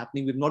 what is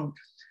happening,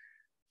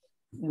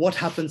 what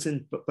happens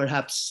in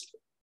perhaps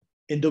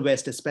in the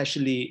West,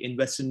 especially in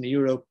Western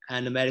Europe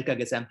and America,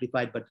 gets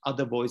amplified, but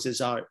other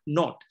voices are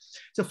not.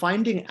 So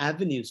finding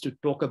avenues to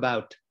talk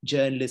about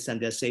journalists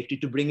and their safety,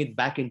 to bring it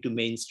back into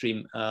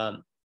mainstream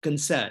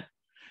concern,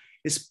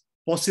 is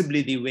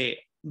possibly the way.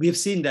 We have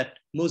seen that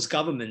most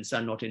governments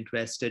are not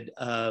interested.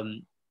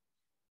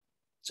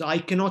 So I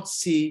cannot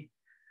see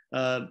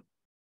the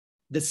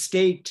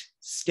state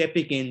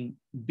stepping in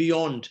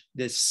beyond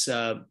this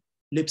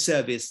lip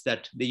service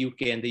that the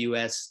UK and the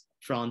US,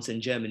 France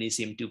and Germany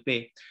seem to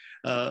pay,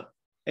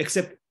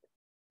 except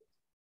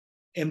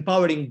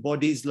empowering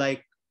bodies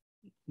like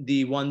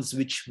the ones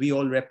which we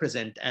all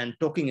represent and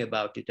talking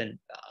about it. And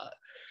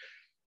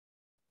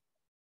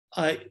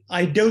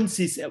I don't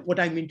see, what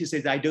I mean to say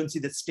is I don't see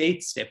the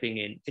state stepping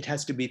in. It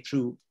has to be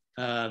through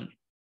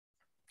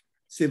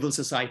civil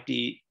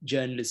society,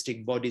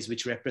 journalistic bodies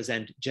which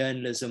represent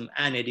journalism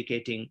and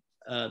educating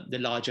the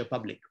larger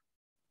public.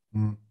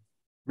 Mm.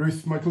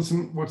 Ruth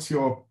Michelson, what's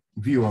your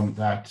view on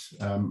that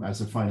as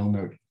a final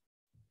note?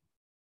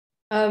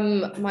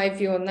 My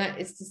view on that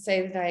is to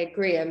say that I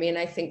agree. I mean,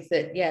 I think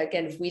that, yeah,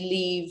 again, if we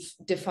leave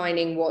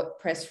defining what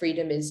press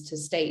freedom is to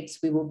states,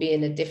 we will be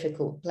in a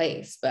difficult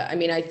place. But I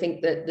mean, I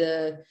think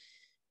that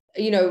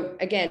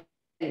again,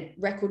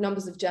 record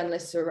numbers of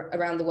journalists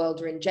around the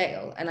world are in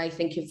jail. And I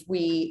think if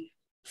we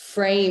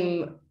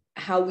frame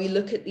how we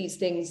look at these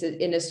things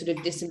in a sort of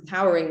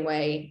disempowering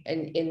way,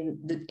 and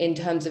in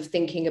terms of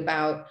thinking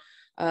about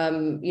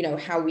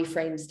how we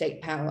frame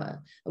state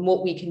power and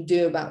what we can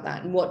do about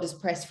that, and what does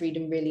press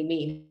freedom really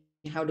mean?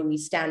 How do we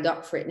stand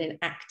up for it in an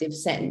active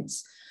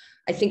sense?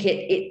 I think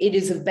it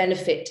is of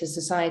benefit to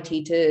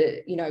society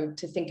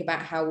to think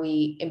about how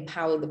we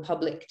empower the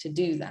public to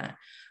do that,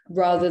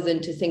 rather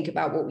than to think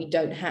about what we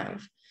don't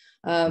have.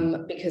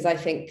 Because I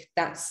think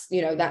that's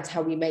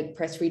how we make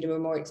press freedom a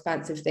more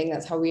expansive thing.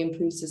 That's how we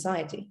improve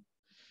society.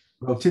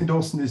 Well, Tim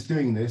Dawson is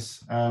doing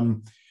this.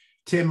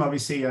 Tim,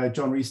 obviously,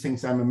 John Rees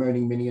thinks I'm a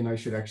moaning mini and I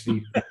should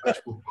actually be much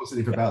more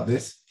positive about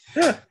this.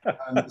 Tim,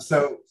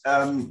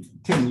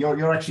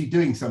 you're actually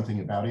doing something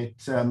about it.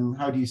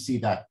 How do you see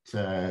that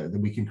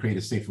we can create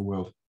a safer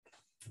world?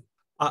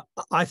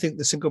 I think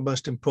the single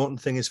most important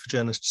thing is for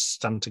journalists to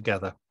stand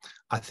together.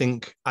 I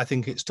think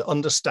it's to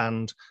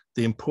understand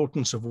the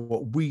importance of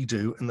what we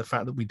do and the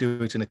fact that we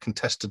do it in a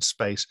contested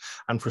space,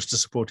 and for us to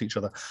support each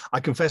other. I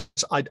confess,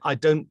 I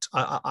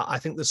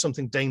think there's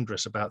something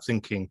dangerous about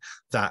thinking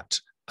that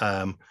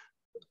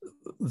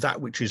that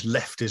which is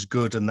left is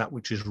good and that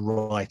which is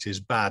right is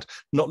bad,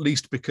 not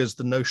least because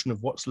the notion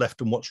of what's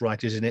left and what's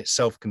right is in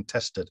itself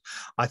contested.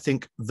 I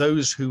think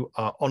those who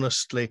are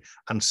honestly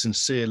and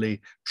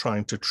sincerely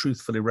trying to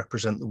truthfully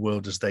represent the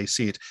world as they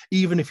see it,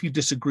 even if you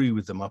disagree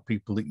with them, are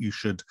people that you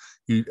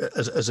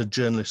as a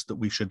journalist, that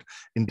we should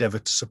endeavour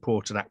to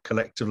support and act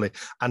collectively,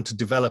 and to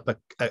develop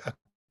a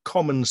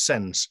common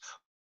sense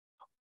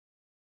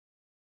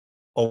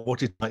of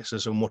what it makes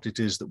us and what it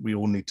is that we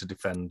all need to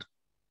defend.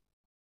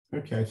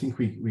 Okay, I think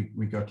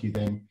we got you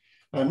then.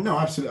 No,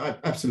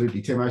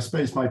 absolutely, Tim. I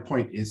suppose my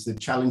point is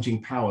that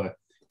challenging power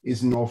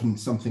isn't often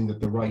something that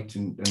the right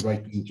and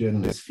right-wing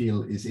journalists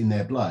feel is in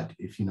their blood,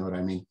 if you know what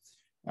I mean.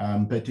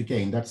 But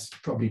again, that's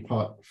probably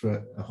part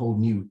for a whole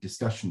new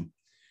discussion.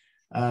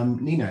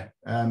 Nina,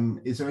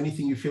 is there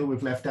anything you feel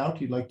we've left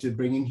out you'd like to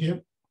bring in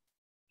here?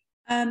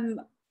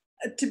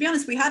 To be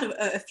honest, we had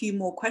a few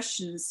more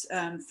questions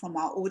from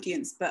our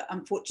audience, but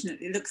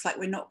unfortunately, it looks like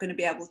we're not going to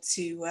be able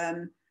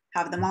to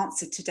have them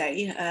answered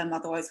today.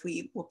 Otherwise,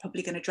 we're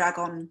probably going to drag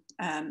on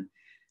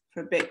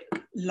for a bit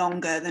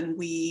longer than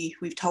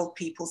we've told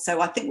people.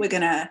 So I think we're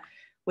gonna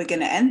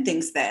end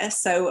things there.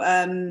 So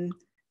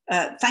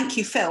thank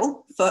you,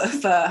 Phil, for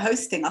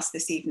hosting us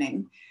this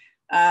evening,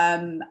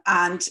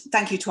 and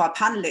thank you to our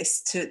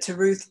panelists, to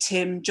Ruth,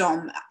 Tim,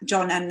 John,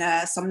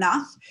 and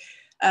Somnath,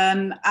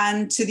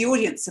 and to the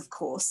audience, of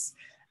course.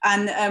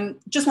 And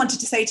just wanted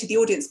to say to the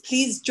audience,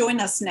 please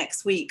join us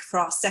next week for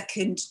our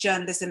second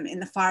Journalism in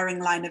the Firing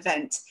Line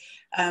event,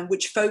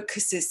 which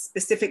focuses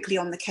specifically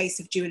on the case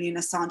of Julian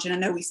Assange. And I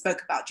know we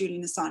spoke about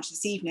Julian Assange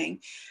this evening.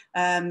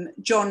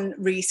 John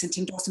Rees and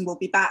Tim Dawson will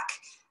be back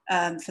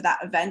for that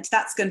event.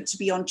 That's going to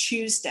be on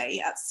Tuesday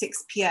at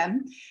 6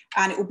 p.m.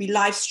 and it will be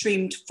live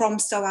streamed from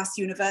SOAS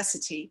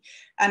University.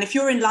 And if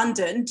you're in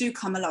London, do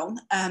come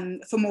along.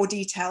 For more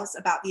details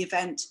about the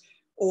event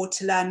or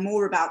to learn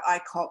more about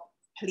ICOP,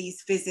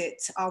 please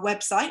visit our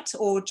website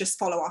or just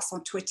follow us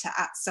on Twitter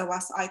at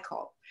SOAS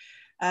ICOP.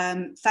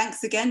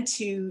 Thanks again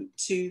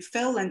to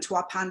Phil and to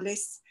our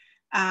panelists.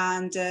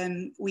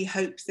 And we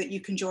hope that you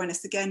can join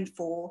us again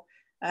for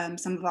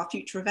some of our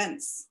future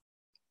events.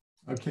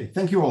 Okay,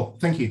 thank you all.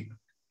 Thank you.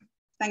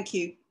 Thank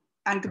you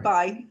and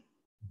goodbye.